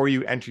before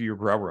you enter your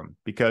grow room.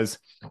 Because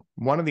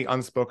one of the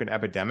unspoken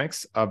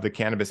epidemics of the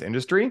cannabis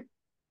industry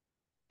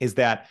is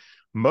that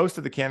most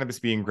of the cannabis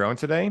being grown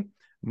today,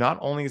 not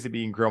only is it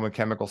being grown with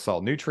chemical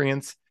salt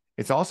nutrients,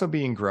 it's also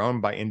being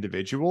grown by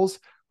individuals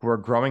who are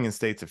growing in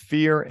states of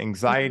fear,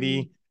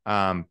 anxiety,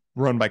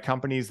 run by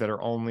companies that are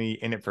only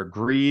in it for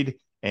greed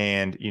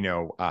and,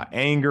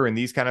 anger and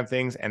these kind of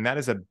things. And that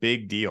is a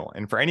big deal.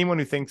 And for anyone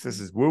who thinks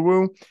this is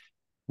woo-woo,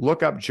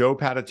 look up Joe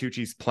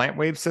Patitucci's plant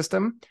wave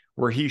system,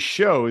 where he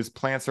shows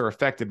plants are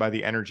affected by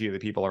the energy of the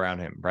people around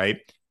him, right?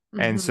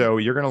 And so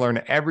you're going to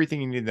learn everything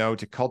you need to know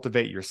to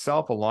cultivate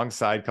yourself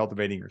alongside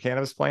cultivating your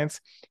cannabis plants.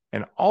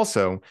 And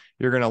also,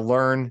 you're going to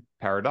learn,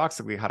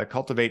 paradoxically, how to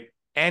cultivate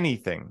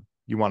anything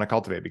you want to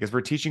cultivate, because we're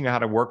teaching you how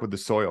to work with the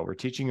soil. We're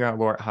teaching you how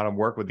to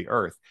work with the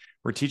earth.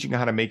 We're teaching you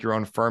how to make your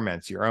own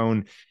ferments, your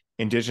own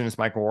indigenous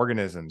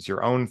microorganisms,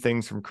 your own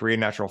things from Korean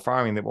natural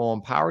farming that will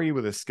empower you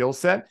with a skill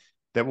set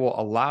that will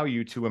allow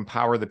you to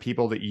empower the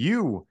people that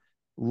you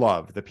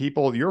love, the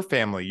people, your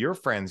family, your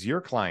friends,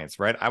 your clients,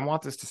 right? I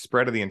want this to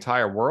spread to the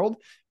entire world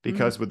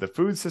because with the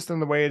food system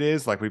the way it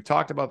is, like we've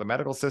talked about, the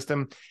medical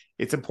system,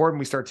 it's important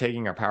we start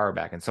taking our power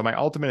back. And so my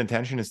ultimate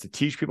intention is to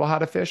teach people how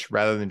to fish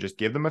rather than just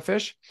give them a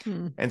fish.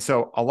 And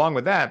so along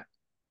with that,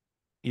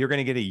 you're going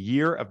to get a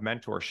year of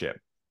mentorship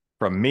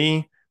from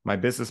me, my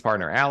business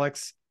partner,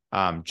 Alex,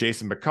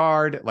 Jason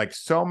Picard, like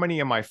so many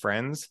of my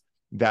friends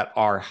that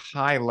are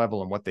high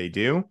level in what they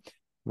do.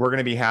 We're going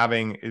to be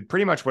having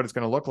pretty much what it's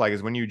going to look like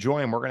is when you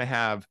join, we're going to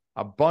have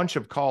a bunch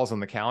of calls on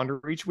the calendar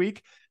each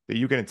week that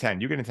you can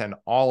attend. You can attend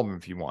all of them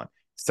if you want.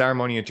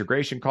 Ceremony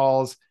integration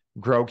calls,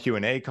 grow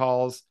Q&A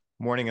calls,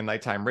 morning and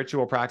nighttime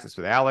ritual practice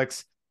with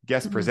Alex,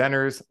 guest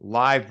presenters,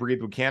 live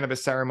Breathe with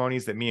Cannabis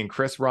ceremonies that me and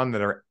Chris run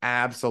that are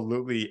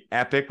absolutely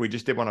epic. We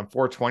just did one on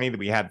 420 that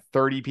we had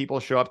 30 people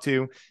show up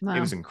to. Wow. It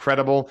was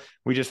incredible.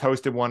 We just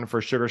hosted one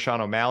for Sugar Sean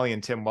O'Malley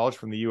and Tim Welch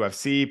from the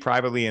UFC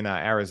privately in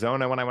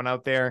Arizona when I went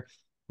out there.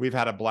 We've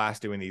had a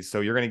blast doing these.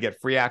 So you're going to get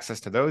free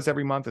access to those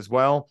every month as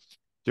well.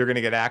 You're going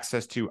to get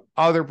access to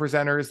other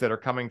presenters that are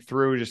coming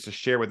through just to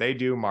share what they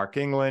do. Mark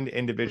England,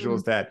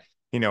 individuals that,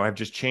 have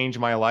just changed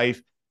my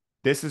life.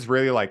 This is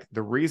really like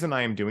the reason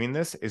I am doing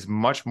this is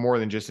much more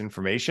than just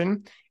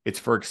information. It's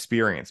for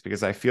experience,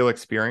 because I feel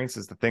experience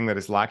is the thing that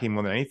is lacking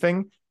more than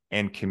anything,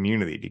 and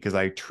community, because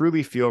I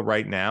truly feel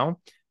right now,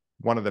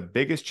 one of the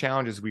biggest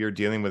challenges we are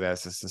dealing with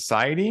as a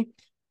society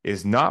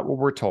is not what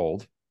we're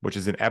told, which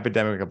is an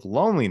epidemic of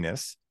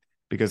loneliness,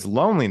 because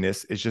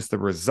loneliness is just the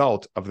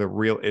result of the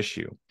real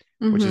issue,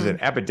 which is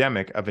an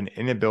epidemic of an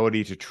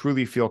inability to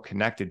truly feel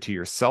connected to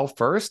yourself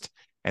first,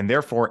 and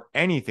therefore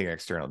anything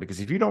external.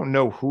 Because if you don't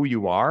know who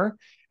you are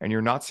and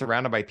you're not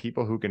surrounded by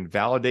people who can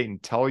validate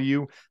and tell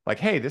you like,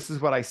 hey, this is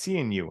what I see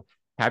in you.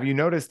 Have you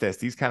noticed this?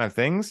 These kind of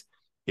things.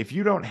 If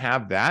you don't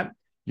have that,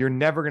 you're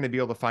never going to be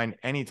able to find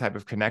any type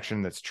of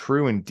connection that's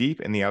true and deep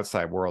in the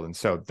outside world. And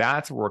so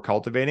that's what we're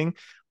cultivating.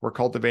 We're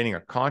cultivating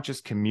a conscious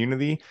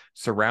community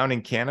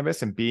surrounding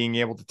cannabis and being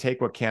able to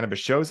take what cannabis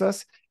shows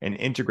us and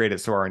integrate it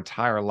so our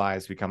entire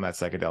lives become that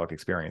psychedelic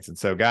experience. And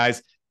so,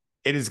 guys,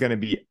 it is going to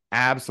be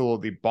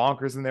absolutely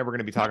bonkers in there. We're going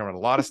to be talking about a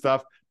lot of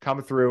stuff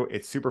coming through.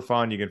 It's super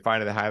fun. You can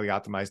find it at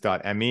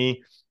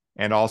highlyoptimized.me.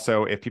 And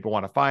also, if people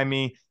want to find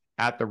me,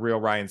 at The Real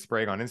Ryan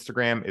Sprague on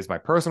Instagram is my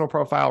personal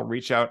profile.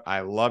 Reach out.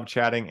 I love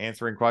chatting,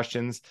 answering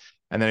questions.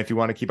 And then if you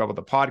want to keep up with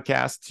the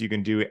podcasts, you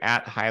can do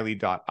at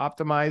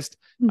highly.optimized.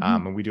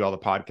 And we do all the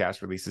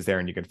podcast releases there,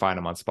 and you can find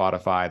them on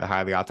Spotify, the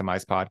Highly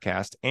Optimized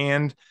podcast,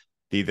 and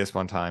the This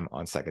One Time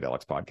on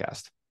Psychedelics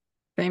podcast.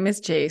 Famous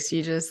Chase,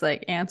 you just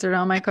like answered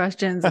all my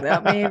questions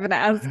without me even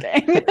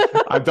asking.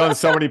 I've done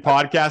so many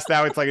podcasts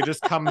now. It's like it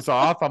just comes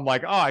off. I'm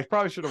like, oh, I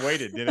probably should have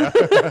waited,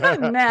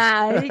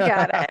 Nah, you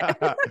got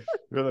it.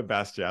 You're the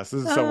best, Jess.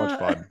 This is so much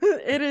fun.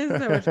 It is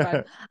so much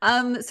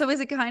fun. So is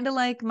it kind of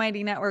like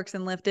Mighty Networks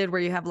and Lifted where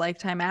you have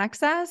lifetime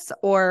access,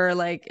 or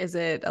like is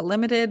it a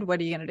limited? What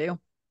are you gonna do?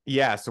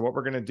 Yeah. So what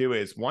we're going to do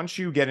is once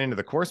you get into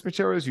the course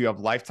materials, you have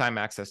lifetime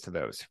access to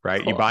those,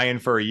 right? Cool. You buy in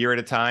for a year at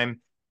a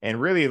time. And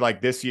really,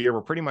 like this year,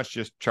 we're pretty much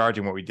just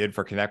charging what we did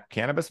for Connect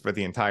Cannabis for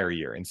the entire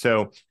year. And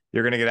so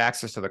you're going to get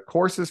access to the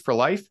courses for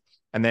life.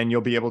 And then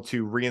you'll be able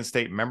to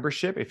reinstate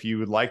membership if you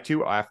would like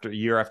to after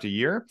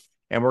year.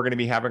 And we're going to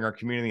be having our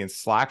community in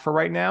Slack for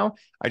right now.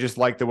 I just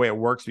like the way it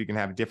works. We can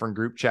have different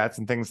group chats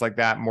and things like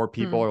that. More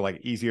people are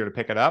like easier to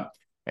pick it up.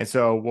 And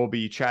so we'll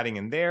be chatting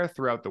in there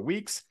throughout the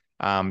weeks.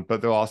 But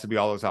there'll also be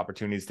all those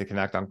opportunities to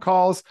connect on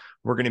calls.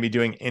 We're going to be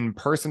doing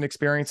in-person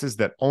experiences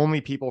that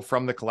only people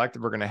from the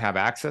collective are going to have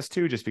access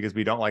to, just because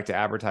we don't like to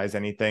advertise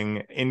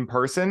anything in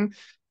person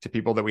to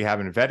people that we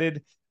haven't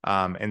vetted.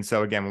 And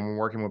so again, when we're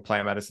working with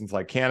plant medicines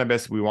like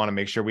cannabis, we want to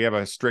make sure we have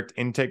a strict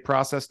intake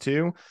process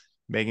too,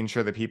 making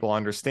sure that people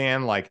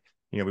understand, like,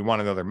 we want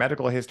to know their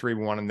medical history.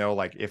 We want to know,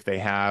 like, if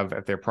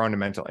they're prone to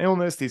mental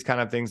illness, these kind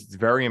of things. It's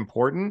very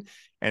important.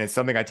 And it's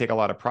something I take a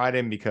lot of pride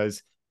in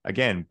because,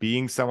 again,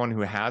 being someone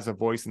who has a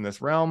voice in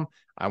this realm,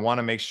 I want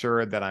to make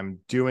sure that I'm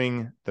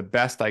doing the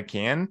best I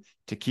can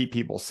to keep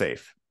people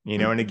safe,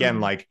 and again,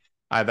 like,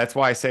 that's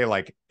why I say,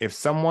 like, if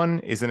someone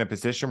is in a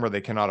position where they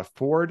cannot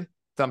afford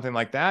something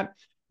like that,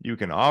 you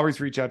can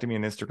always reach out to me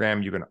on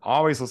Instagram. You can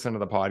always listen to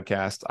the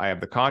podcast. I have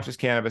the Conscious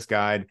Cannabis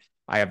Guide.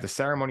 I have the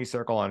Ceremony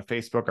Circle on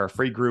Facebook, our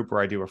free group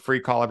where I do a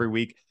free call every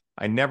week.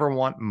 I never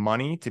want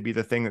money to be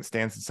the thing that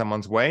stands in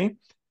someone's way.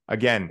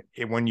 Again,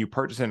 when you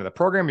purchase into the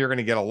program, you're going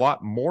to get a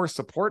lot more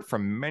support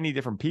from many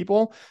different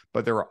people,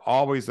 but there are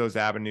always those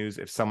avenues.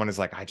 If someone is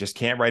like, I just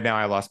can't right now,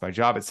 I lost my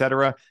job,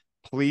 etc.,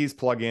 please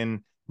plug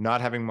in.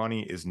 Not having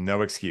money is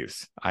no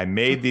excuse. I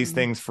made these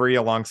things free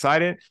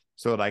alongside it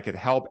so that I could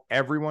help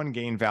everyone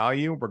gain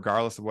value,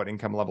 regardless of what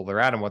income level they're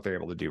at and what they're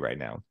able to do right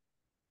now.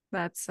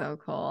 That's so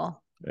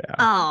cool. Yeah.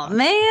 Oh,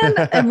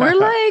 man. And we're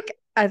like,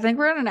 I think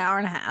we're at an hour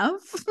and a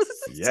half.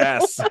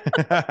 Yes.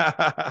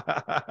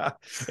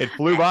 It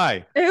flew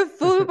by. It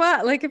flew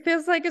by. Like, it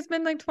feels like it's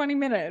been like 20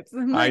 minutes.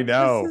 I'm like, I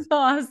know. This is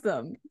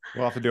awesome.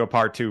 We'll have to do a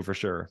part 2 for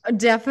sure.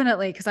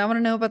 Definitely. Because I want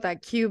to know about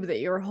that cube that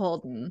you were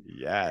holding.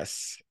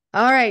 Yes.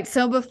 All right.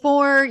 So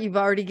before, you've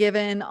already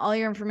given all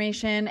your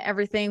information,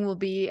 everything will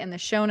be in the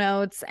show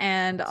notes,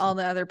 and all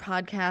the other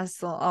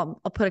podcasts.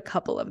 I'll put a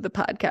couple of the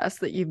podcasts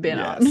that you've been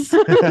on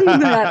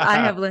that I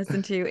have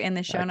listened to in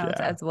the show notes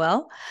as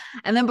well.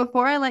 And then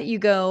before I let you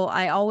go,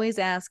 I always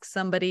ask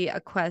somebody I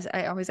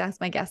always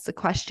ask my guests a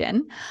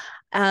question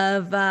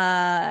of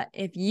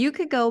if you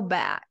could go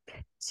back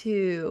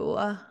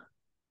to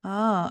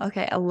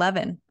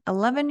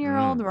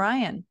 11-year-old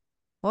Ryan,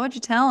 what would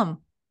you tell him?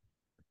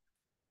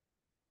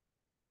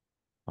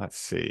 Let's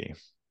see.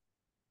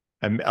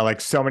 And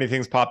like so many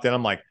things popped in.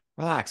 I'm like,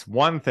 relax.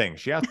 One thing.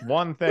 She asked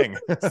one thing.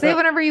 Say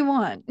whatever you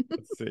want.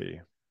 Let's see.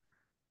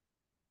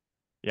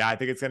 Yeah, I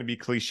think it's going to be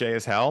cliche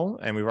as hell.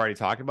 And we've already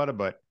talked about it,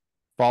 but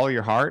follow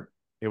your heart.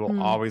 It will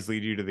always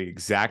lead you to the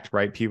exact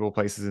right people,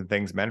 places, and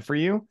things meant for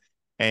you.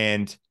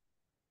 And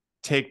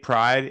take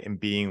pride in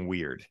being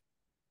weird.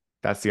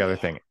 That's the other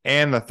thing.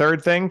 And the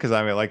third thing, because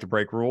I like to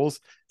break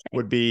rules,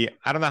 would be,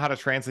 I don't know how to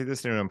translate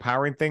this into an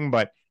empowering thing,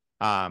 but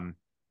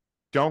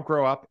don't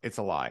grow up. It's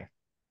a lie.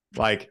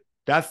 Like,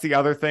 that's the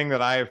other thing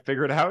that I have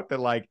figured out, that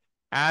like,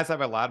 as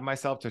I've allowed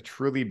myself to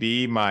truly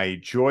be my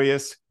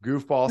joyous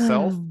goofball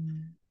self,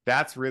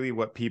 that's really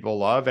what people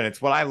love. And it's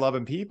what I love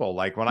in people.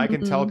 Like, when I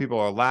can tell people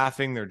are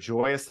laughing, they're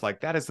joyous, like,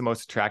 that is the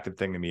most attractive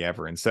thing to me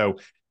ever. And so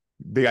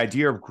the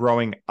idea of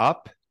growing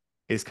up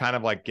is kind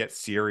of like, get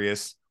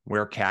serious,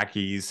 wear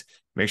khakis,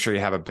 make sure you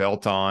have a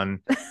belt on.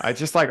 I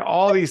just like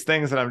all these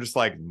things that I'm just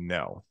like,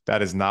 no,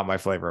 that is not my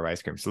flavor of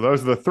ice cream. So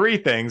those are the 3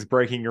 things,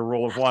 breaking your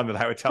rule of 1, that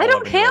I would tell. I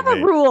don't have a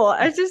rule.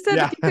 I just said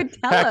if you could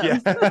tell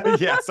him.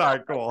 Yeah,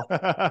 sorry, cool.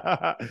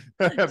 That's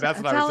what I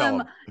would tell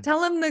him.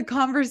 Tell him the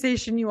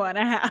conversation you want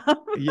to have.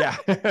 Yeah.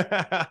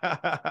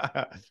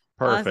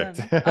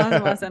 Perfect.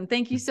 Awesome.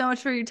 Thank you so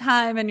much for your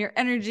time and your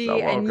energy.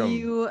 And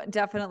you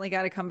definitely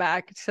got to come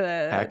back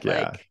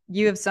to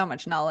you have so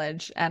much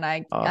knowledge, and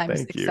I'm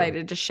just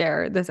excited to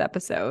share this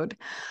episode.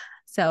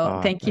 So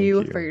thank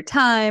you for your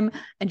time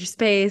and your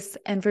space,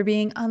 and for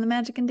being on the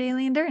Magic and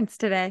Daily Endurance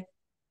today.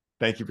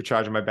 Thank you for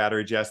charging my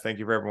battery, Jess. Thank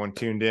you for everyone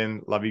tuned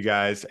in. Love you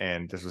guys.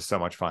 And this was so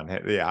much fun.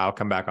 Yeah, I'll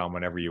come back on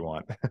whenever you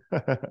want.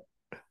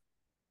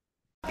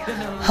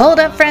 Hold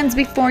up, friends,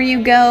 before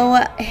you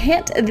go,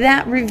 hit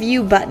that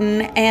review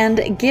button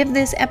and give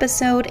this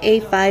episode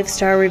a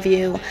 5-star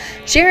review.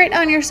 Share it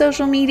on your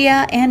social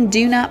media, and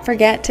do not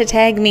forget to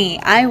tag me.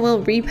 I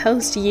will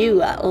repost you.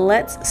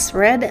 Let's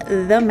spread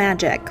the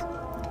magic.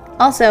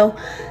 Also,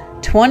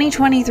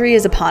 2023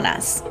 is upon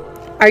us.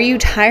 Are you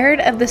tired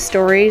of the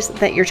stories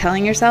that you're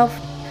telling yourself?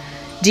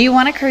 Do you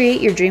want to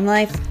create your dream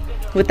life?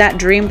 with that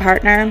dream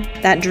partner,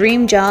 that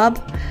dream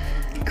job,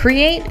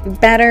 create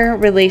better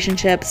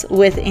relationships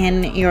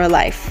within your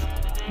life.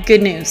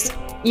 Good news.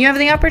 You have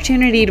the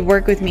opportunity to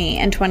work with me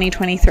in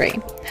 2023.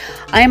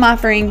 I am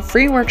offering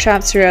free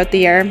workshops throughout the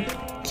year.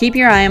 Keep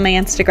your eye on my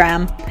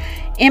Instagram.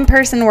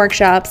 In-person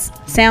workshops,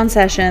 sound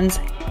sessions,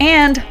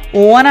 and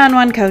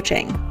one-on-one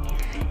coaching.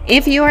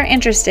 If you are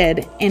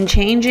interested in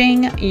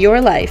changing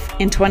your life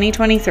in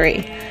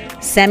 2023,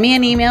 send me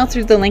an email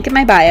through the link in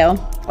my bio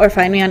or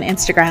find me on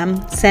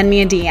Instagram. Send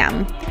me a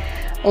DM.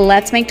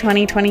 Let's make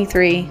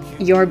 2023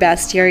 your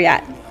best year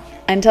yet.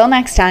 Until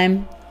next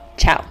time,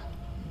 ciao.